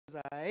soon as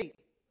I ate,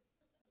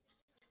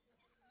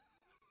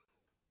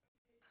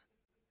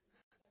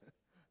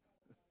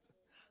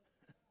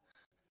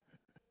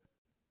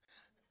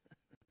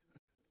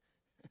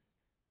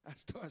 I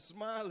started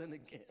smiling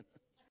again.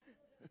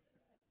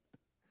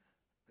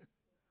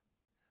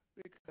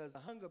 Because the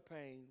hunger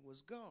pain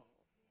was gone.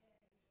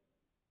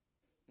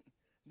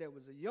 There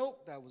was a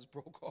yoke that was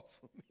broke off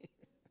of me.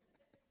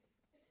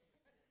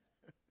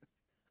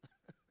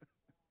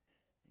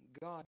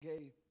 God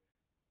gave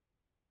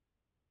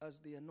us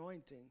the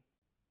anointing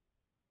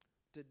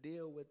to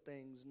deal with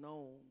things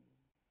known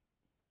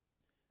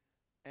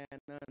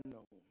and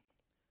unknown.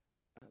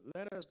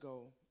 Let us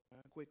go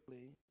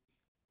quickly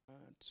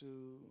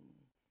to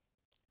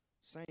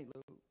St.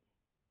 Luke,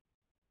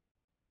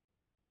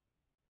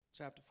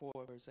 chapter 4,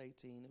 verse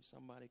 18, if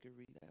somebody could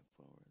read that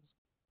for us.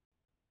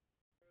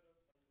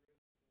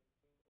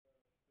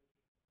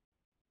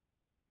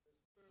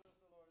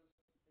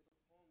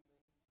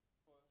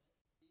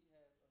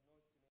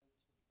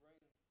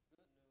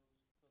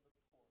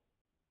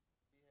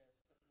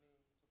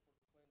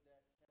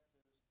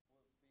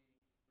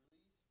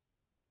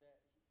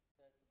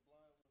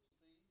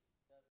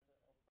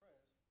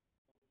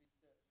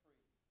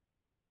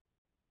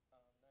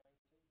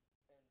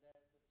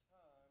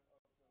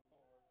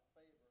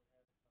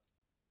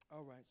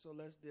 All right, so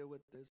let's deal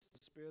with this. The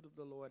Spirit of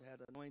the Lord had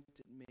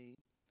anointed me.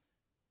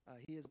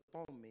 He is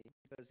upon me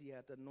because he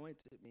hath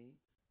anointed me,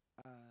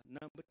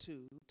 number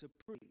 2, to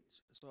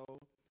preach. So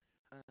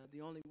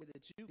the only way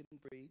that you can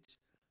preach,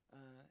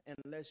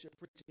 unless you're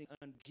preaching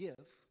on gift,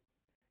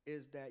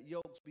 is that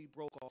yokes be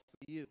broke off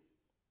for you.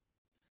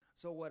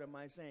 So what am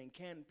I saying?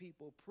 Can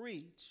people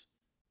preach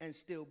and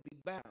still be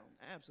bound?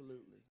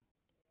 Absolutely.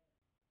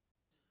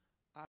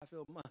 I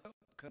feel my help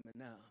coming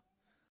now.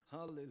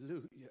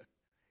 Hallelujah.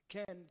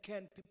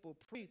 Can people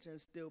preach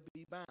and still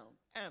be bound?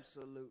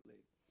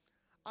 Absolutely.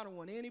 I don't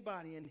want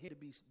anybody in here to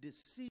be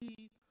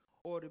deceived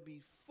or to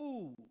be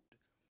fooled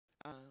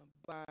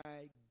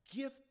by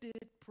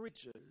gifted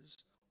preachers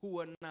who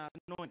are not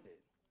anointed.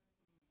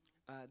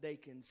 They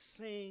can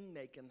sing,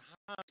 they can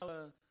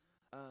holler,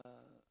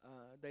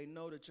 they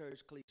know the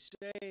church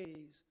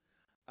cliches.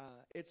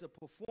 It's a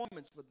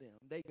performance for them.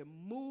 They can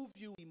move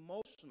you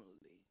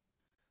emotionally,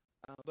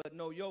 but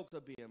no yokes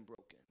are being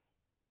broken.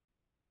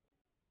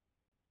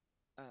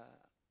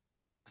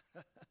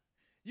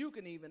 You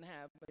can even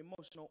have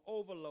emotional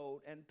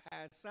overload and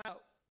pass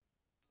out.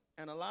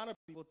 And a lot of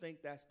people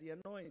think that's the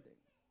anointing.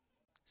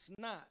 It's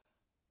not.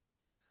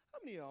 How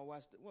many of y'all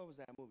watched what was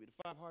that movie,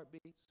 The Five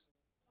Heartbeats?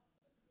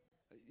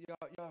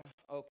 Y'all,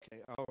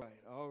 okay,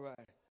 all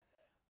right.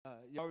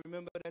 Y'all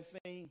remember that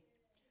scene?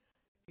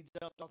 He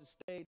jumped off the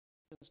stage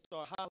and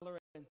started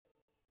hollering.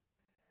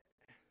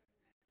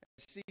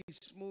 She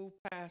smooth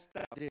passed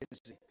out, didn't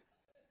she?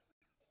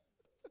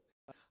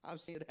 I've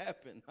seen it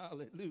happen.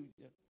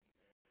 Hallelujah.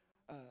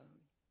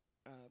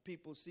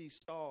 People see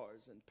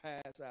stars and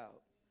pass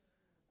out.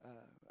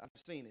 I've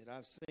seen it.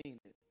 I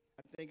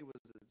think it was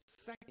the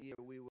second year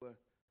we were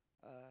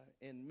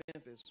in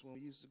Memphis, when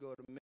we used to go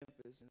to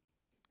Memphis, and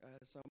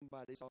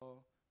somebody saw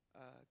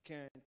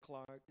Karen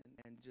Clark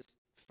and just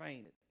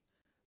fainted.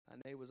 And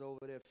they was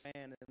over there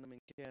fanning them and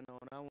carrying on.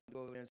 I want to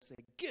go over there and say,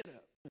 get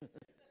up.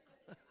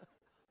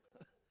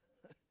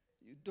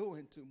 You're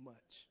doing too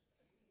much.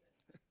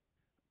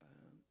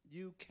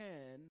 You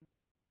can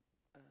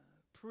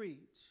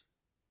preach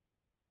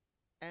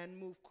and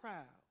move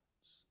crowds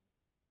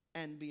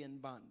and be in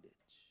bondage.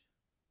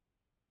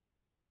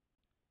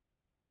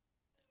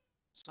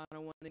 So I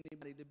don't want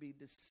anybody to be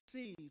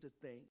deceived to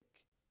think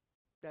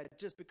that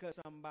just because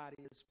somebody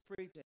is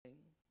preaching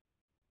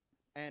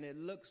and it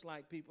looks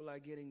like people are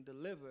getting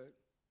delivered,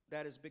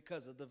 that is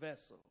because of the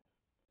vessel.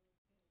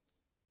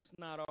 It's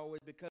not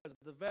always because of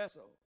the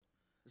vessel.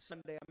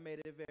 Sunday I made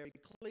it very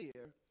clear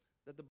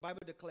that the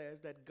Bible declares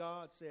that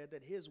God said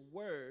that his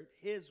word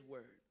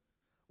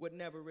would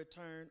never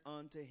return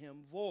unto him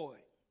void.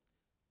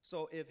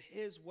 So if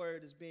his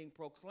word is being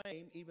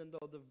proclaimed, even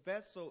though the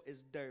vessel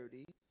is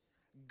dirty,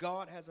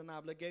 God has an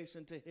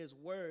obligation to his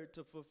word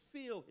to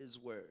fulfill his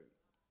word.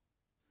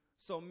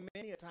 So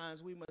many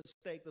times we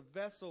mistake the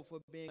vessel for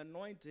being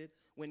anointed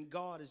when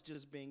God is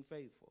just being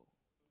faithful.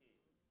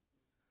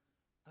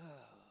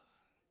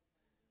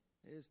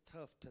 It's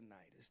tough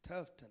tonight. It's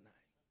tough tonight.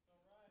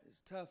 It's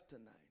tough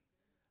tonight.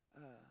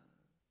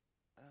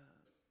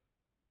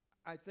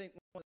 I think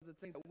one of the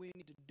things that we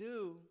need to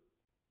do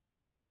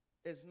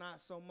is not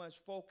so much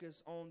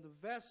focus on the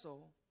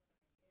vessel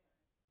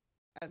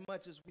as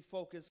much as we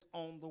focus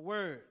on the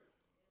word.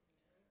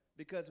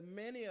 Because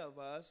many of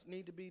us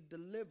need to be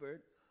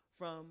delivered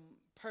from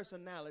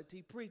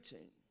personality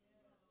preaching.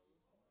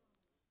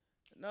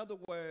 In other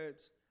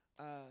words,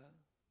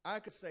 I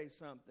could say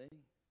something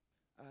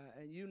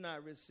and you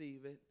not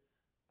receive it,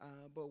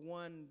 but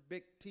one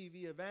big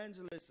TV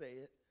evangelist say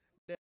it,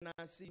 then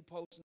I see you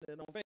posting it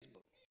on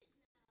Facebook.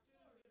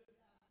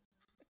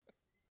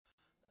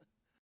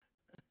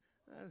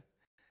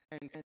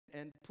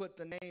 And put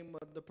the name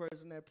of the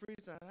person that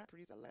preached. I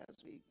preached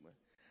last week.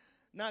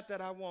 Not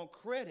that I want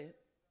credit,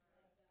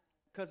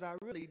 because I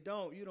really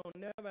don't. You don't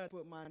never have to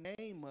put my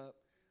name up.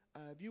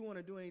 If you want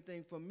to do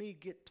anything for me,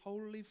 get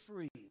totally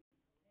free.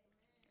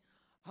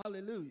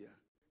 Hallelujah.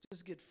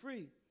 Just get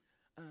free.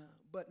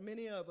 But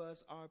many of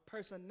us are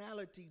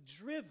personality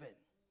driven.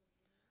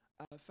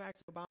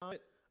 Facts about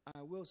it,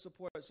 we'll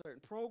support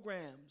certain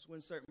programs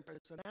when certain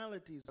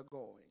personalities are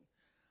going.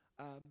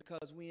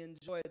 Because we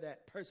enjoy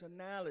that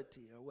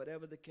personality or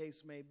whatever the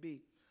case may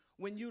be.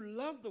 When you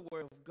love the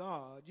word of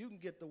God, you can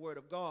get the word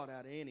of God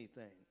out of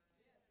anything.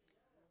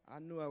 I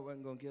knew I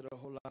wasn't going to get a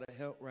whole lot of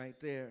help right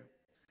there.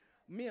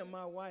 Me and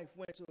my wife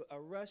went to a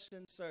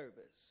Russian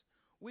service.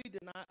 We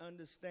did not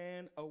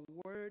understand a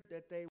word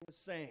that they were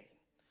saying.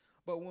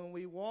 But when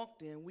we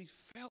walked in, we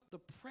felt the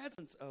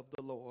presence of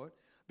the Lord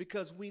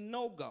because we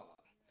know God.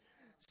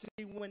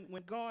 See, when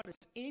God is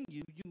in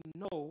you, you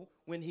know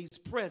when he's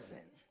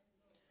present.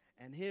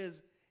 And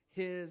his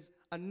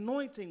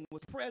anointing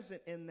was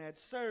present in that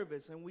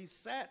service. And we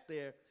sat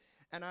there,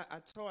 and I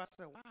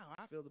said, wow,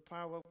 I feel the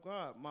power of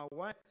God. My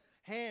wife's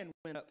hand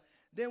went up.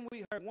 Then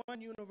we heard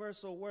one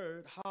universal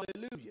word,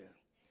 hallelujah,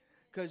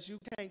 because you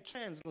can't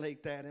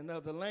translate that in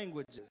other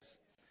languages.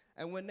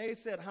 And when they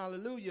said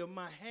hallelujah,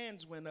 my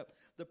hands went up.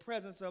 The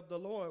presence of the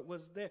Lord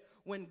was there.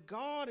 When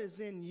God is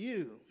in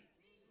you,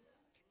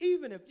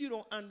 even if you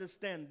don't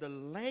understand the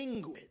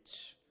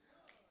language,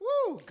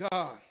 woo,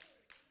 God,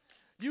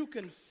 you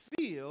can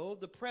feel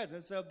the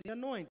presence of the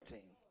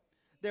anointing.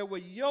 There were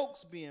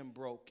yokes being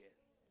broken.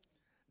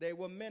 They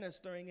were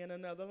ministering in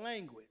another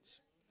language.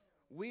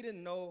 We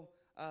didn't know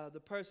the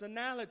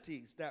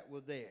personalities that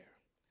were there,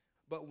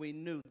 but we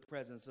knew the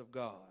presence of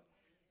God.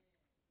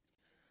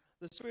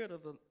 The Spirit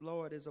of the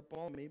Lord is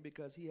upon me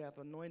because he hath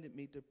anointed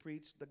me to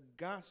preach the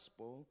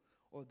gospel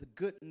or the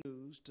good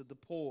news to the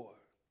poor.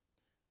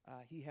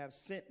 He hath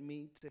sent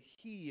me to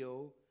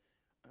heal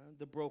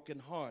the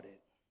brokenhearted,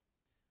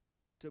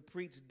 to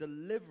preach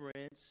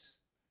deliverance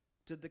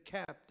to the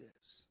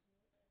captives,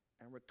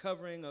 and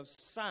recovering of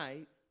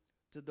sight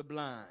to the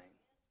blind,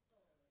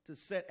 to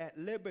set at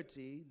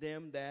liberty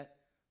them that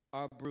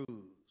are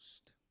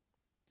bruised.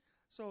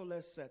 So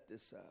let's set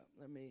this up.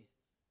 Let me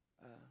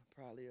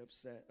probably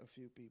upset a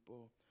few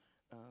people.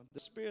 The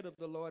Spirit of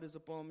the Lord is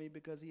upon me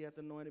because he hath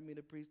anointed me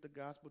to preach the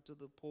gospel to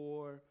the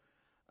poor,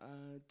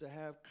 to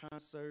have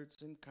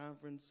concerts and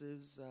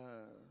conferences,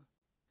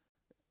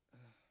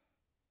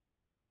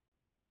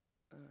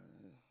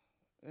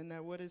 isn't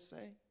that what it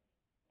say?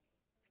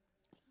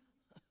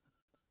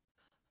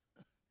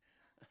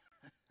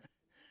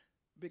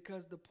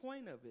 Because the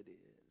point of it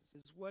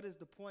is what is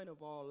the point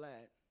of all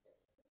that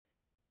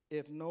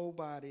if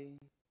nobody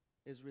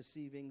is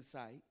receiving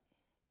sight,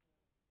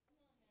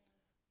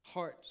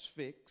 hearts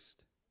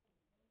fixed,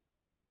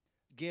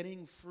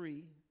 getting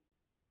free,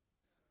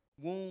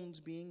 wounds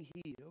being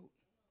healed?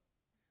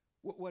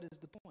 What is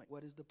the point?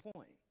 What is the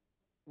point?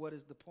 What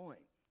is the point?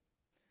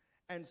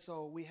 And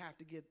so we have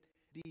to get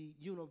the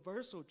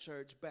universal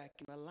church back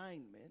in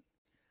alignment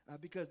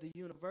because the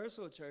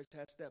universal church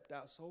has stepped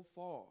out so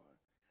far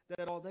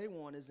that all they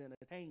want is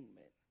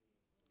entertainment.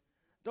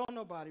 Don't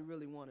nobody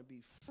really want to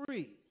be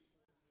free.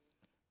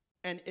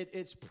 And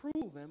it's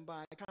proven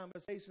by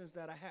conversations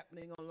that are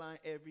happening online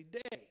every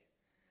day.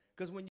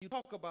 Because when you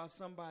talk about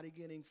somebody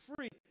getting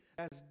free,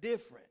 that's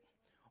different.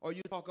 Or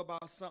you talk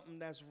about something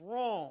that's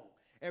wrong,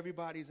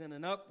 everybody's in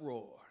an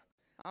uproar.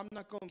 I'm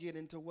not going to get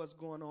into what's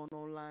going on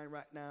online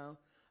right now.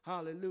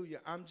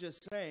 Hallelujah. I'm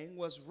just saying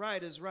what's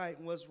right is right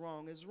and what's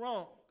wrong is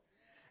wrong.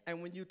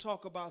 And when you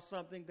talk about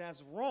something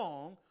that's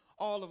wrong,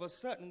 all of a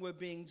sudden we're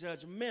being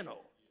judgmental.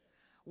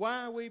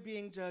 Why are we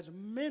being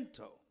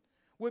judgmental?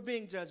 We're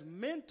being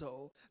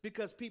judgmental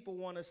because people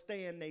want to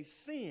stay in their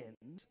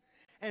sins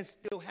and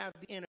still have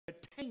the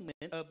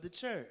entertainment of the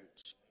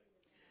church.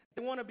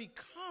 They want to be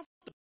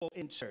comfortable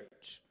in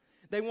church.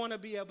 They want to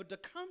be able to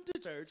come to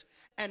church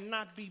and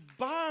not be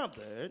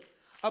bothered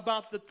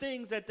about the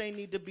things that they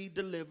need to be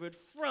delivered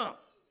from.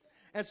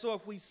 And so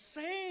if we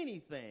say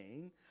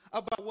anything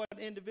about what an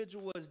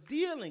individual is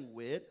dealing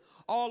with,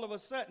 all of a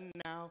sudden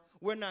now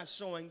we're not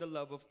showing the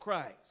love of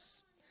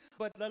Christ.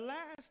 But the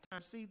last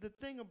time, see, the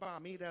thing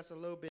about me that's a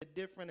little bit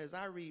different is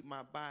I read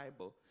my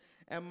Bible.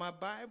 And my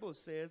Bible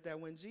says that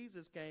when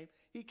Jesus came,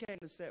 he came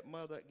to set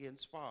mother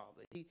against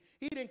father. He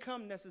didn't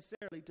come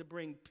necessarily to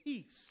bring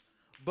peace,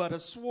 but a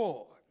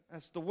sword.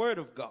 That's the word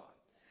of God.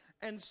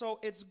 And so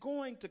it's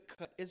going to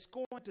cut. It's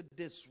going to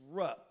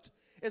disrupt.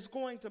 It's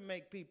going to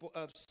make people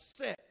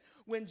upset.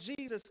 When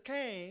Jesus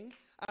came,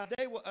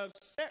 they were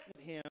upset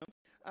with him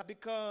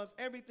because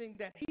everything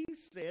that he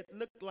said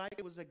looked like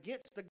it was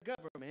against the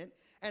government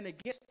and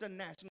against the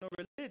national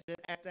religion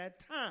at that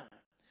time.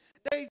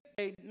 They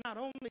not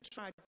only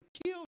tried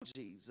to kill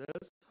Jesus,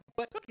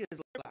 but took his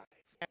life.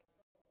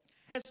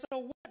 And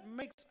so what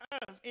makes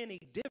us any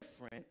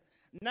different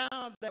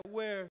now that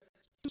we're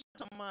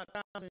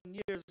 2,000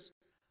 years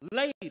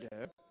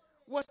later?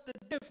 What's the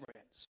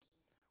difference?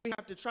 We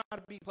have to try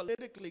to be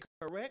politically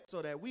correct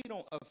so that we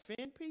don't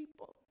offend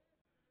people.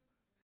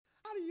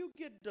 How do you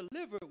get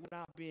delivered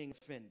without being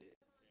offended?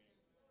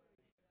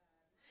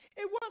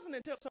 It wasn't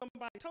until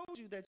somebody told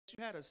you that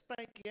you had a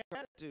stanky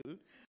attitude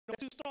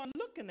that you start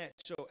looking at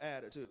your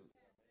attitude.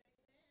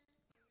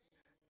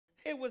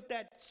 It was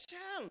that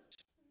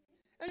challenge.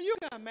 And you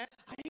got mad.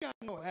 I ain't got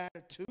no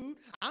attitude.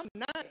 I'm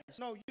nice.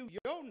 No,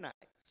 you're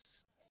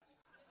nice.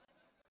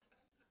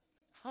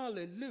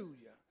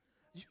 Hallelujah.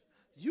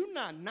 You're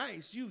not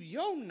nice.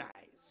 You're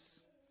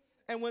nice.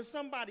 And when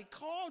somebody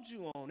called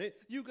you on it,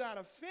 you got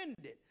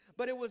offended.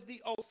 But it was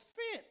the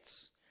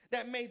offense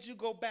that made you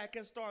go back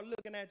and start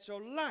looking at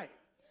your life.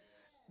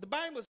 The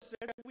Bible says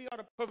that we ought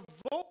to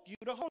provoke you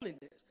to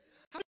holiness.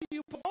 How do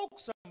you provoke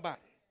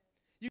somebody?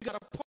 You got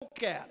to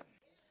poke at them.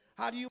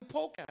 How do you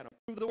poke at them?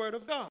 Through the word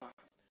of God.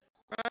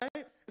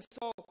 Right?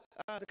 So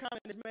the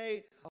comment is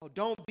made, oh,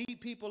 don't beat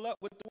people up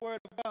with the word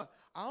of God.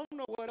 I don't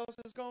know what else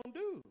it's going to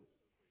do.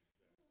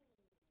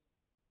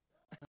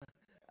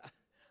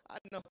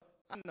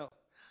 I know.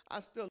 I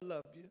still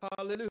love you.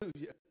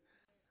 Hallelujah.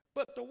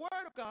 But the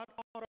word of God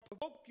ought to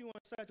provoke you in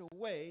such a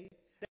way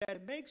that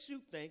it makes you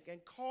think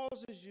and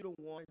causes you to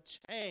want to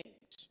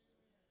change.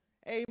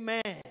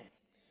 Amen.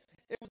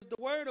 It was the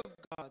word of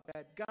God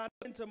that got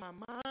into my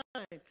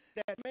mind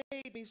that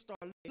made me start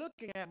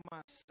looking at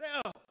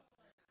myself.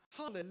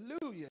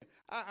 Hallelujah.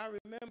 I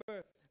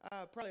remember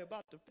probably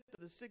about the 5th or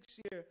the 6th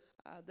year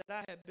that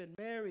I had been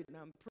married, and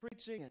I'm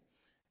preaching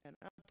and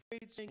I'm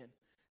preaching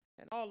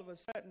and all of a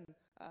sudden,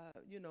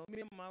 me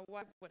and my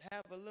wife would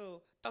have a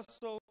little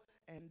tussle,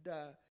 and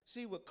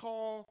she would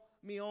call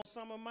me on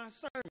some of my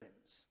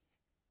sermons.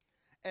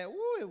 And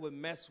woo, it would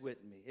mess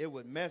with me. It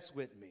would mess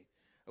with me.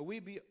 We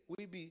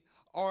be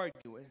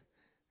arguing,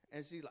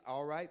 and she's like,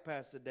 "All right,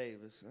 Pastor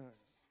Davis."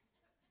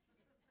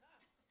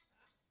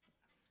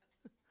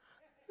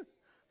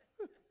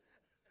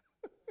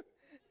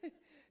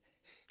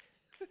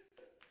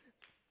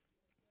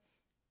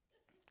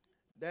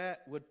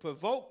 That would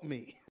provoke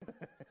me.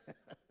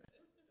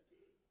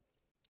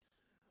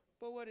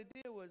 But what it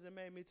did was it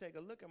made me take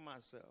a look at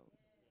myself.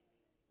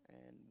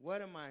 And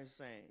what am I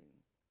saying?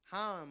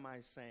 How am I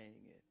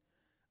saying it?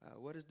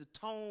 What is the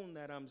tone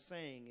that I'm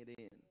saying it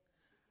in?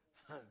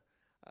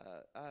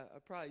 I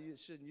probably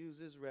shouldn't use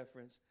this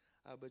reference,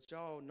 but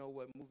y'all know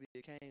what movie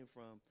it came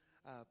from.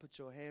 Put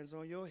your hands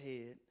on your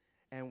head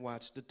and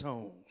watch the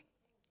tone.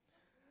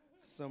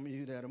 Some of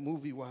you that are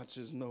movie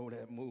watchers know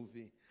that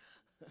movie.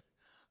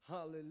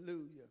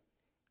 Hallelujah.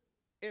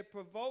 It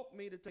provoked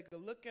me to take a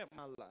look at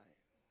my life.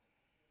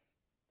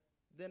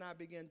 Then I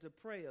began to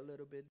pray a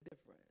little bit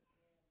different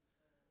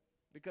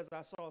because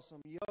I saw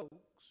some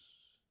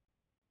yokes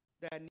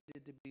that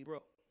needed to be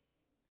broke.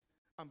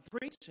 I'm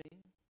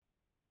preaching,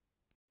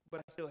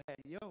 but I still had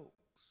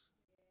yokes.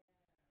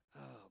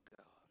 Oh,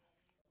 God.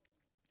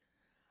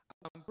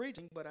 I'm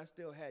preaching, but I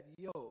still had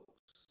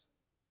yokes.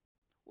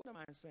 What am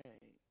I saying?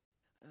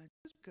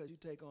 Just because you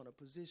take on a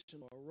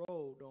position or a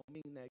role don't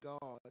mean that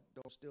God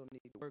don't still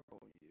need to work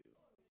on you.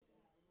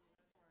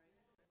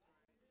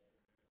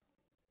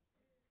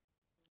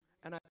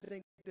 And I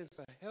think this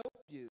will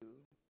help you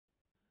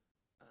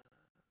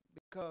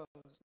because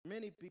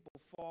many people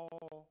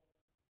fall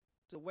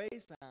to the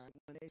wayside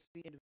when they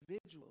see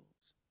individuals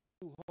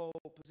who hold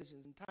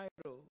positions and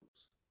titles.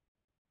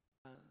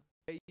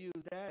 They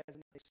use that as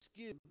an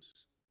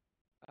excuse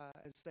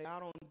and say, "I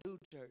don't do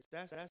church."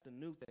 That's the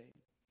new thing.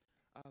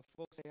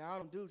 Folks say, "I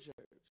don't do church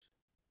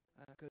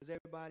because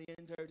everybody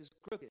in church is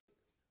crooked."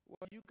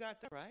 Well, you got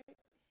that right.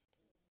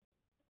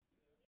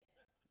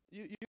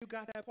 You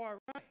got that part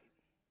right.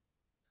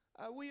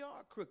 We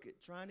are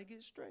crooked, trying to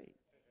get straight.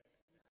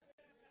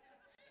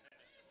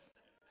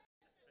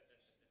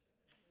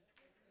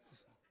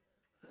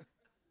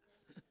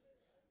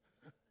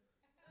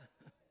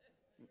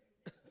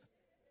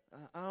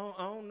 I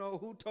don't know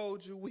who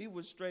told you we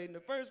were straight in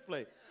the first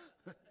place.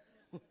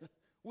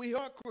 We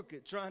are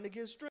crooked, trying to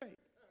get straight.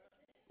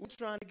 We're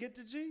trying to get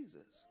to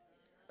Jesus.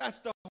 That's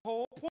the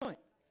whole point.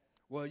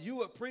 Well,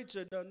 you a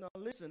preacher. No,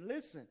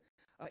 listen.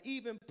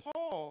 Even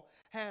Paul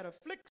had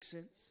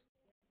afflictions.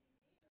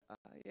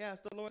 He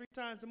asked the Lord 3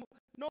 times to move.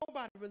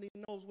 Nobody really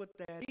knows what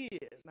that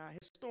is. Now,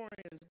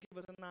 historians give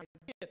us an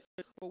idea.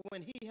 But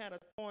when he had a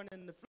thorn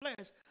in the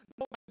flesh,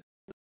 nobody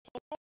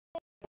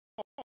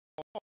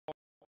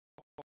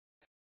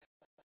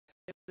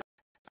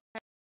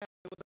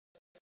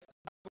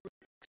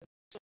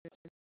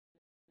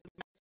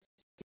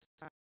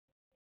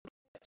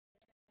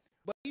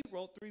but he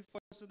wrote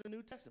 3/4 of the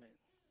New Testament.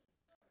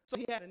 So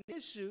he had an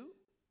issue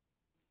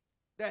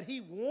that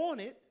he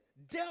wanted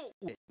dealt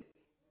with.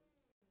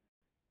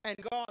 And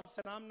God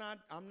said, I'm not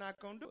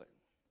going to do it.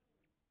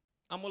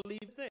 I'm going to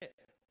leave it there.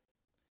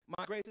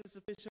 My grace is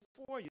sufficient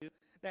for you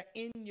that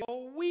in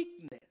your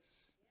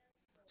weakness.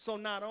 So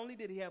not only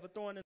did he have a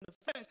thorn in the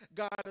flesh,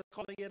 God is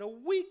calling it a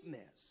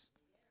weakness.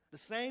 The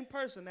same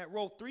person that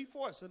wrote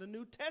 3/4 of the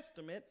New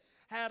Testament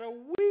had a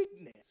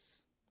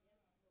weakness.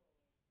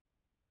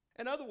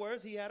 In other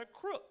words, he had a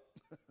crook.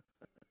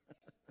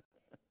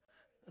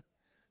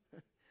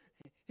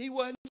 He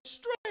wasn't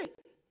straight.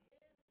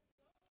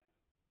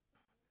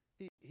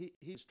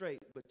 He's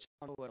straight, but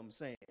y'all know what I'm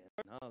saying.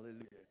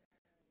 Hallelujah.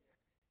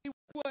 He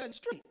wasn't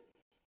straight.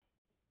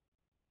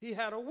 He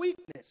had a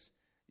weakness.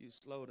 You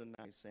slow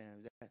tonight,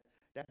 Sam.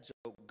 That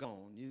joke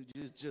gone. You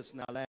just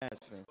not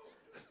laughing.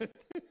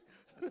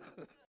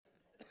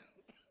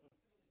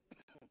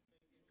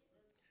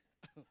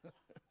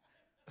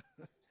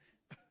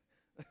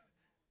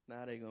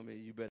 Now they're going to be,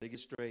 you better get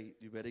straight.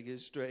 You better get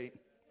straight.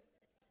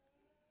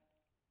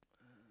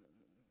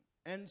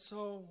 And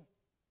so,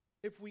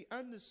 if we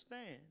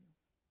understand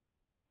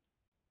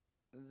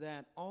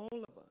that all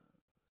of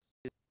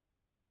us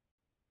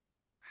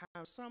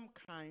have some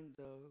kind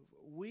of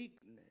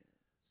weakness,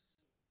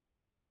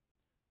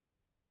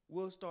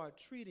 we'll start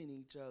treating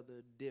each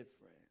other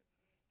different.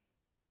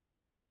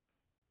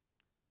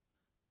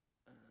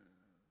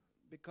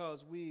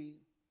 Because we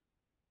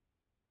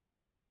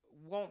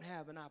won't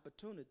have an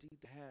opportunity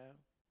to have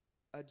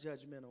a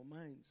judgmental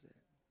mindset.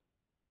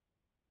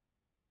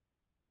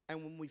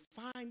 And when we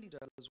find each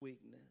other's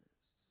weakness,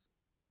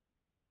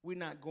 we're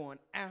not going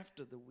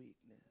after the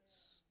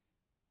weakness.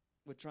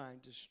 We're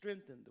trying to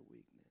strengthen the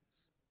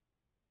weakness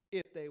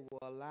if they will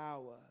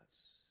allow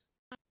us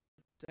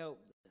to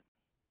help them.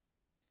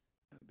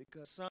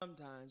 Because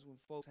sometimes when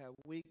folks have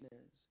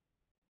weakness,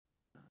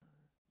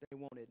 they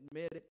won't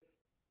admit it.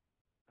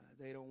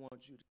 They don't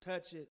want you to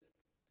touch it.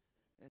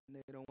 And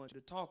they don't want you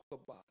to talk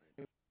about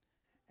it.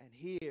 And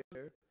here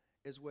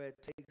is where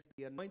it takes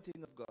the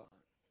anointing of God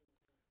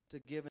to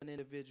give an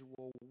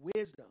individual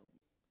wisdom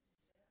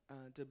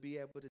to be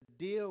able to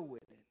deal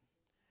with it,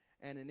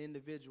 and an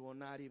individual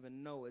not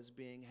even know it's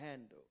being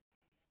handled.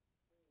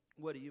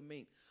 What do you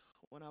mean?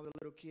 When I was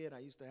a little kid, I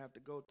used to have to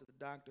go to the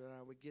doctor and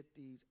I would get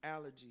these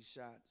allergy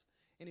shots.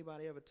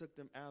 Anybody ever took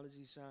them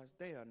allergy shots?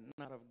 They are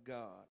not of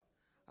God.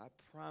 I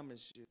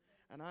promise you.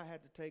 And I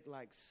had to take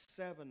like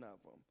 7 of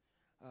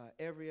them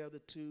every other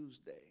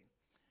Tuesday.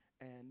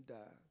 And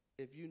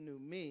if you knew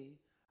me,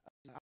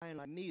 I ain't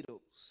like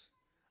needles.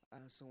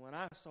 So when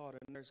I saw the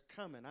nurse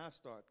coming, I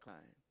started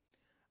crying.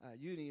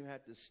 You didn't even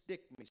have to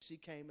stick me. She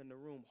came in the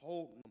room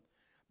holding them.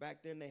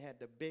 Back then they had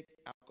the big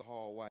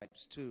alcohol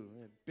wipes too,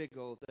 big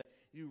old thing.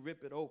 You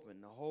rip it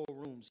open, the whole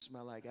room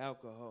smelled like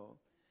alcohol.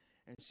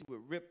 And she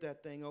would rip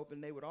that thing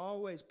open. They would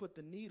always put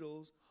the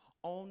needles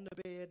on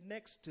the bed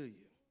next to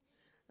you.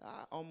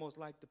 I almost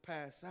like to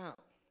pass out.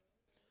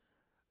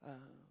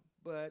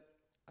 But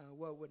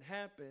what would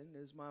happen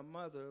is my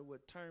mother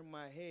would turn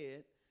my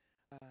head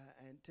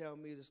and tell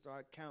me to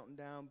start counting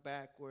down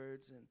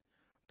backwards and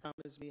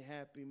promise me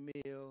Happy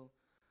Meal.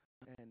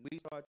 And we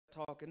start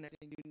talking, and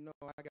you know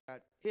I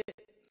got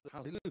hit.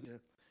 Hallelujah.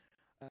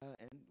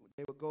 And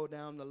they would go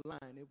down the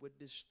line. It would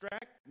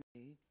distract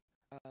me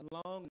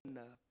long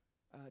enough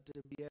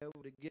to be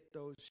able to get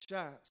those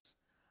shots.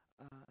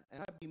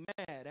 And I'd be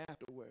mad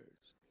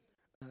afterwards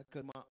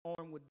because my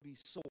arm would be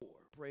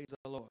sore. Praise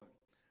the Lord.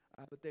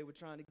 But they were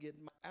trying to get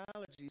my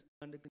allergies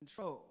under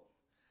control.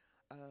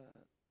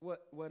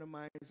 What am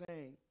I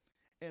saying?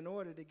 In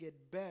order to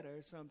get better,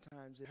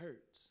 sometimes it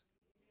hurts.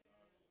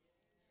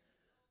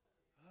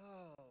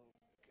 Oh,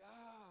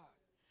 God.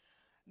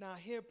 Now,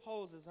 here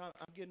poses, I'm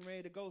getting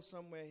ready to go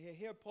somewhere here.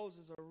 Here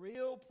poses a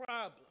real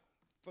problem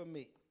for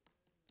me.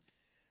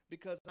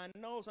 Because I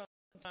know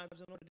sometimes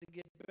in order to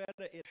get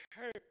better, it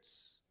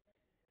hurts.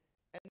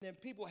 And then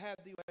people have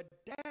the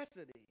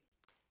audacity,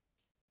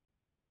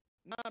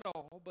 not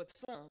all, but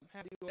some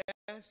have the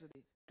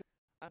audacity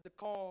to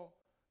call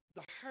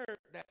the hurt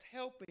that's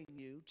helping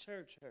you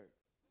church hurt.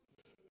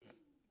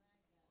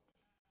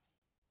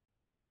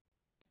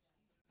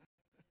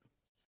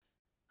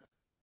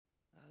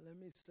 Let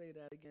me say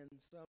that again.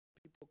 Some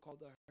people call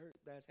the hurt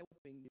that's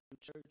helping you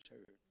church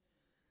hurt.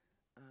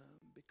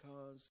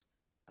 Because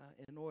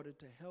in order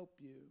to help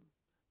you,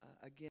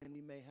 again,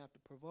 we may have to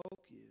provoke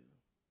you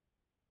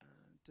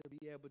to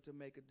be able to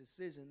make a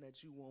decision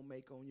that you won't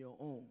make on your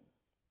own.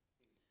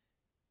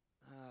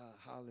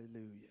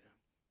 Hallelujah.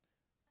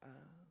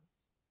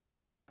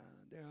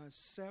 There are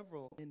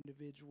several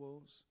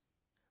individuals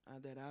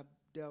that I've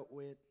dealt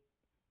with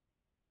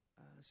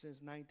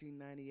since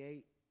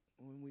 1998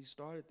 when we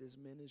started this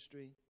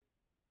ministry,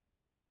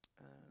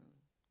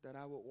 that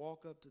I would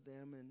walk up to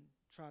them and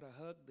try to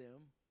hug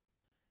them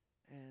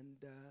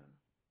and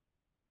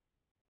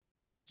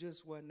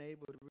just wasn't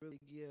able to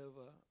really give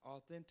an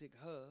authentic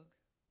hug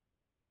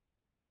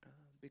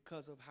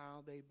because of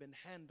how they've been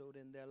handled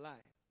in their life.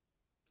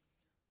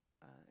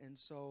 And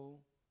so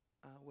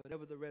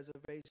whatever the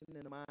reservation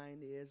in the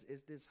mind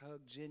is this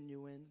hug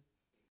genuine?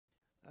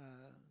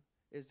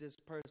 Is this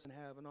person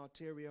have an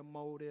ulterior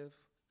motive?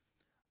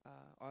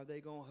 Are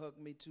they going to hug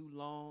me too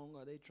long?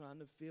 Are they trying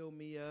to fill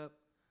me up?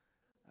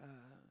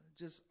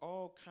 Just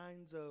all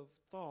kinds of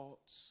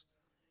thoughts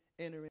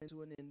enter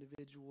into an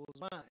individual's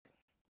mind.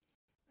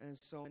 And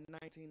so in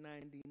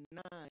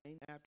 1999,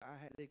 after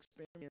I had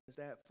experienced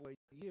that for a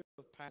year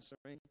of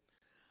pastoring,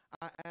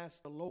 I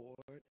asked the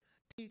Lord,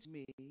 teach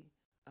me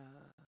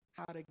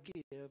how to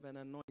give an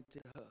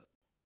anointed hug.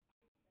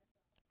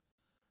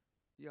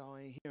 Y'all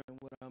ain't hearing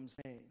what I'm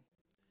saying.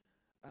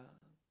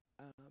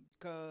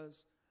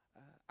 Because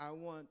I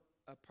want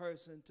a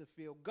person to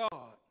feel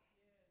God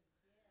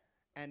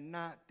and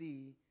not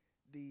the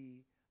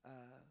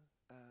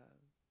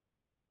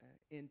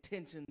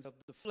intentions of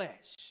the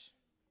flesh.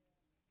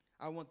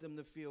 I want them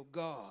to feel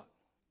God.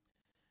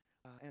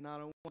 And I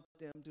don't want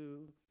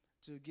them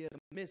to get a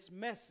missed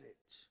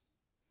message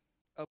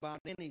about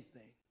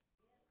anything.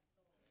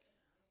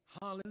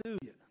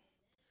 Hallelujah.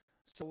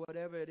 So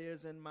whatever it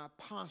is in my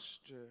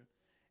posture,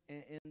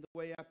 in the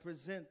way I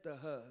present the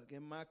hug,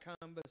 in my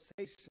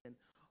conversation,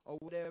 or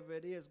whatever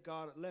it is,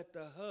 God, let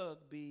the hug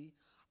be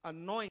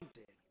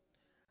anointed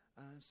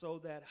so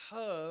that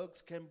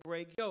hugs can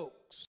break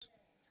yokes.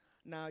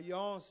 Now,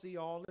 y'all see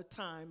all the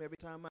time, every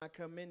time I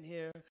come in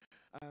here,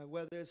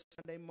 whether it's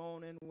Sunday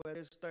morning, whether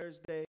it's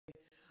Thursday,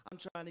 I'm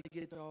trying to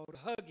get y'all to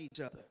hug each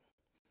other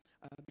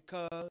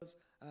because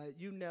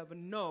you never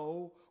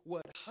know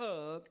what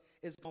hug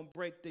is going to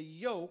break the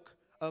yoke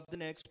of the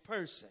next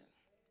person.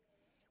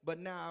 But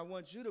now I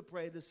want you to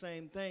pray the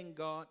same thing,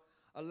 God.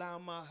 Allow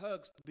my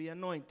hugs to be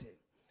anointed.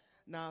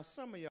 Now,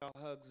 some of y'all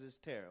hugs is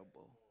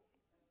terrible.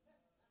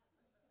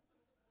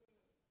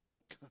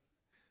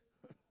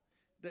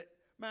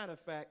 Matter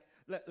of fact,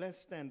 let's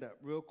stand up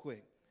real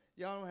quick.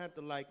 Y'all don't have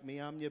to like me.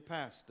 I'm your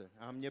pastor.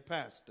 I'm your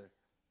pastor.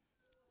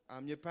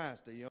 I'm your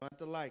pastor. You don't have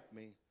to like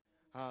me.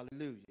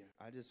 Hallelujah.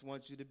 I just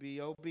want you to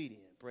be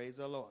obedient. Praise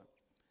the Lord.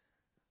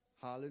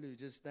 Hallelujah.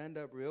 Just stand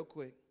up real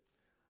quick.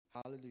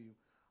 Hallelujah.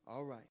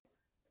 All right.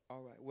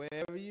 All right.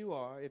 Wherever you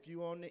are, if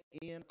you're on the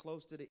end,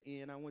 close to the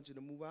end, I want you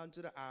to move out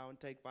into the aisle and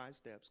take 5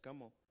 steps.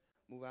 Come on.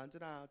 Move out into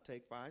the aisle,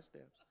 take 5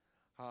 steps.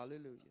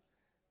 Hallelujah.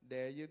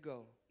 There you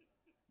go.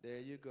 There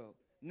you go.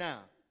 Now,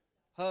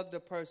 hug the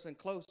person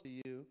close to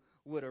you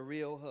with a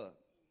real hug.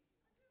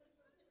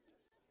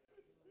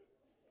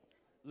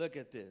 Look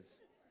at this.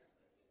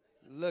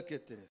 Look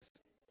at this.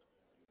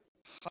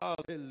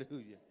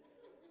 Hallelujah.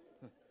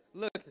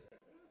 Look at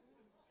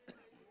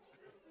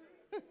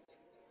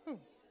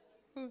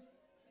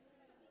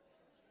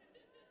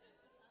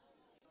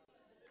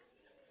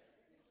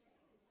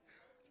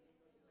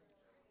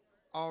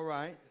All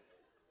right.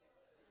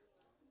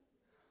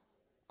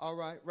 All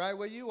right. Right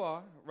where you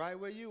are. Right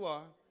where you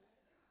are.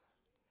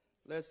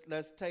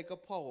 Let's take a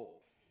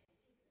poll.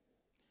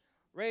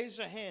 Raise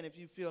your hand if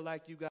you feel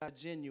like you got a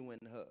genuine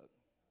hug.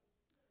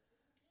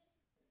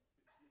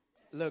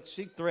 Look,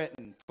 she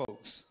threatened,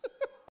 folks.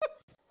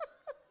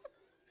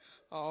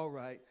 All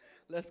right.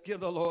 Let's give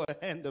the Lord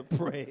a hand of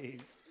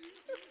praise.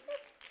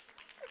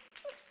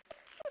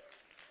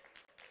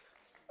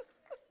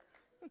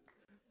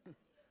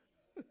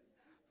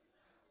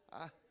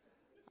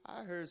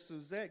 I heard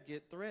Suzette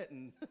get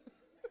threatened.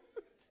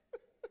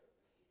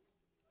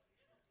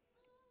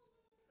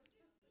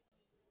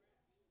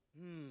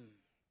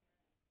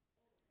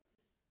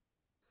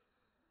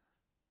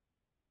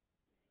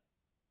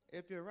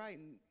 If you're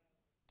writing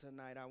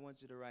tonight, I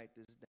want you to write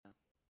this down.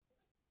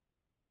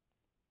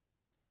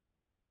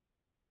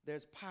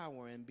 There's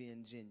power in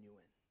being genuine.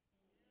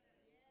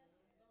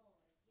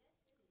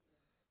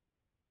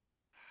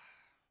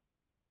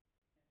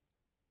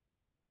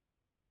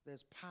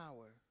 There's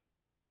power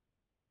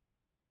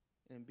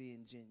in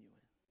being genuine.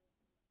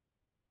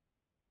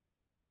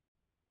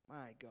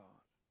 My God.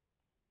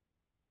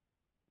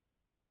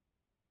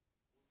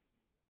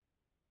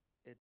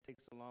 It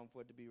takes so long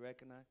for it to be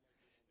recognized.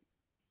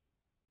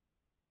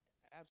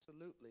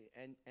 Absolutely.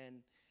 And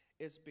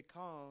it's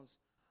because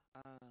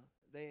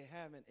they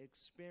haven't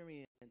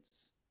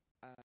experienced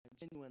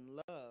genuine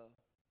love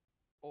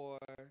or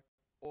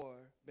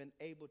been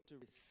able to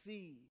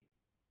receive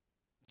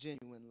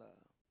genuine love.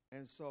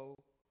 And so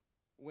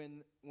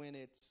when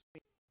it's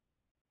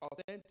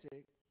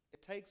authentic,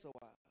 it takes a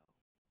while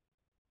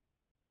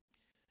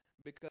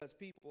because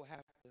people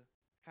have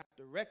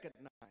to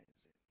recognize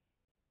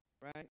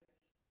it, right?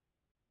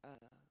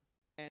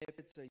 And if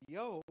it's a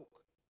yoke,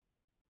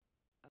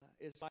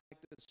 it's like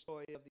the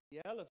story of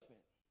the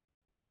elephant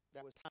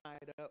that was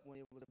tied up when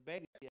it was a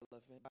baby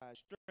elephant by a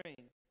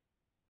string,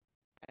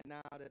 and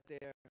now that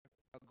they're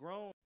a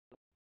grown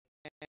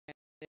and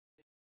it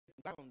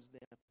bounds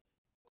them,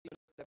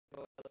 the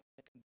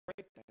elephant can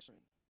break that string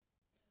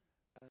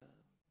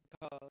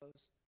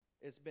because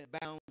it's been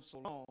bound so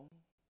long,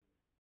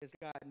 it's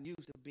gotten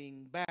used to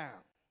being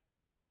bound.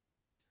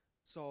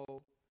 So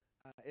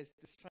it's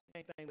the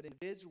same thing with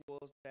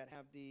individuals that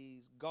have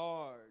these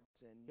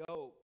guards and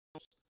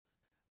yokes.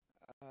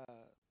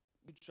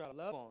 You try to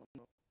love on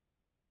them,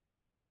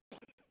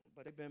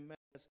 but they've been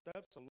messed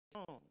up so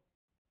long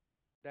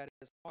that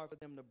it's hard for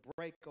them to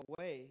break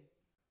away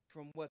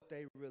from what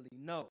they really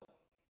know.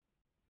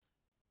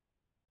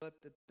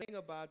 But the thing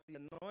about the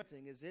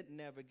anointing is it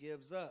never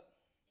gives up.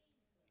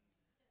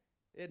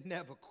 It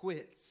never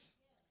quits.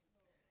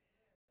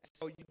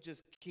 So you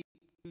just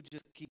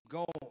keep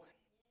going.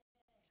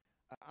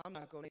 I'm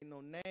not going to name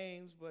no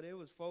names, but it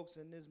was folks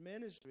in this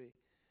ministry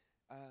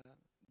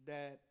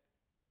that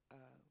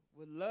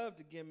would love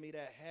to give me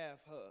that half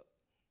hug.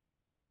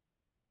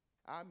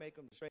 I make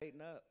them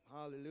straighten up,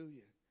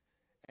 hallelujah,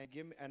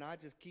 and I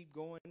just keep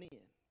going in,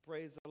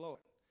 praise the Lord,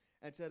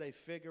 until they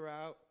figure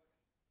out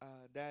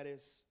that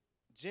it's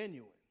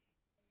genuine.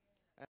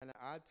 And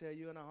I tell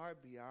you in a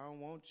heartbeat, I don't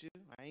want you,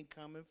 I ain't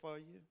coming for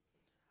you.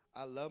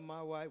 I love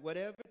my wife,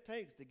 whatever it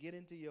takes to get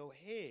into your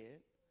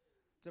head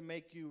to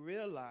make you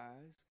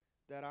realize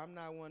that I'm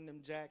not one of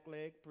them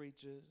jackleg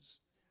preachers.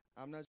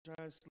 I'm not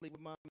trying to sleep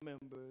with my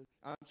members.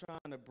 I'm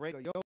trying to break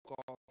a yoke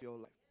off your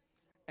life.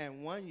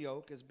 And one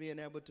yoke is being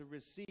able to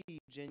receive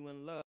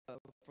genuine love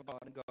from God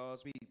and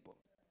God's people.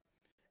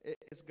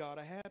 It's got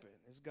to happen.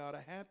 It's got to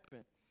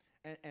happen.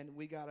 And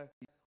we gotta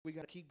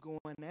keep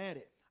going at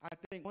it. I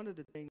think one of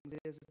the things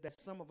is that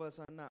some of us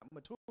are not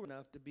mature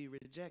enough to be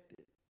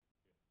rejected.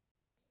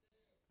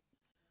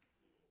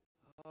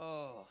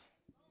 Oh.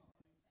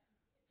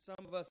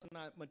 Some of us are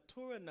not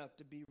mature enough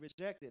to be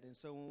rejected. And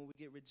so when we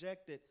get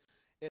rejected,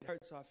 it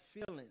hurts our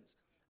feelings.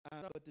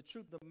 But the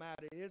truth of the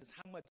matter is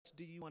how much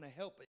do you want to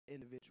help an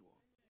individual?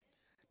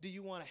 Do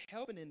you want to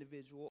help an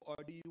individual or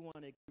do you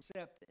want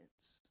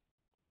acceptance?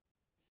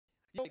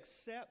 You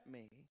accept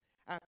me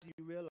after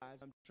you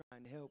realize I'm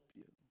trying to help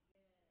you.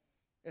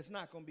 It's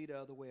not going to be the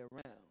other way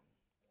around.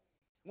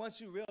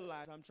 Once you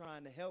realize I'm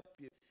trying to help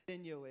you,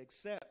 then you'll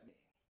accept me.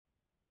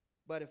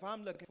 But if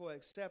I'm looking for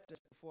acceptance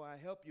before I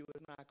help you,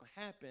 it's not going to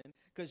happen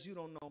because you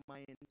don't know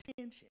my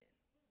intention.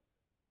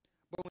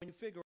 But when you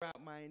figure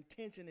out my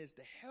intention is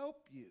to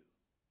help you,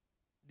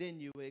 then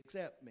you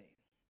accept me.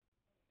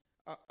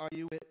 Are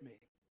you with me?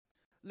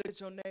 Look at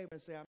your neighbor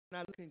and say, I'm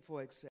not looking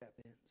for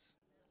acceptance.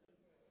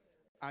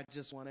 I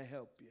just want to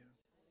help you.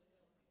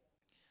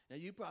 Now,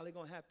 you're probably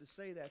going to have to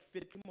say that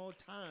 50 more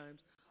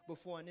times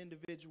before an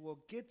individual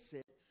gets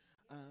it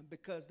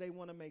because they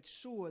want to make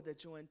sure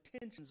that your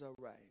intentions are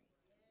right.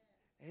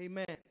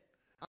 Amen.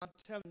 I'm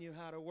telling you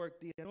how to work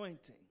the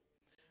anointing.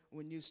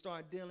 When you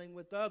start dealing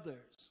with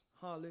others,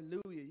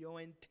 hallelujah,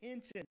 your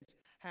intentions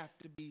have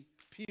to be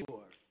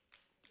pure.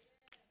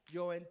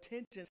 Your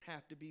intentions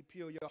have to be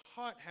pure. Your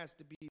heart has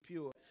to be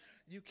pure.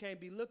 You can't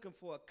be looking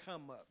for a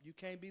come up. You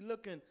can't be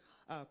looking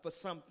for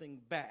something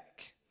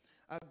back.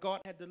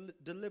 God had to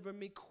deliver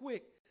me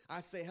quick. I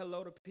say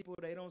hello to people.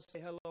 They don't say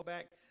hello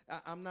back.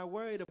 I'm not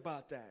worried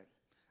about that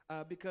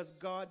because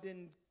God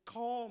didn't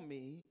call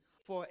me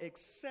for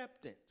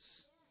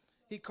acceptance.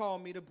 He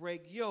called me to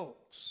break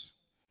yokes.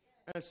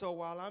 And so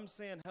while I'm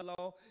saying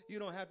hello, you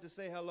don't have to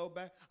say hello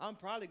back. I'm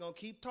probably going to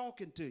keep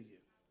talking to you.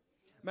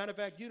 Matter of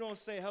fact, you don't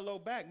say hello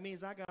back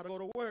means I got to go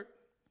to work.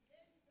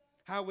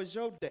 How was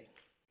your day?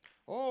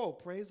 Oh,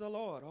 praise the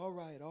Lord. All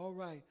right, all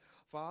right.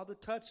 Father,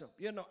 touch them.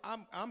 You know,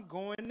 I'm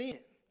going in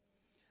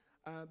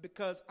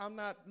because I'm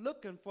not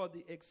looking for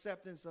the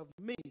acceptance of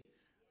me.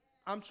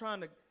 I'm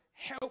trying to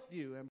help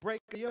you and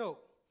break the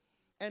yoke.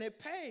 And it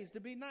pays to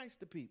be nice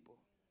to people.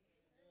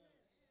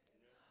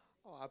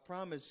 Oh, I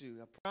promise you,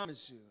 I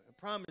promise you, I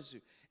promise you.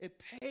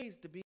 It pays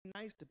to be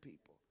nice to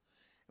people.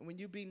 And when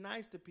you be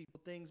nice to people,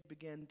 things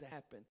begin to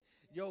happen.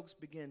 Yokes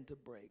begin to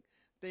break.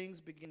 Things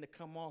begin to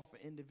come off of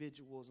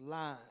individuals'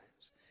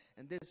 lives.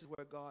 And this is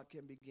where God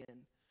can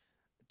begin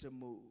to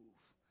move.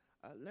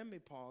 Let me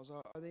pause.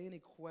 Are there any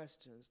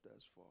questions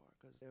thus far?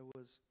 Because there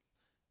was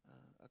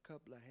a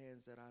couple of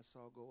hands that I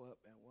saw go up,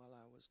 and while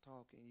I was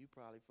talking, you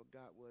probably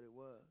forgot what it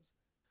was.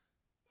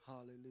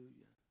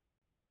 Hallelujah.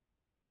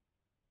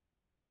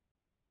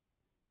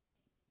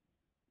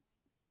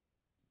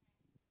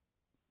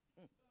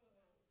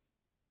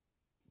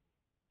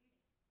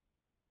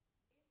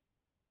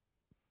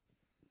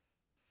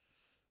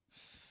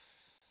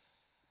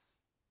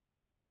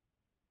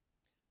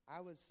 I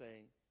would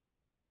say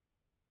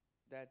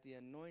that the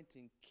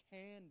anointing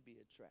can be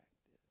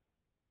attractive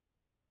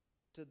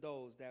to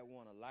those that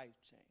want a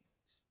life change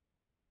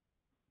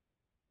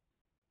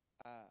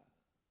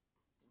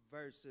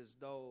versus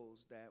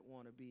those that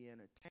want to be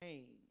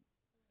entertained.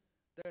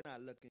 They're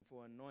not looking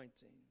for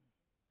anointing.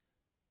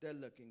 They're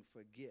looking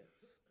for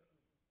gift,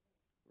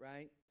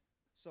 right?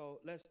 So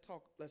let's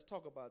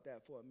talk about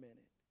that for a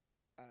minute.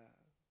 Uh,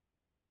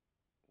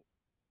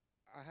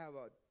 I have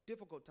a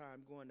difficult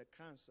time going to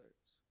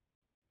concerts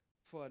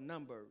for a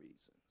number of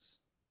reasons.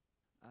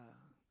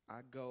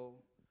 I go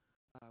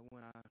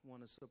when I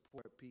want to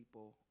support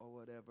people or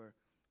whatever,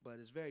 but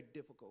it's very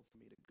difficult for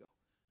me to go.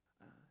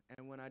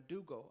 And when I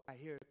do go, I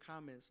hear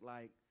comments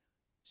like,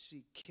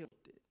 she killed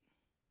it.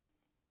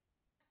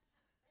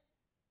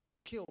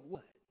 Killed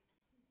what?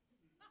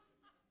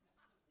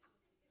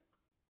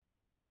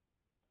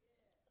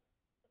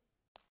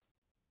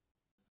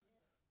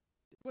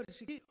 What did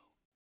she kill?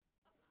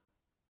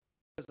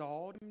 Because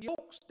all them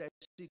yokes that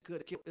she could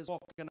have killed is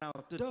walking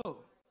out the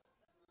door.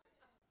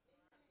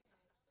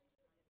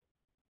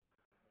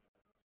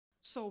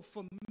 So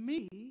for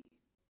me,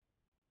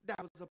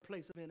 that was a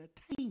place of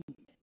entertainment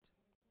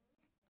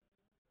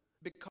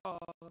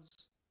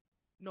because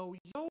no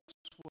yokes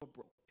were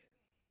broken.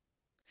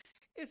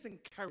 It's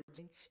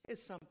encouraging.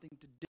 It's something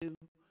to do.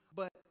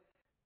 But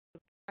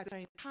at the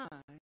same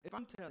time, if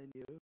I'm telling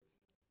you,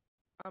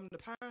 I'm the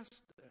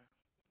pastor,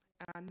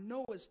 and I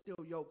know it's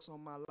still yokes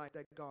on my life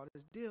that God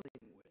is dealing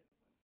with,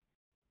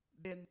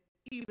 then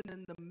even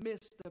in the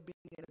midst of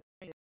being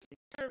entertained and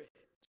encouraged,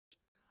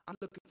 I'm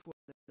looking for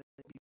them to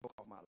be broke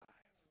off my life.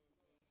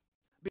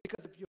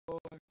 Because if your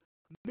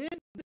ministry,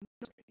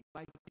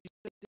 like you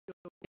said,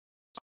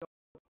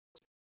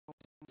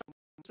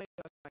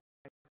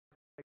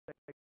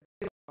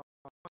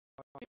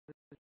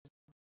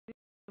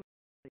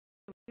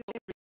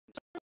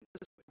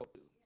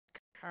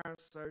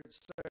 concert service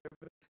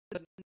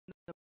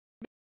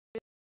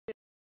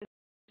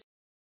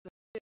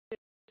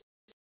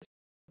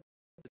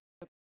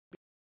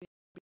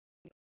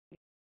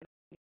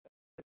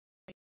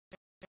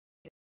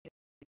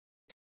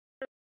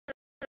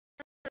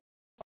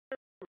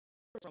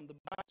from the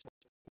Bible,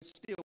 we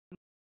still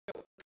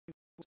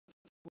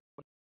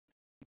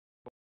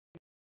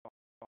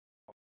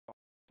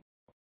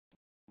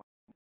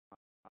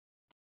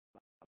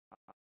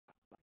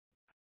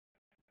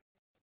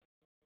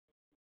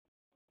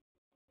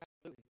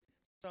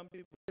some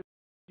people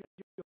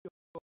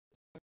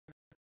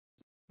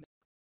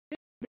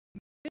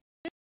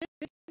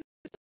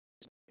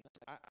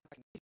I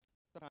can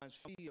sometimes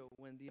feel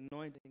when the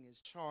anointing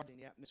is charging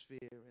the atmosphere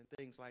and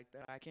things like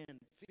that. I can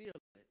feel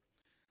it,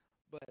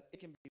 but it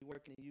can be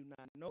working and you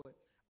not know it.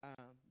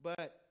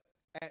 But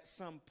at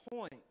some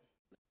point,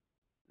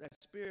 the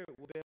spirit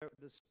will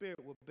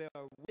bear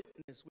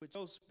witness with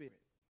your spirit,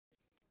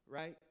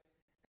 right?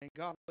 And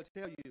God will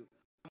tell you,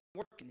 I'm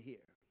working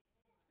here,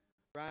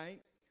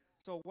 right?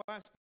 So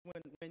watch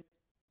when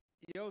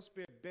your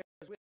spirit bears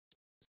witness.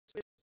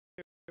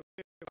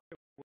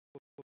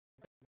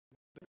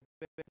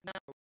 Now,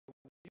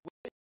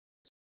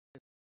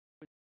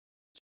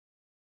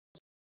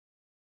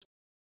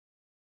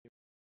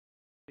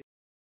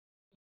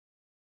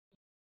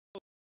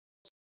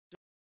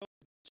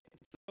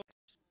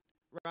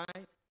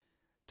 right?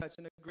 Touch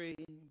and agree,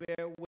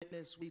 bear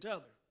witness with each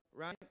other,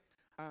 right?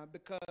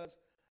 Because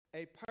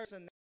a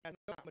person that's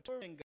not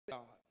maturing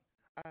God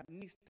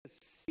needs to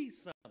see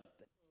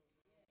something,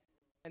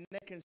 and they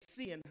can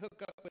see and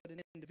hook up with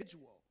an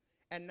individual.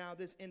 And now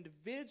this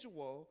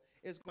individual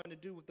is going to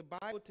do what the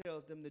Bible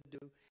tells them to do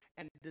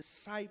and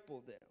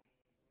disciple them,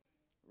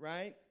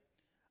 right?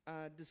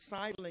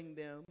 Discipling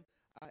them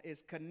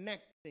is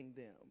connecting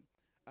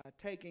them,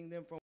 taking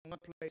them from one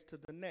place to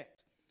the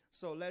next.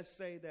 So let's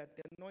say that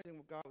the anointing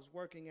of God was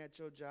working at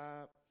your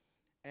job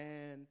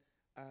and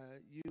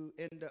you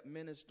end up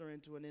ministering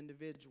to an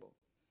individual.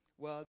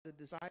 Well, the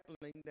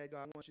discipling that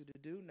God wants you to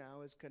do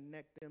now is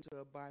connect them to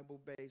a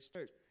Bible-based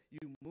church. You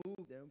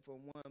move them from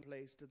one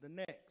place to the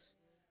next,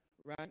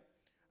 right?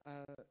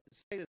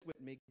 Say this with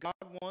me. God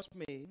wants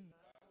me.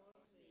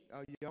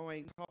 Oh, y'all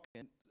ain't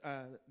talking.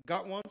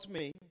 God wants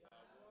me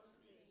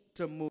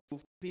to move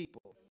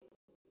people.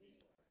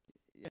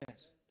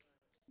 Yes.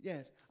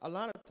 Yes. A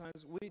lot of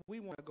times we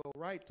want to go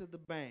right to the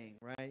bang,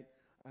 right?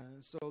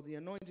 So the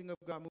anointing of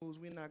God moves.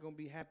 We're not going to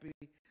be happy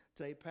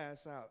till they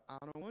pass out. I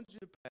don't want you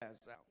to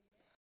pass out.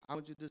 I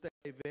want you to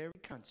stay very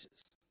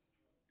conscious.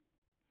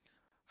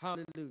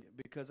 Hallelujah.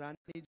 Because I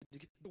need you to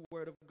get the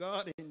word of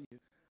God in you,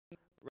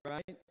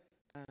 right?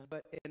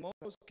 But in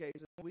most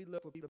cases, we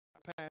look for people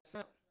to pass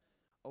out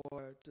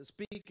or to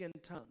speak in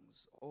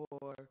tongues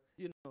or,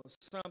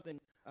 something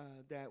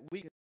that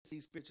we can see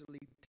spiritually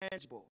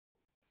tangible.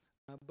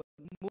 But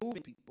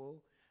moving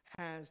people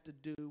has to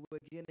do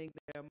with getting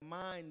their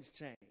minds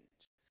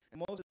changed.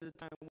 And most of the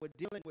time, we're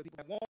dealing with people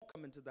that won't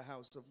come into the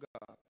house of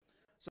God.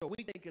 So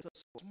we think it's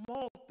a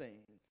small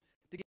thing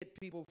to get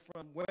people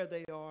from where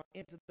they are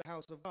into the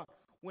house of God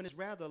when it's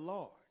rather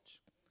large.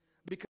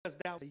 Because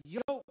that was a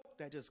yoke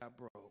that just got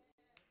broke.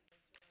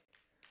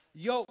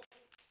 Yoke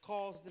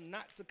caused them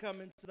not to come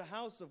into the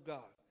house of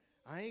God.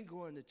 I ain't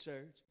going to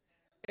church.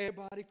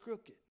 Everybody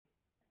crooked.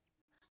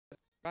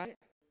 Right?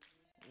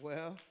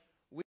 Well,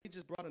 we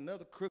just brought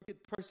another crooked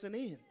person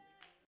in.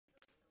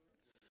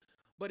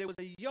 But it was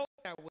a yoke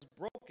that was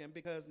broken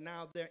because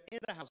now they're in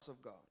the house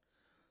of God.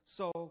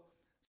 So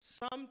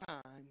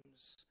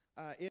sometimes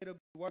it'll be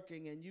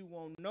working and you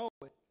won't know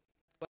it.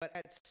 But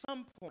at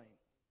some point,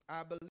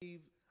 I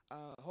believe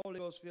Holy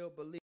Ghost filled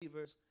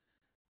believers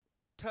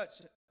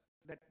touch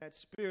that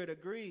spirit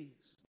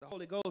agrees. The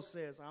Holy Ghost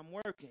says, I'm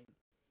working.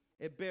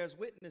 It bears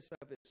witness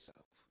of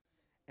itself.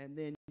 And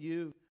then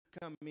you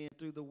come in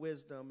through the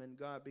wisdom and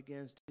God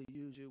begins to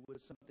use you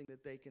with something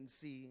that they can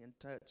see and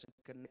touch and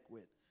connect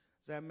with.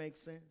 Does that make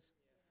sense?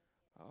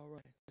 All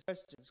right.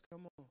 Questions?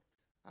 Come on.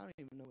 I don't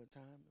even know what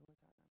time it is.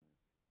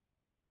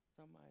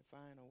 Somebody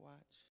find a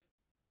watch.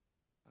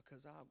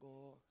 Because I'll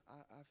go.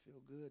 I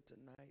feel good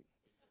tonight.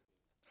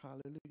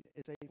 Hallelujah.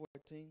 It's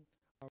 8:14.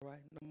 All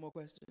right. No more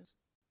questions?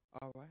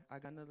 All right. I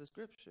got another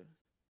scripture.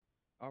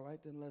 All right.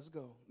 Then let's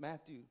go.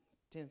 Matthew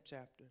 10th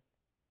chapter.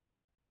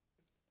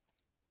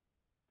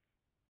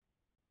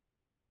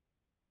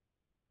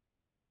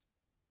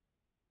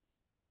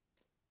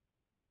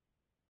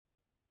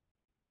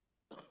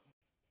 Thank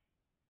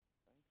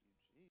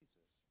you, Jesus.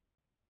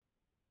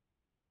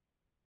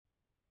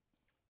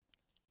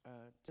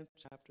 10th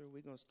chapter.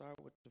 We're going to start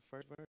with the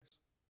first verse.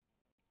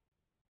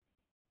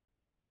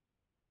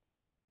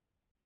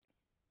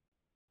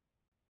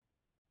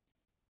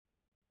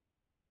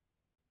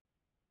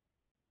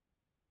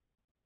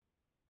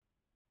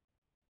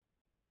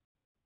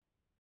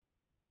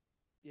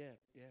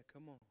 Yeah,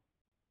 come on.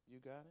 You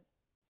got it?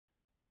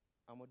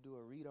 I'm going to do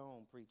a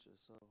read-on preacher,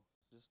 so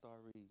just start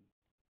reading.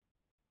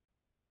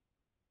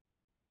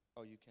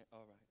 Oh, you can't?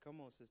 All right. Come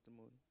on, Sister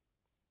Moody.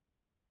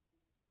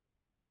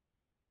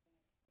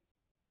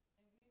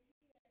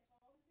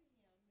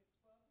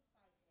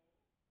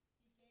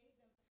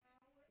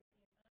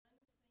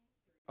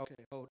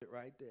 Okay, hold it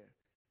right there.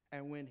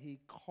 And when he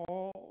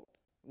called,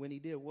 when he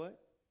did what?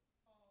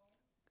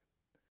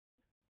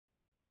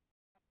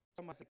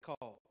 Somebody say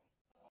called.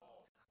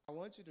 I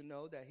want you to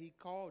know that he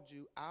called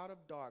you out of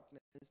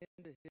darkness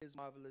into his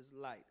marvelous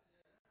light.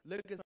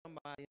 Look at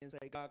somebody and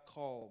say, God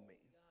called me.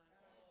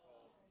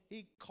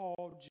 He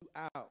called you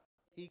out.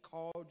 He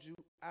called you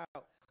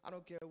out. I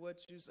don't care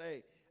what you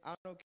say. I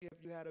don't care if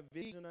you had a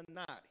vision or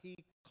not. He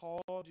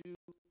called you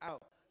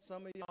out.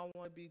 Some of y'all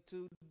want to be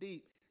too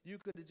deep. You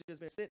could have just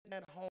been sitting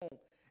at home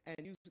and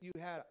you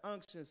had an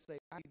unction say,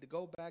 I need to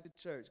go back to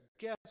church.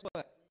 Guess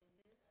what?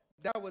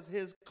 That was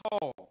his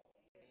call.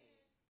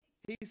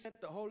 He sent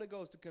the Holy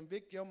Ghost to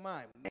convict your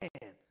mind.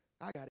 Man,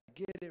 I got to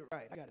get it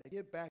right. I got to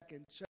get back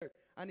in church.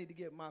 I need to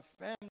get my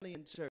family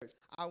in church.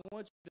 I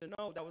want you to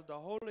know that was the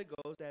Holy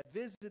Ghost that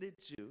visited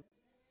you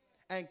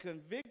and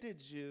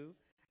convicted you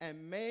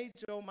and made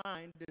your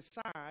mind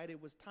decide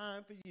it was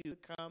time for you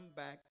to come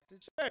back to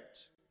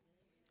church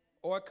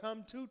or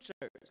come to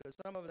church. Because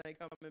some of us ain't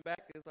coming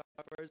back. It's our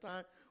first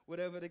time,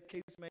 whatever the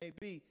case may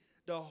be.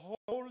 The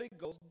Holy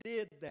Ghost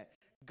did that.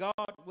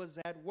 God was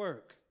at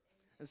work.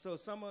 And so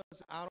some of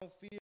us, I don't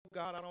feel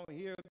God, I don't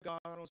hear God,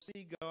 I don't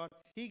see God.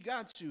 He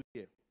got you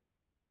here.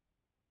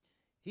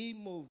 He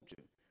moved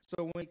you.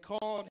 So when he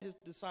called his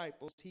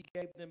disciples, he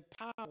gave them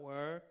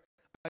power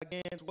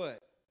against what?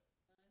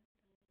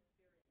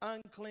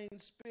 Unclean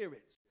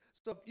spirits.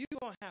 So if you're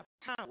going to have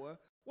power,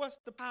 what's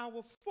the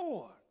power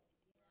for?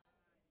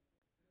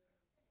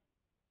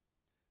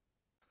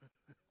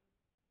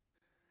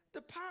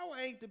 The power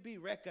ain't to be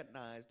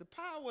recognized. The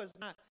power is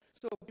not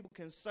so people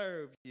can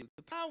serve you.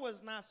 The power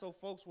is not so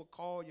folks will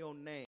call your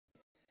name.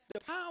 The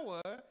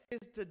power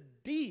is to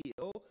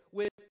deal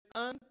with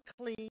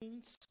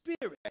unclean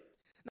spirits.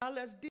 Now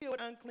let's deal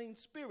with unclean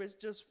spirits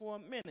just for a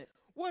minute.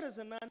 What is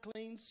an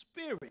unclean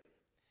spirit?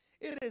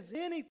 It is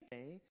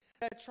anything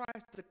that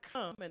tries to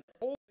come and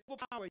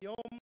overpower your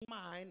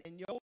mind and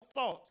your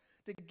thoughts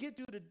to get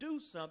you to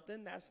do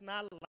something that's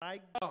not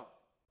like God.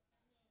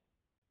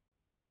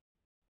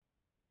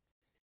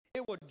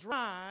 It will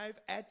drive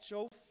at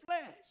your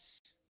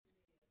flesh,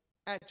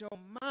 at your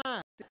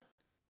mind,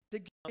 to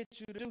get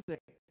you to do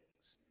things.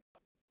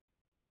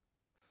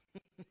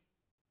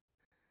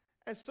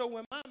 And so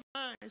when my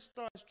mind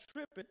starts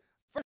tripping,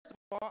 first of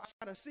all, I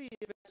try to see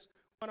if it's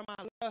one of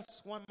my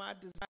lusts, one of my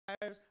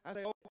desires. I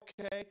say,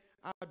 okay,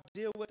 I'll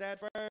deal with that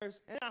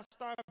first. And I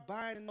start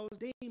binding those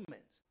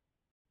demons,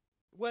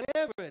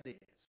 whatever it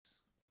is.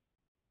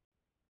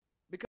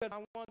 Because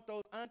I want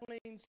those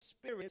unclean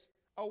spirits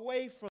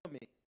away from me.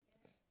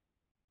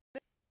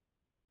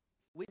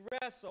 We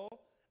wrestle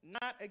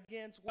not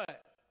against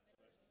what?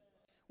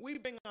 We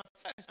bring our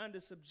flesh under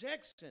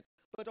subjection,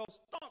 but those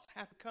thoughts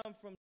have to come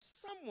from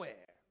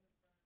somewhere.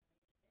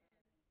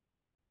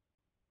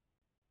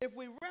 If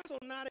we wrestle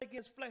not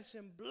against flesh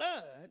and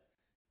blood,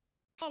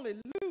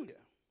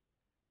 hallelujah,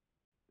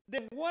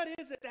 then what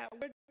is it that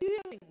we're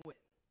dealing with?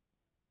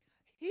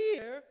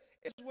 Here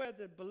is where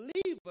the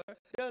believer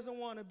doesn't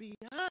want to be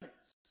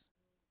honest.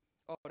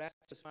 Oh, that's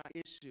just my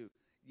issue.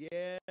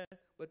 Yeah,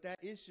 but that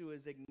issue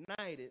is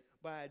ignited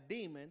by a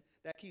demon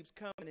that keeps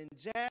coming and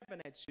jabbing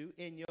at you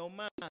in your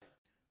mind.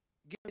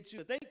 Get you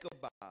to think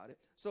about it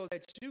so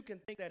that you can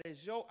think that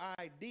it's your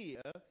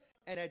idea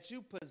and that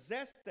you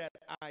possess that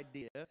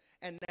idea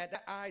and that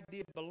the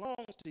idea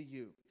belongs to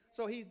you.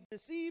 So he's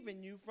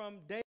deceiving you from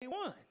day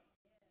one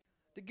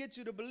to get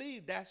you to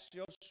believe that's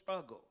your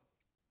struggle.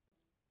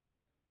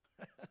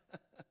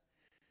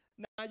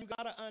 Now you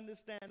got to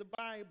understand the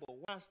Bible.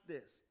 Watch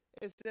this.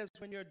 It says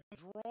when you're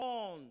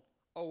drawn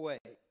away.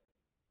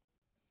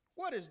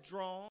 What is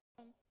drawn?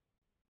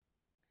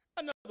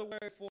 Another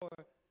word for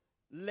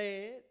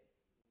led.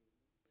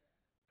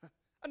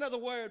 Another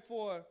word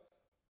for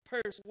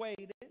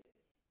persuaded.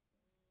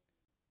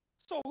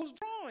 So who's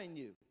drawing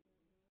you?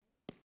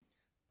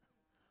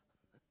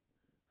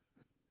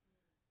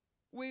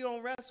 We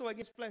don't wrestle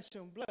against flesh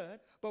and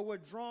blood, but we're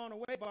drawn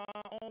away by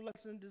our own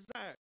lusts and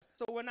desires.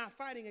 So we're not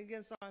fighting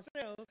against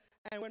ourselves,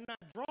 and we're not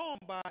drawn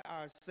by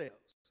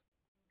ourselves.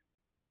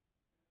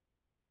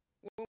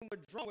 When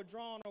we're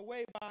drawn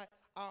away by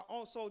our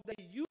own, so they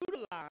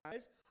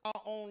utilize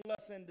our own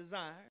lusts and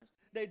desires.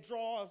 They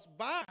draw us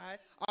by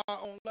our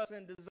own lusts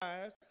and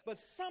desires, but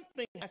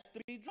something has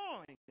to be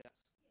drawing us.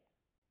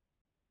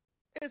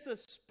 It's a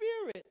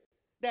spirit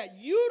that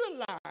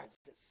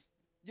utilizes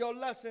your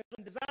lusts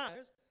and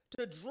desires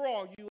to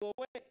draw you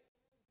away,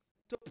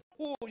 to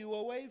pull you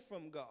away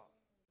from God.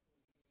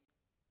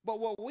 But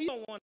what we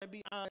don't want to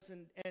be honest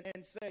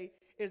and say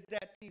is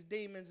that these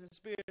demons and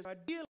spirits are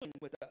dealing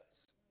with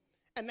us.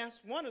 And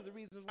that's one of the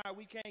reasons why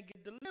we can't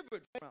get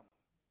delivered from them.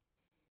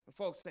 And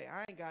folks say,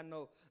 I ain't got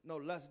no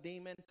lust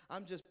demon.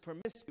 I'm just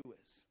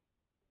promiscuous.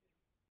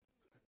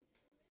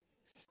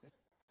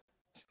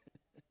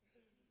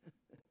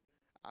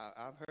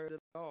 I've heard it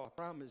all. I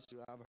promise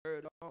you, I've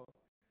heard it all.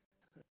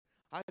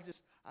 I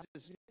just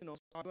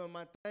started doing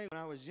my thing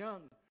when I was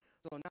young.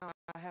 So now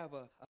I have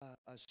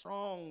a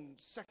strong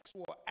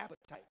sexual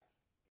appetite.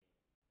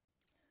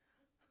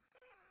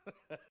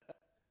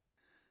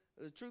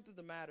 The truth of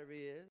the matter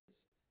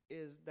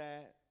is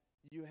that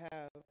you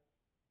have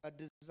a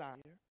desire,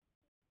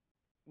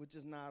 which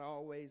is not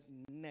always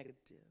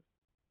negative.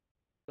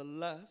 The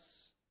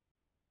lust,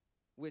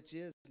 which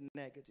is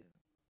negative.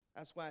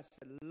 That's why I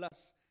said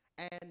lust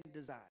and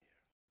desire.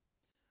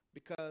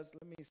 Because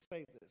let me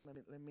say this.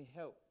 Let me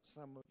help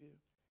some of you.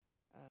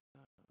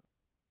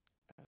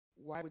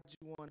 Why would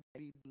you want to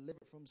be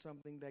delivered from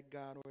something that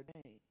God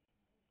ordained?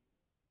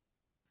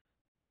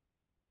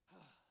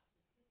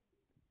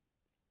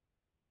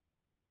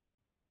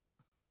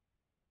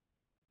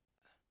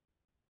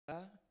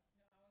 Huh?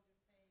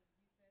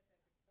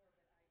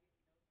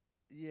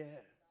 Yeah.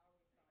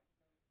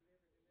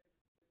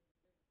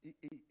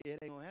 It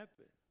ain't gonna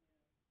happen.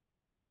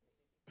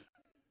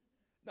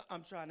 No,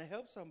 I'm trying to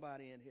help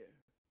somebody in here.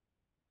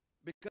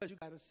 Because you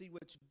got to see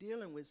what you're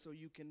dealing with so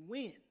you can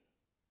win.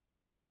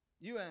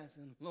 You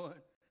asking, Lord,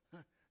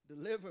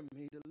 deliver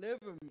me.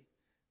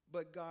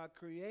 But God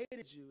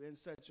created you in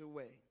such a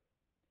way.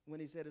 When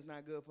he said it's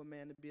not good for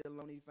man to be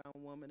alone, he found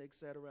woman,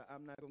 etc.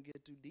 I'm not going to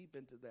get too deep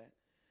into that.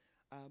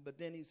 But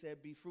then he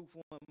said, be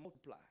fruitful and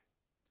multiply.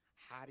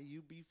 How do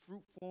you be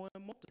fruitful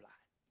and multiply?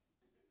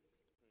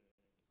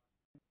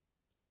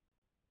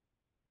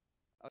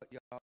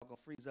 Y'all going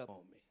to freeze up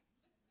on me.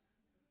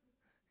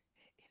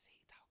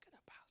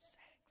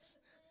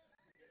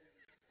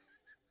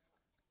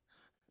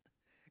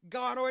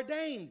 God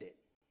ordained it.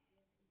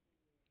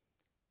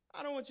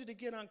 I don't want you to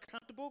get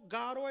uncomfortable.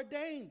 God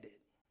ordained it.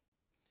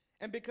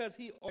 And because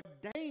he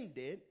ordained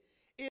it,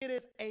 it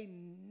is a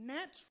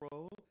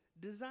natural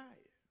desire.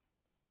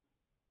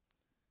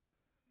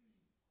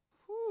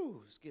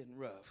 Whew, it's getting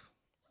rough.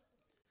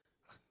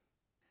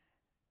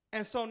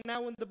 And so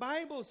now when the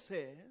Bible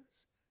says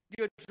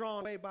you're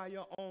drawn away by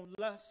your own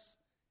lusts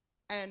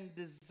and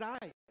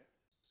desires,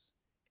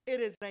 it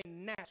is a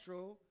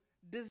natural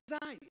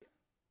desire.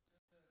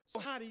 So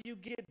how do you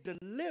get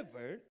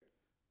delivered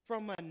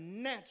from a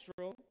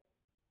natural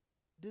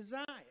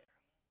desire?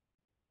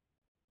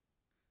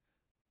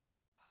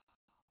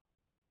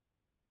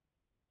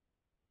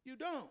 You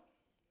don't.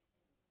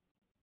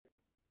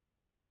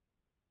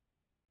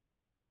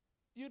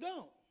 You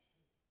don't.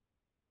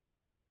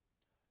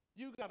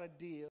 You got to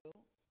deal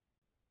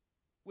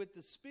with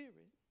the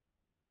spirit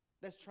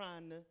that's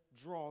trying to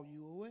draw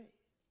you away.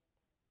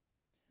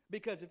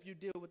 Because if you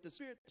deal with the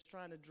spirit that's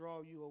trying to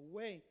draw you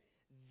away,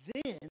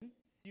 then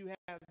you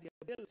have the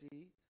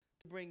ability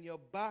to bring your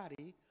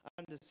body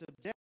under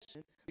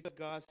subjection because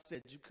God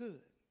said you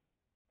could.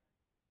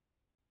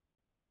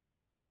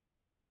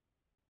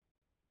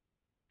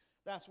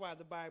 That's why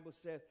the Bible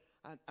says,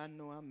 I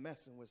know I'm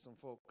messing with some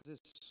folks because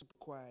it's super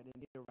quiet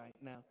in here right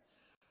now.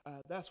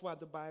 That's why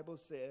the Bible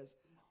says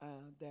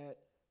that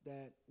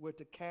we're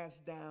to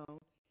cast down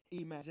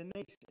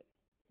imagination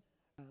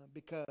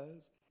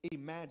because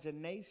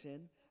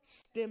imagination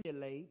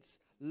stimulates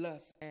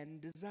lust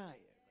and desire.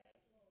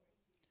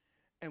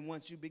 And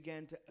once you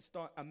begin to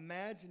start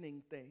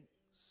imagining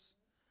things,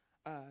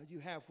 you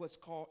have what's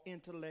called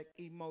intellect,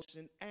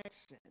 emotion,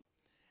 action.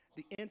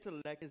 The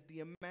intellect is the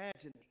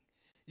imagining.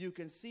 You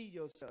can see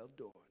yourself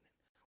doing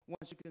it.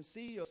 Once you can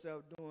see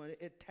yourself doing it,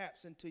 it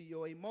taps into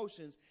your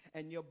emotions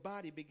and your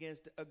body begins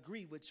to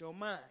agree with your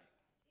mind.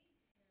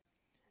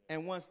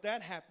 And once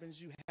that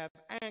happens, you have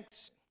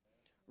action,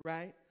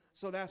 right?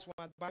 So that's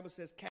why the Bible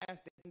says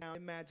casting down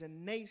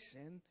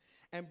imagination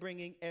and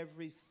bringing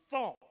every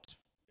thought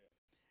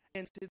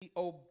into the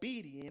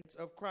obedience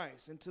of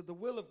Christ, into the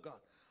will of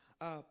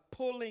God,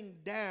 pulling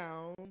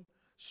down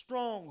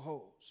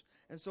strongholds.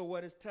 And so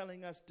what it's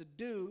telling us to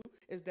do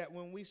is that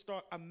when we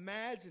start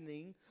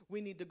imagining,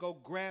 we need to go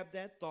grab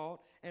that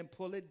thought and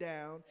pull it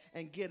down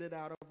and get it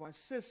out of our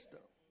system.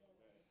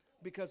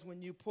 Because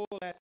when you pull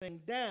that thing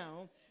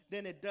down,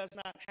 then it does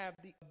not have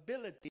the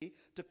ability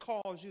to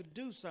cause you to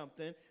do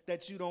something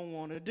that you don't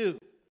want to do.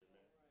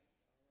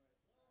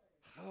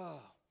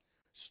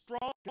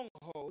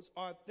 Strongholds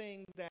are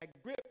things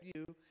that grip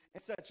you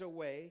in such a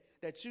way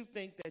that you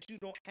think that you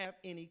don't have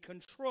any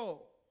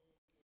control.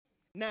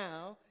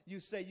 Now, you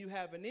say you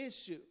have an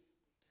issue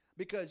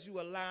because you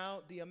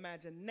allow the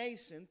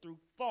imagination through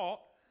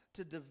thought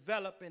to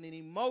develop an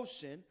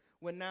emotion.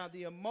 When now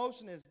the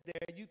emotion is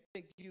there, you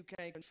think you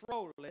can't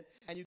control it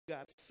and you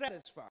got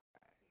satisfied.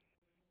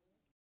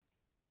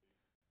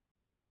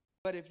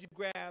 But if you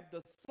grab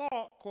the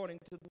thought according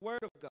to the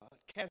word of God,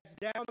 cast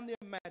down the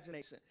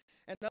imagination.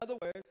 In other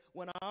words,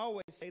 when I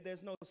always say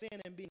there's no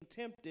sin in being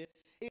tempted,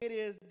 it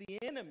is the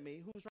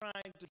enemy who's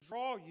trying to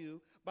draw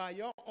you by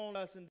your own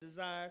lust and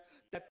desire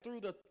that threw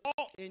the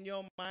thought in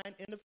your mind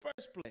in the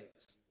first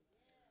place.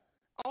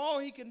 All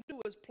he can do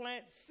is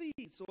plant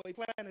seeds. So he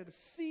planted a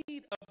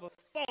seed of a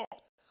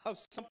thought of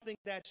something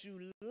that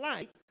you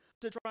like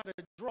to try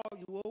to draw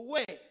you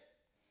away.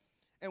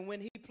 And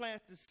when he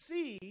plants the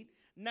seed,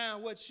 now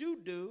what you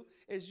do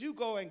is you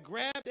go and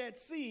grab that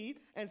seed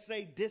and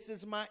say, this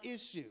is my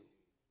issue.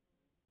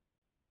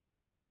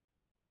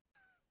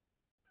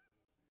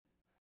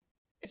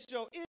 It's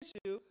your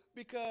issue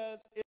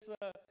because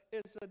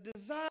it's a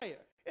desire.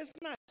 It's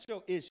not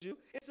your issue.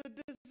 It's a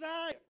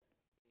desire.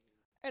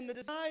 And the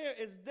desire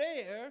is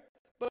there,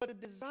 but the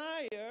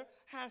desire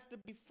has to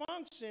be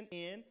functioned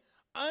in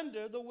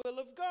under the will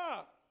of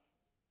God.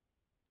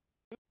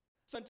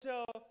 So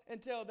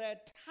until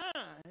that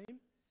time,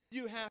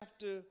 you have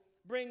to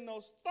bring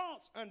those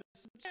thoughts under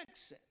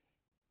subjection.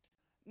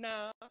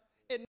 Now,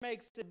 it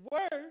makes it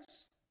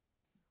worse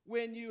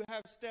when you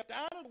have stepped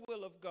out of the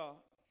will of God.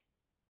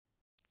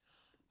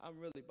 I'm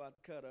really about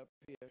to cut up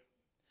here.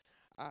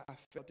 I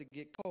felt it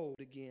get cold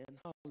again.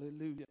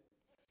 Hallelujah.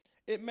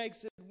 It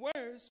makes it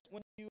worse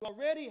when you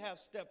already have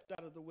stepped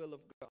out of the will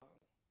of God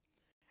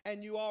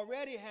and you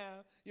already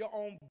have your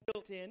own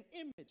built-in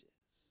images.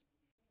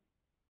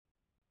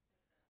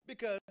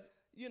 Because,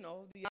 you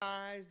know, the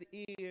eyes,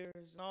 the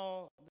ears, and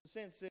all the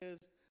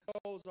senses,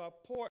 those are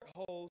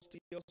portholes to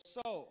your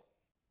soul.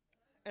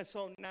 And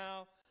so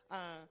now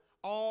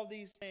all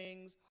these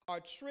things are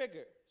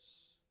triggers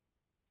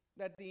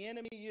that the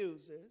enemy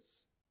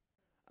uses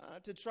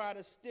to try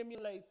to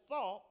stimulate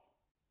thought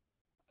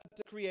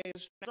to create a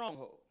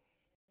stronghold.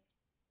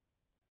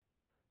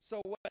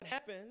 So what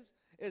happens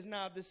is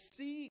now the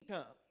seed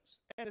comes.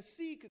 And the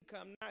seed could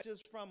come not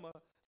just from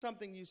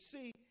something you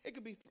see, it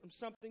could be from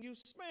something you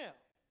smell.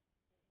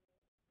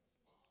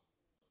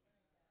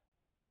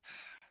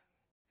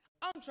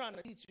 I'm trying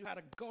to teach you how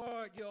to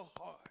guard your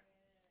heart,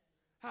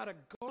 how to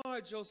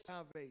guard your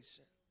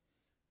salvation.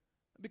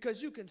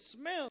 Because you can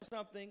smell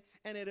something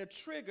and it'll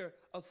trigger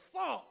a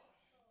thought.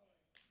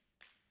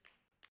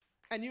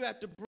 And you have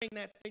to bring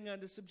that thing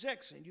under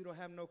subjection. You don't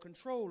have no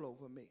control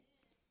over me.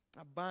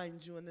 I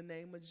bind you in the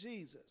name of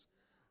Jesus.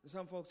 And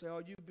some folks say,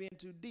 oh, you being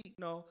too deep.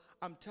 No,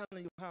 I'm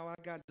telling you how I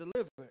got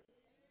delivered.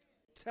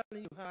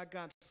 Telling you how I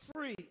got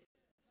free.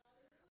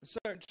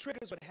 Certain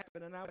triggers would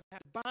happen and I would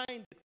have to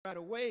bind it right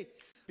away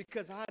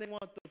because I didn't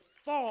want the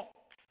thought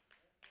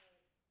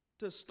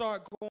to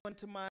start going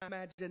to my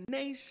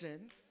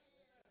imagination.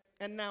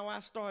 And now I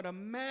start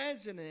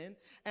imagining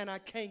and I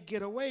can't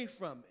get away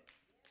from it.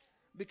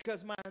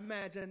 Because my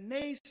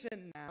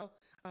imagination now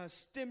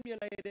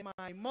stimulated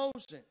my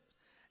emotions.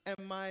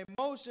 And my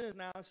emotions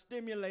now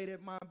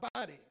stimulated my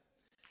body.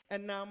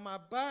 And now my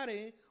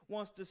body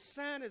wants to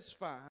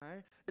satisfy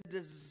the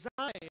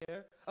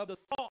desire of the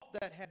thought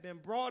that had been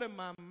brought in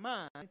my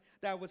mind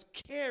that was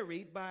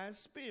carried by a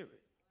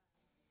spirit.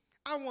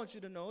 I want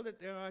you to know that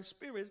there are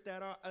spirits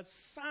that are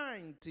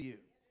assigned to you.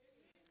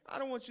 I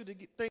don't want you to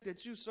think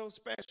that you're so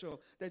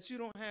special that you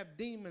don't have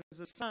demons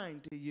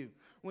assigned to you.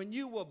 When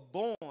you were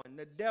born,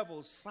 the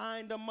devil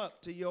signed them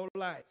up to your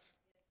life.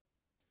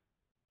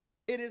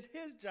 It is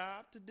his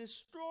job to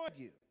destroy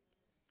you.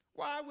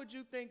 Why would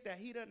you think that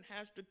he doesn't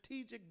have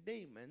strategic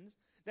demons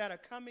that are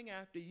coming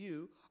after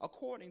you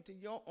according to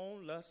your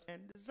own lusts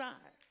and desires?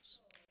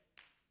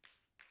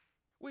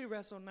 We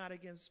wrestle not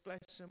against flesh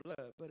and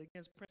blood, but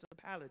against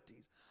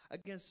principalities,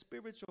 against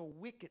spiritual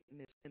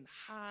wickedness in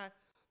high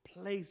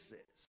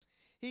places.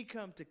 He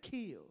come to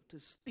kill, to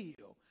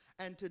steal,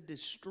 and to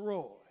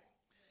destroy.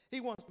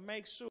 He wants to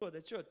make sure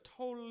that you're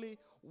totally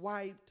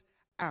wiped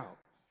out.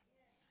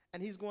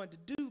 And he's going to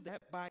do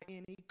that by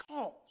any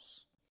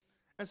cost.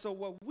 And so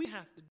what we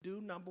have to do,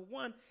 number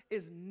one,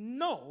 is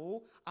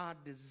know our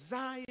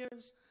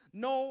desires,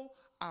 know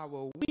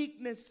our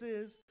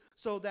weaknesses,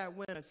 so that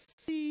when a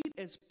seed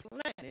is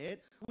planted,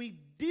 we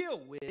deal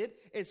with it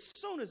as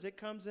soon as it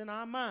comes in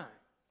our mind.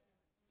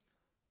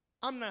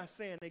 I'm not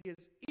saying it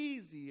gets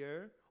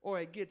easier or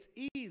it gets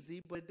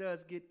easy, but it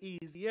does get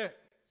easier.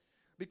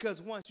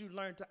 Because once you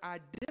learn to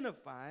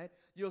identify it,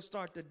 you'll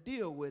start to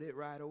deal with it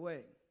right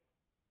away.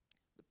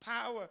 The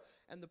power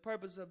and the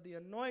purpose of the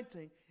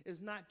anointing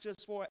is not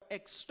just for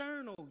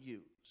external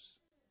use.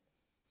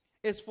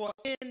 It's for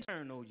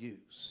internal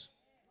use.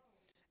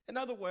 In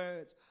other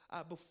words,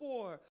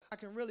 before I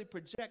can really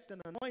project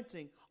an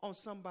anointing on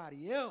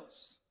somebody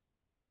else,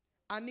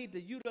 I need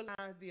to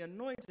utilize the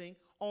anointing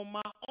on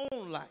my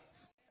own life.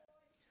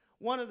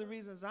 One of the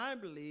reasons I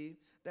believe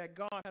that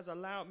God has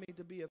allowed me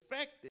to be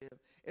effective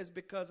is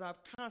because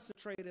I've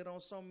concentrated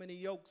on so many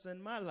yokes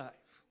in my life.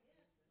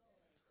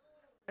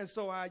 And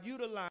so I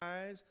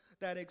utilize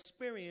that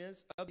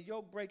experience of the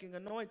yoke-breaking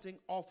anointing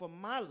off of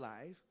my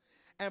life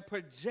and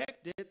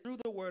project it through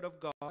the word of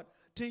God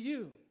to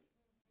you.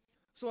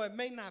 So it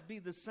may not be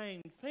the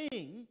same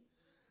thing,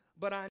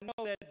 but I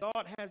know that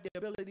God has the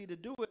ability to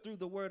do it through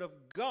the word of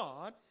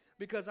God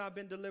because I've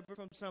been delivered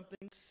from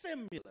something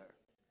similar.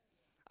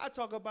 I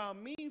talk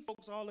about mean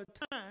folks all the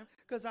time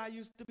because I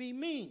used to be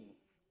mean.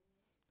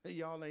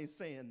 Y'all ain't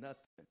saying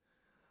nothing.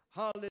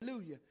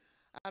 Hallelujah.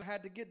 I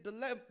had to get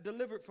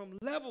delivered from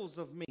levels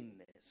of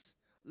meanness,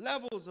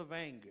 levels of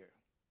anger.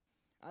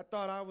 I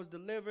thought I was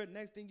delivered.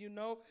 Next thing you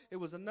know, it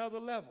was another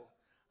level.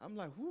 I'm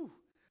like, whew,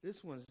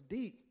 this one's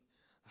deep.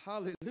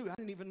 Hallelujah. I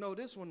didn't even know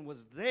this one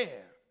was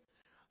there.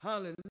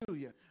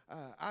 Hallelujah.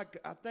 I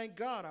thank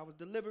God I was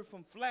delivered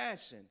from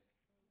flashing.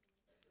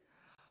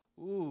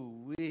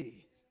 Ooh,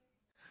 wee.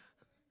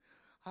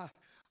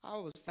 I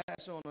was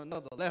flash on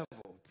another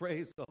level.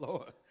 Praise the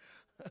Lord.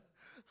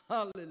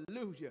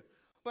 Hallelujah.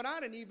 But I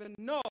didn't even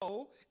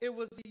know it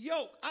was a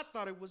yoke. I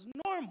thought it was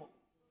normal.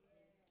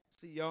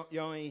 See,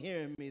 y'all ain't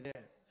hearing me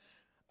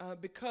there.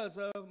 Because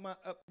of my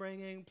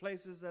upbringing,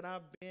 places that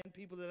I've been,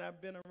 people that I've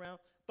been around,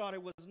 thought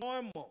it was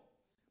normal.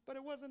 But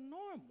it wasn't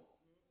normal.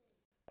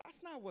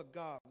 That's not what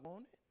God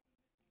wanted.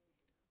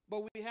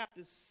 But we have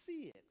to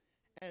see it.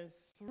 And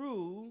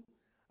through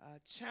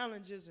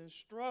challenges and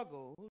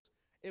struggles,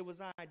 it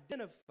was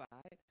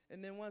identified.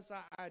 And then once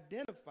I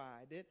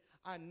identified it,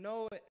 I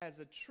know it as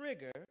a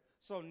trigger.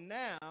 So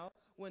now,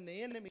 when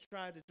the enemy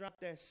tries to drop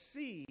that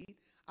seed,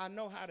 I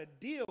know how to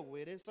deal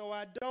with it so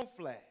I don't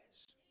flash.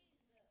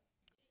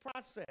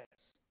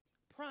 Process.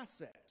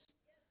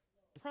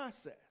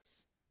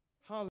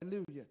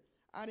 Hallelujah.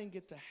 I didn't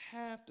get to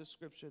half the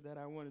scripture that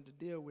I wanted to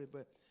deal with,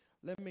 but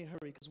let me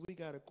hurry because we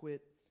got to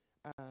quit.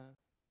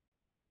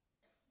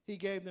 He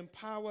gave them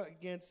power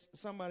against,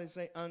 somebody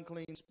say,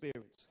 unclean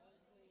spirits.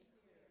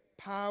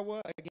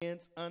 Power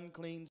against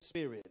unclean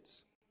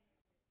spirits.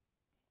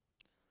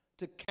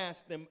 To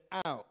cast them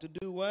out. To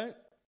do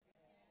what?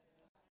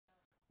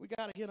 We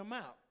got to get them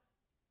out.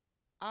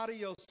 Out of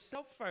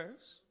yourself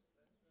first,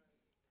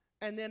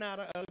 and then out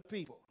of other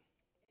people.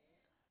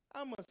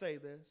 I'm going to say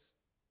this.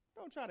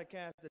 Don't try to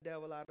cast the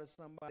devil out of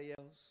somebody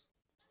else,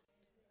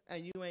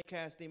 and you ain't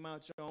cast him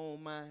out your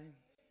own mind.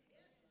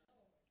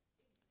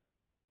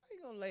 How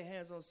you going to lay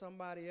hands on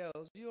somebody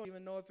else? You don't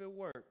even know if it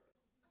worked.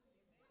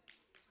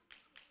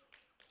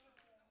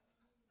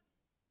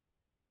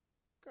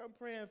 I'm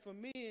praying for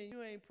me and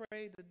you ain't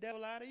prayed the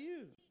devil out of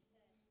you.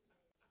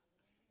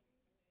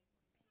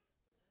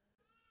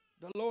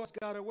 The Lord's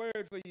got a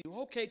word for you.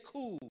 Okay,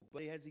 cool.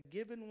 But has he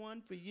given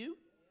one for you?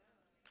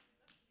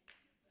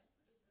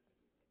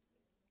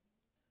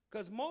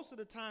 Because most of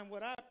the time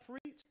what I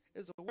preach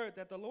is a word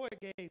that the Lord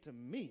gave to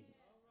me.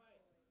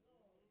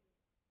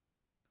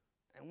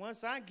 And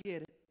once I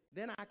get it,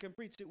 then I can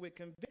preach it with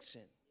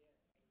conviction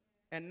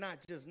and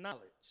not just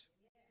knowledge.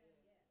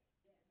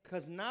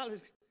 Because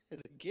knowledge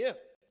is a gift.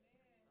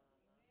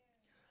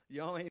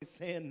 Y'all ain't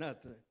saying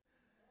nothing.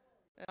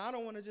 And I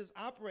don't want to just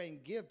operate in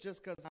gift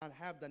just because I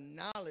have the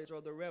knowledge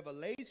or the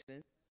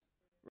revelation,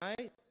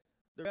 right?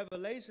 The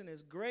revelation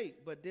is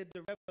great, but did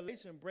the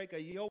revelation break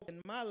a yoke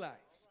in my life?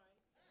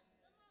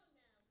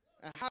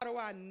 And how do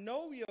I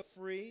know you're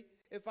free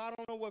if I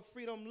don't know what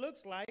freedom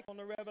looks like on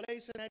the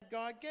revelation that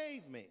God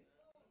gave me?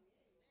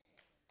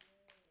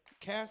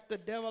 Cast the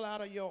devil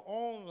out of your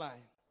own life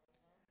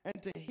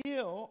and to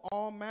heal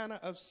all manner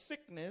of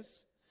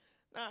sickness.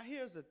 Now,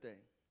 here's the thing.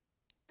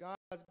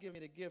 God's given me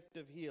the gift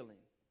of healing.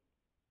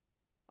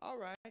 All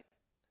right.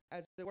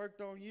 Has it worked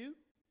on you?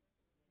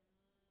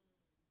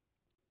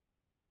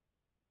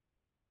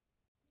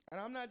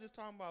 And I'm not just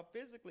talking about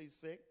physically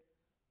sick,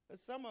 but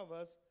some of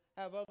us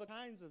have other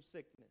kinds of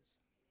sickness.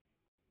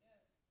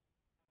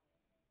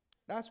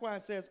 That's why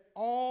it says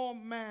all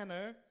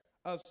manner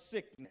of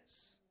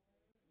sickness.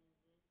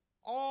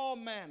 All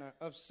manner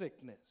of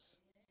sickness.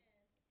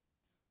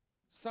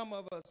 Some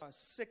of us are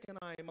sick in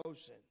our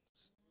emotions.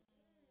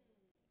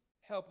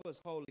 Help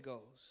us, Holy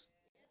Ghost.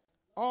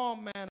 All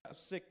manner of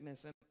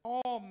sickness and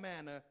all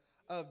manner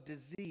of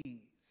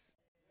disease.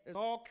 There's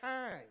all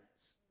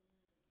kinds.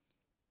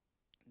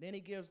 Then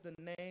he gives the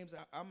names.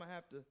 I'm going to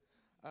have to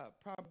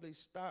probably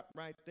stop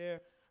right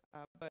there.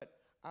 But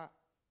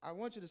I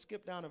want you to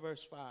skip down to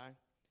verse 5.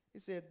 He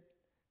said,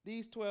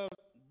 these 12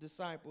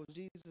 disciples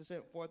Jesus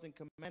sent forth and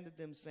commanded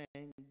them,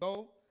 saying,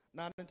 go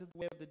not into the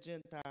way of the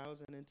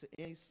Gentiles and into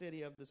any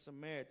city of the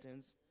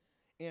Samaritans,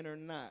 enter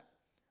not.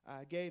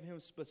 I gave him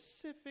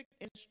specific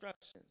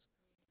instructions.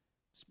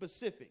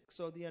 Specific.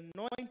 So the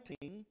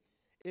anointing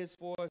is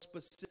for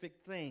specific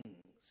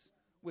things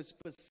with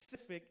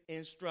specific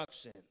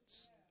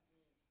instructions.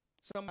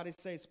 Somebody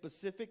say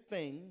specific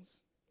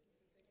things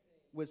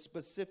with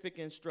specific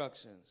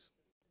instructions.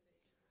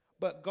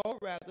 But go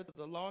rather to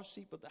the lost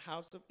sheep of the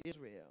house of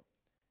Israel.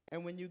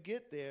 And when you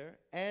get there,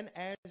 and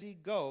as ye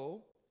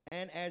go,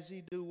 and as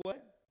ye do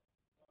what?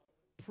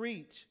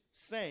 Preach,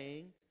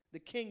 saying, the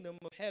kingdom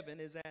of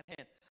heaven is at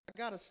hand. I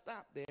got to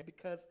stop there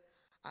because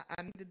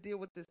I need to deal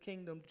with this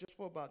kingdom just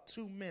for about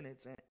 2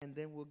 minutes, and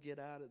then we'll get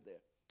out of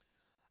there.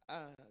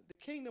 The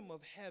kingdom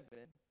of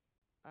heaven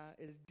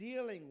is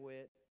dealing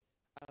with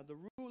the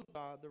rule of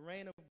God, the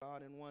reign of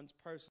God in one's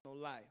personal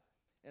life.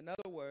 In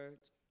other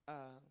words,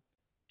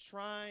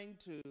 trying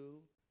to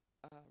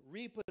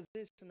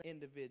reposition the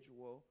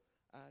individual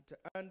to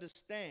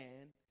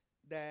understand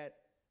that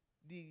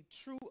the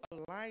true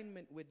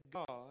alignment with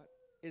God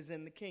is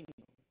in the kingdom.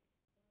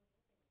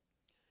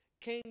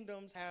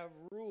 Kingdoms have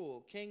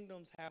rule.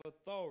 Kingdoms have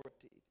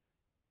authority.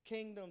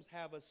 Kingdoms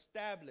have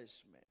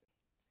establishment.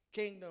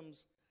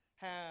 Kingdoms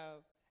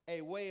have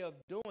a way of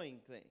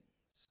doing things.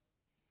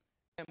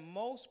 And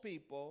most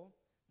people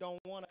don't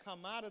want to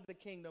come out of the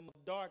kingdom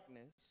of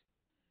darkness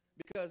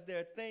because there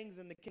are things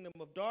in the kingdom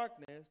of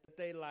darkness that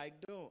they like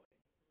doing.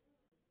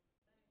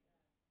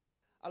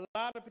 A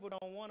lot of people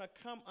don't want to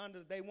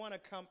they want to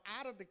come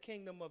out of the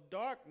kingdom of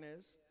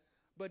darkness,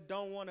 but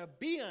don't want to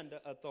be under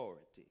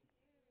authority.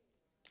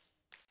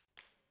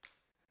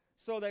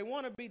 So they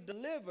want to be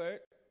delivered,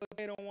 but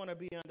they don't want to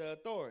be under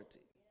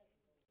authority.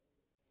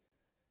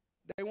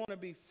 They want to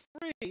be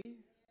free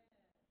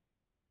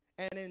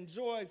and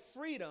enjoy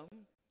freedom,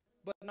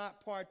 but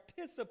not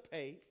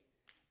participate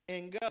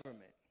in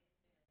government.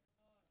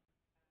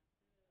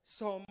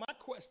 So my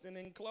question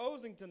in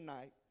closing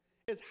tonight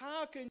is,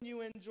 how can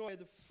you enjoy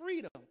the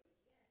freedom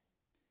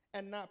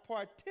and not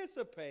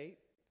participate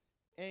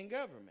in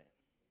government?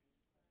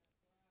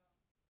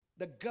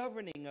 The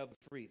governing of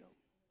the freedom.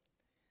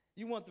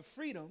 You want the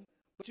freedom,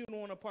 but you don't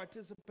want to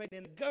participate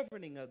in the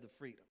governing of the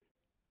freedom.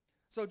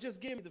 So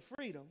just give me the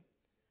freedom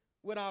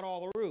without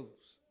all the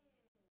rules.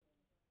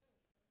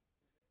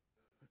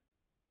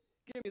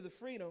 Give me the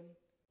freedom,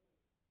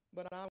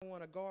 but I don't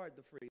want to guard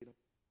the freedom.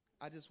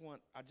 I just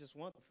want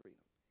the freedom.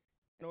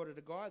 In order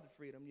to guard the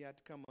freedom, you have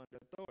to come under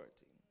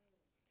authority.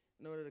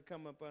 In order to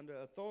come up under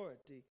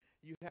authority,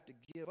 you have to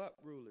give up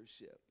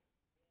rulership.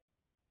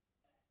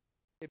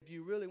 If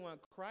you really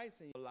want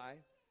Christ in your life,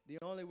 the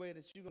only way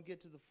that you're going to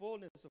get to the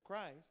fullness of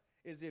Christ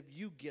is if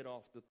you get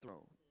off the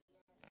throne.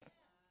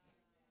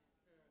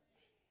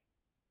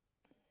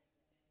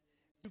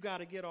 You got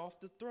to get off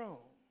the throne.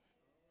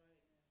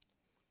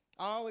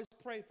 I always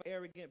pray for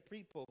arrogant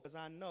people because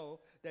I know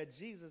that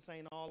Jesus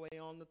ain't all the way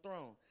on the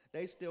throne.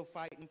 They still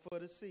fighting for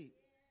the seat.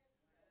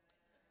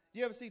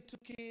 You ever see two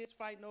kids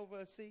fighting over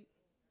a seat?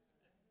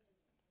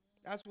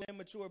 That's what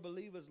immature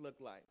believers look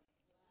like.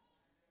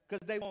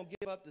 Because they won't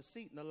give up the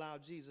seat and allow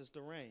Jesus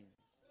to reign.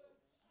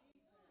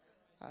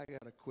 I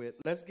got to quit.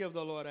 Let's give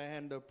the Lord a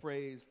hand of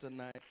praise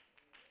tonight.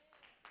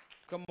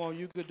 Come on,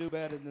 you could do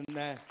better than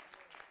that.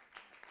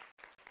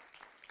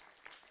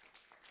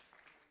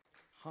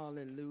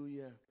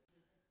 Hallelujah.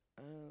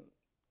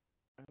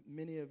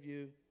 Many of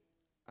you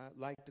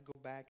like to go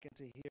back and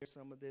to hear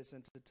some of this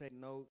and to take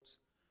notes.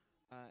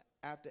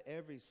 After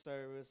every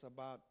service,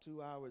 about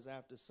 2 hours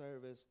after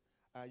service,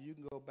 you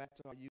can go back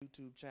to our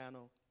YouTube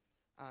channel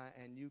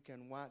and you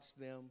can watch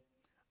them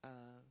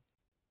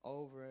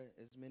over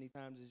as many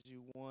times as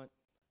you want.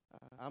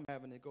 I'm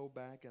having to go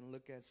back and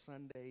look at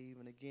Sunday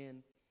even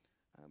again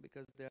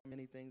because there are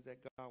many things that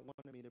God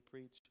wanted me to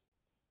preach,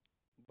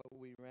 but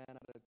we ran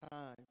out of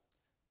time.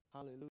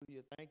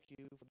 Hallelujah. Thank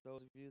you for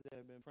those of you that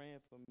have been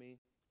praying for me.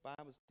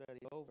 Bible study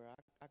over.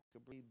 I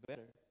could breathe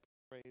better.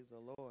 Praise the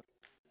Lord.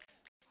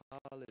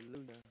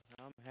 Hallelujah.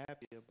 I'm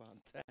happy about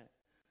that.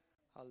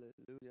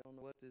 Hallelujah. I don't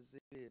know what this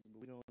is,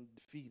 but we're going to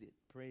defeat it.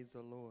 Praise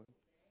the Lord.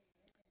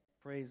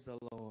 Praise the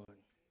Lord.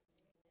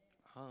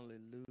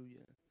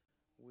 Hallelujah.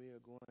 We are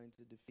going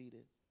to defeat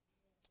it.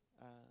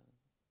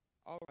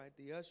 All right,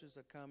 the ushers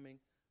are coming.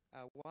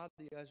 While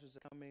the ushers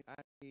are coming, I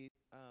need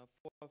 4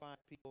 or 5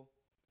 people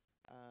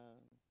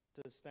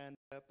to stand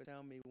up and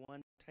tell me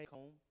one take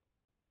home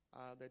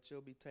that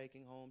you'll be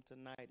taking home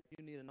tonight. If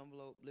you need an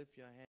envelope, lift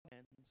your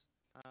hands.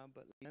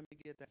 But let me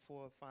get that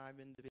 4 or 5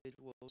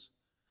 individuals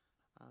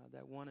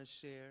that want to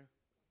share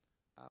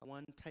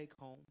one take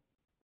home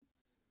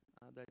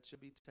that you'll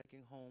be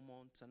taking home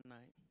on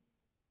tonight.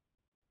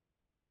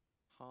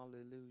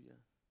 Hallelujah.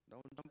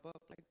 Don't jump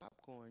up like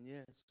popcorn,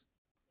 yes.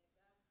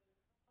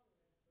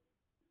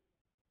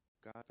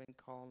 God been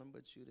calling,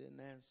 but you didn't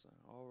answer.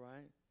 All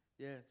right.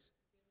 Yes.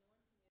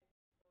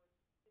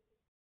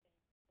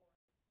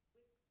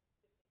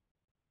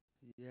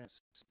 Yes.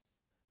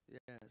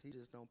 Yes. He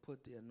just don't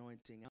put the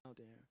anointing out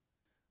there.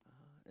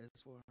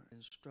 It's for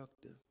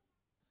instructive.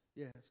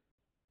 Yes.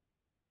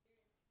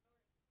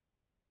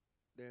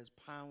 There's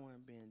power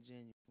in being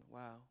genuine.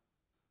 Wow.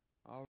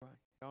 All right.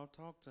 Y'all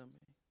talk to me.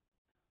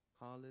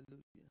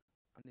 Hallelujah.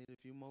 I need a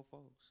few more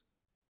folks.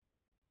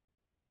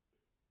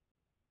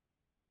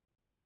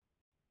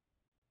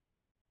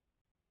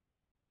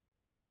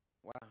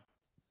 Wow.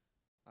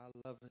 I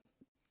love it.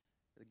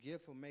 The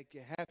gift will make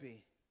you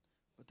happy,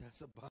 but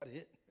that's about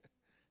it.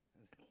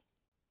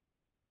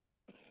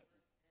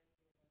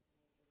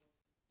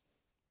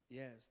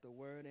 Yes, the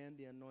word and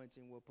the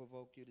anointing will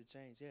provoke you to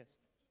change. Yes.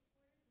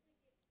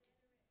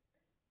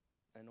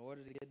 In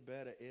order to get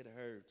better, it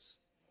hurts.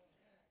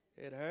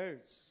 It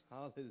hurts.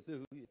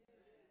 Hallelujah.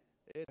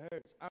 It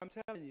hurts. I'm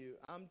telling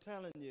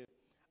you,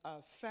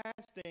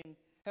 fasting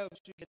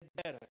helps you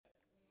get better,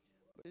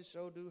 but it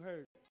sure do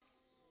hurt.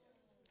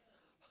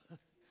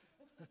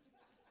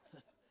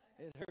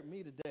 It hurt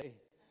me today.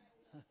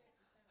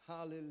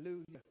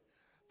 Hallelujah.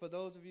 For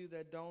those of you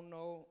that don't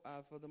know,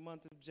 for the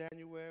month of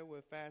January,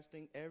 we're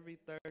fasting every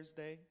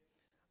Thursday,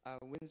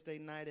 Wednesday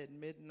night at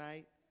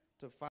midnight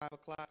to 5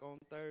 o'clock on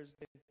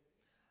Thursday.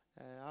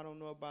 And I don't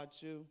know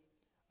about you,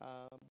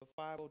 but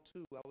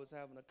 5:02, I was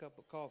having a cup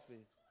of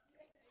coffee.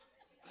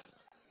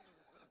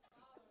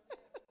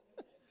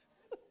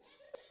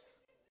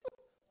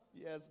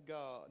 Yes,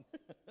 God.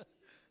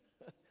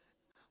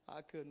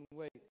 I couldn't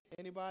wait.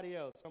 Anybody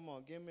else? Come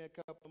on, give me a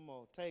couple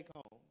more. Take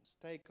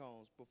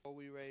homes before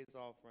we raise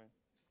offering.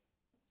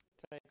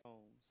 Take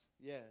homes.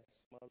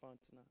 Yes, Mother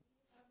Fontenay.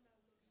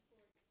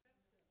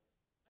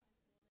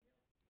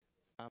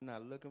 I'm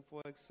not looking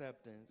for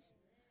acceptance.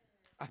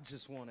 I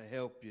just want to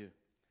help you.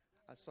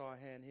 I saw a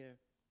hand here.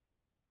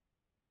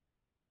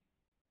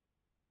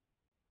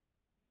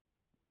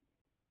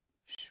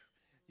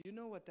 You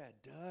know what that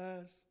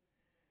does?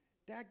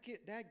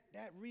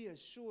 That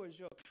reassures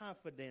your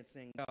confidence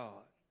in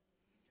God.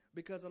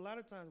 Because a lot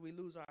of times we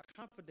lose our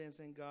confidence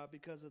in God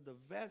because of the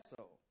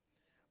vessel.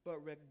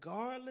 But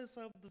regardless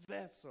of the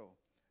vessel,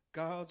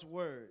 God's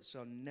word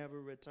shall never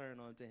return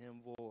unto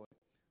him void.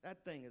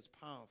 That thing is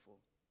powerful.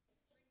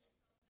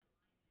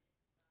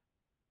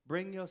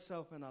 Bring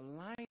yourself in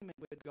alignment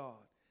with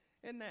God.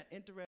 Isn't that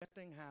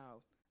interesting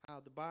how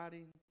the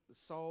body, the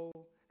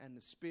soul, and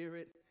the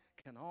spirit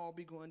can all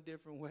be going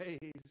different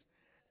ways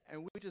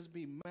and we just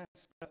be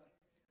messed up?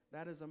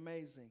 That is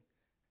amazing.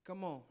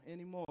 Come on,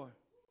 any more?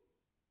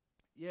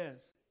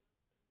 Yes.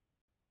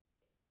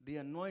 The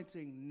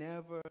anointing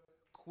never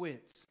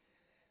quits.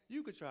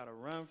 You could try to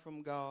run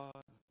from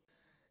God.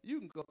 You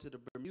can go to the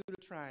Bermuda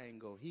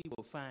Triangle. He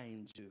will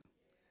find you.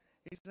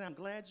 He said, I'm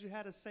glad you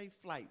had a safe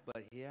flight,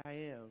 but here I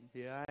am.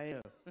 Here I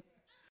am.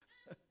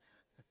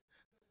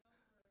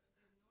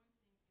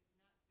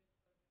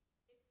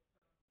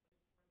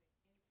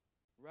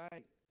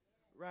 Right,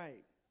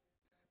 right.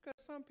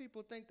 Because some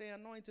people think they're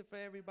anointed for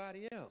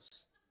everybody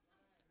else.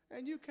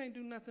 And you can't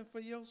do nothing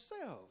for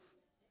yourself.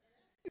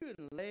 You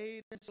done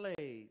laid and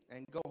slayed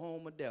and go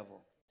home a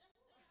devil.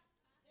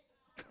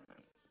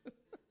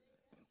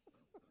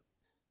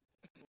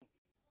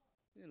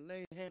 You done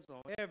laid hands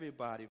on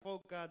everybody.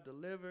 Folk got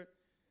delivered,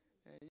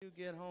 and you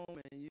get home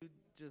and you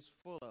just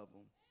full of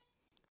them.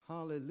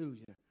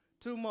 Hallelujah.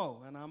 2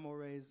 more, and I'm going to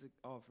raise the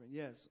offering.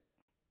 Yes.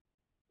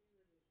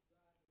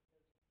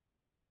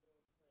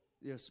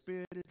 Your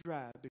spirit is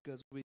dry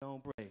because we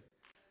don't pray.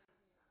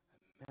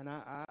 And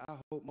I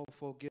hope more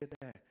folk get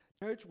that.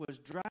 Church was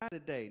dry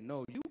today.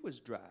 No, you was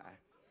dry.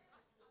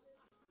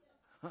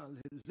 Hallelujah.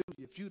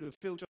 If you'd have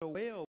filled your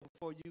well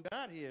before you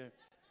got here,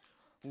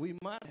 we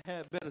might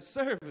have better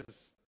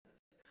service.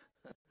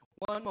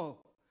 One more.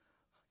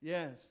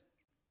 Yes.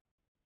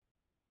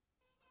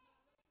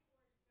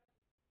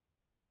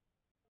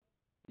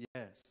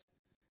 Yes.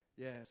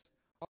 Yes.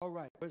 All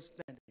right. We're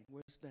standing.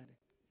 We're standing.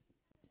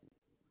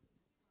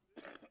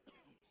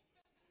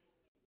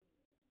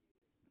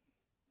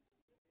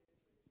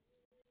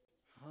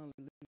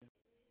 Hallelujah.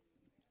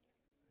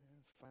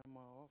 Find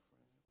my offering.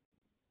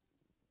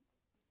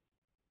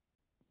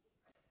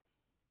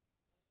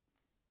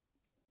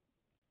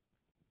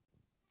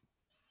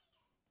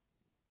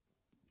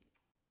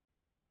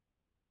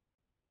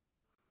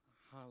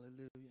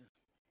 Hallelujah.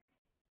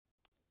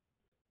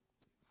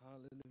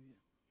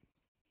 Hallelujah.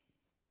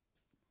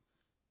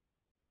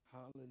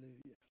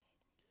 Hallelujah.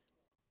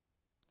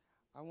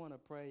 I want to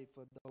pray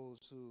for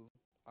those who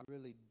are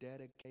really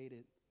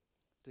dedicated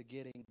to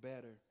getting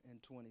better in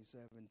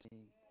 2017.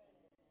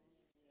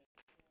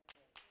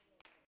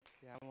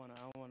 Yeah, I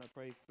want to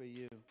pray for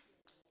you.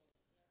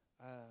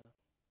 Uh,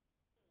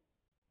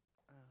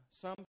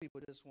 some people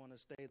just want to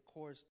stay the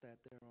course that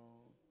they're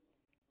on.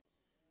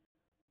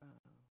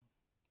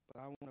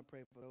 But I want to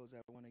pray for those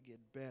that want to get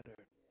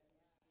better.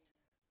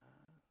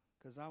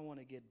 Because I want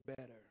to get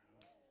better.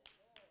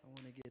 I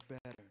want to get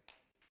better.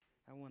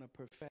 I want to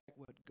perfect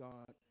what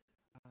God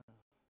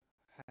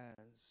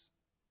has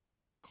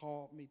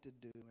called me to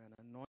do and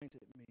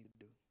anointed me to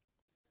do.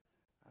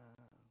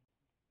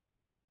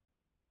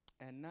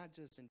 And not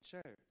just in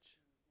church.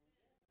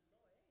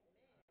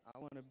 I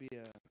want to be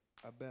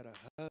a better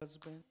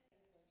husband,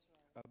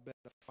 a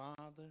better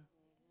father.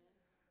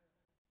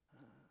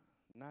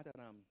 Not that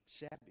I'm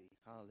shabby,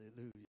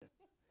 hallelujah.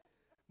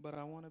 But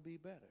I want to be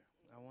better.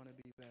 I want to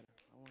be better.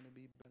 I want to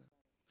be better.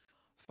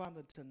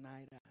 Father,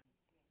 tonight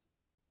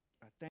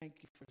I thank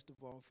you, first of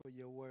all, for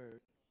your word.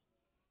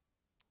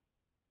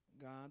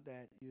 God,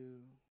 that you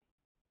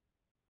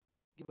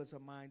give us a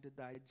mind to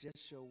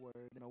digest your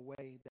word in a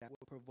way that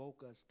will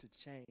provoke us to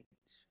change.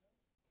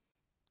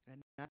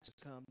 And not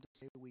just come to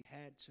say we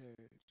had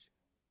church,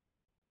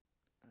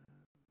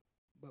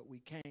 but we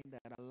came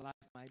that our life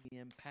might be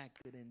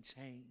impacted and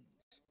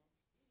changed.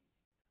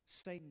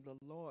 Satan, the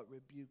Lord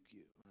rebuke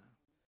you.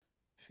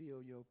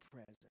 Feel your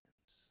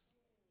presence.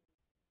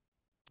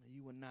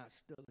 You will not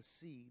still a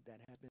seed that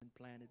has been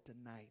planted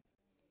tonight.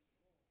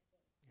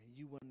 And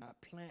you will not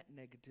plant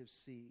negative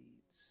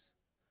seeds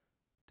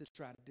to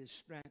try to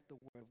distract the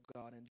word of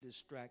God and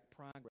distract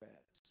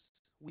progress.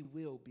 We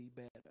will be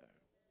better.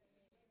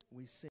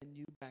 We send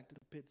you back to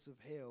the pits of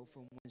hell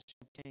from whence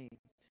you came.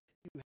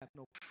 You have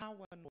no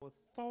power nor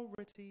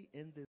authority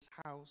in this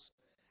house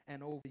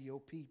and over your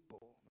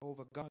people,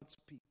 over God's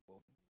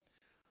people.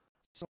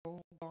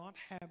 So, God,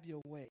 have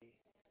your way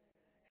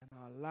in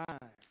our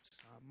lives,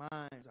 our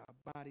minds,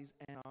 our bodies,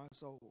 and our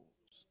souls.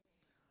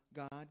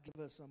 God,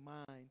 give us a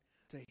mind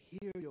to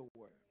hear your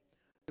word,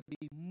 to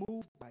be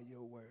moved by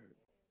your word,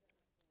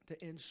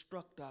 to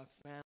instruct our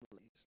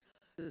families,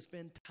 to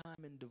spend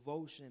time in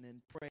devotion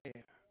and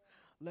prayer.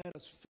 Let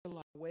us fill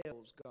our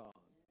wells, God,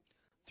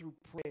 through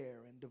prayer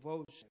and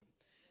devotion,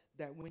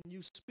 that when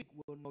you speak,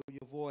 we'll know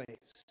your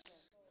voice.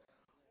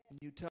 When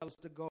you tell us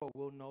to go,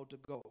 we'll know to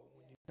go.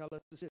 When you tell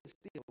us to sit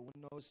still, we'll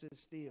know to sit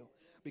still,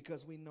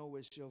 because we know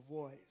it's your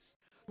voice.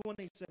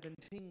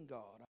 2017,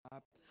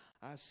 God,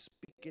 I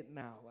speak it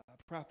now. I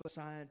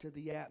prophesy into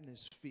the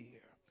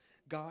atmosphere.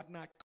 God,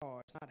 not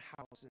cars, not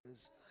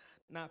houses,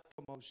 not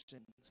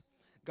promotions.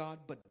 God,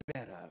 but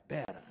better,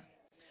 better.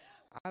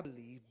 I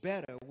believe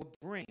better will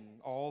bring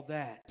all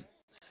that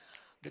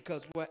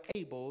because we're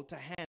able to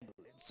handle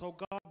it. So,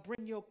 God,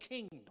 bring your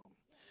kingdom,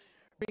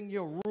 bring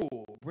your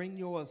rule, bring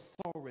your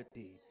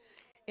authority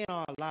in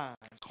our lives.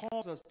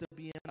 Cause us to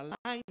be in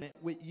alignment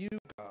with you,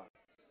 God.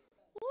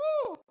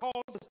 Woo!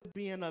 Cause us to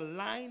be in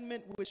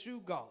alignment with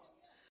you, God.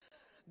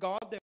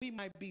 God, that we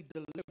might be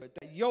delivered,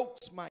 that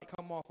yokes might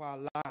come off our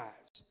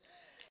lives.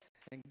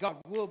 And God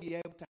will be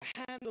able to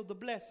handle the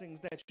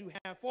blessings that you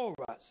have for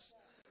us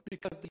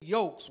because the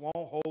yokes won't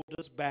hold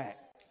us back.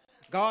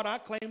 God, I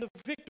claim the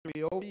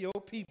victory over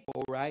your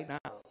people right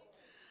now.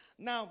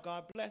 Now,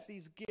 God, bless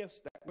these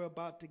gifts that we're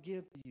about to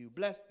give to you.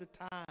 Bless the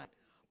tithe.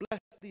 Bless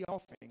the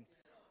offering.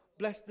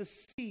 Bless the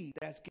seed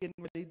that's getting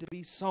ready to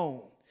be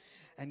sown.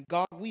 And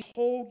God, we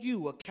hold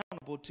you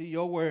accountable to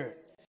your word.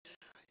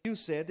 You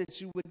said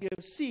that you would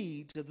give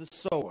seed to the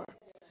sower.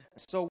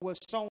 So we're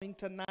sowing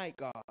tonight,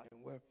 God,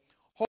 and we're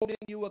holding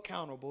you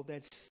accountable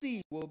that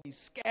seed will be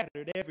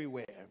scattered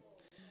everywhere,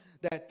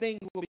 that things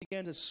will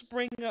begin to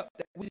spring up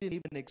that we didn't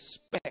even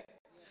expect.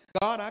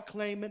 God, I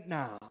claim it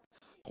now.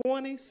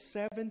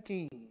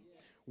 2017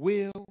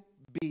 will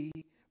be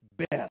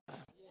better.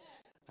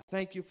 I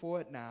thank you for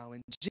it now.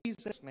 In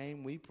Jesus'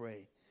 name we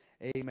pray.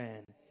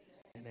 Amen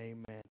and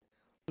amen.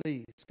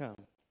 Please come.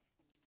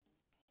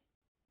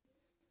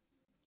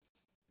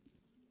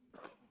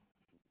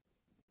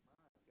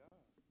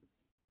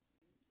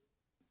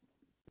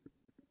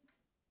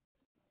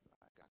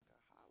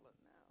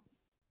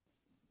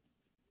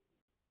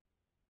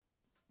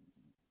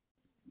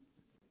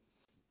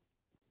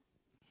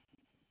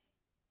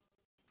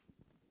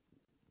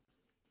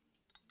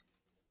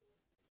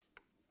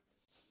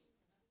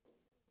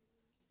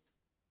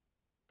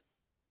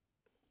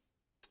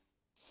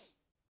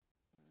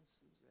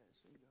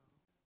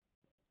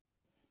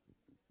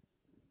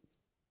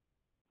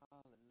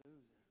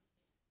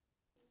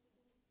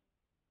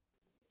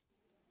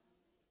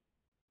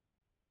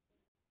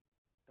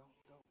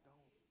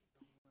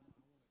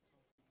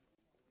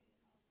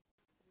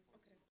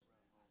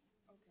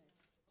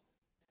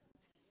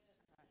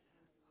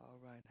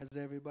 right. Has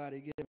everybody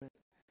given?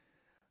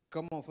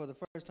 Come on, for the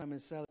first time in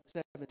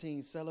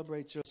 17,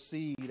 celebrate your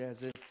seed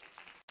as it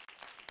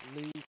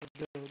leaves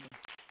the building.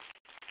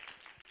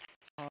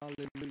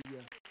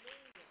 Hallelujah.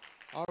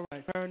 All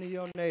right, turn to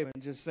your neighbor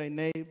and just say,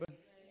 neighbor,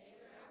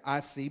 I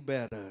see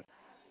better.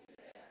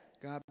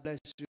 God bless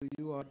you.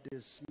 You are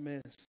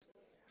dismissed.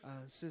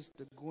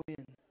 Sister Gwen,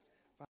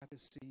 if I could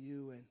see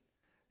you and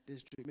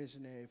District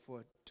Missionary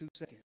for 2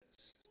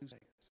 seconds. 2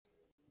 seconds.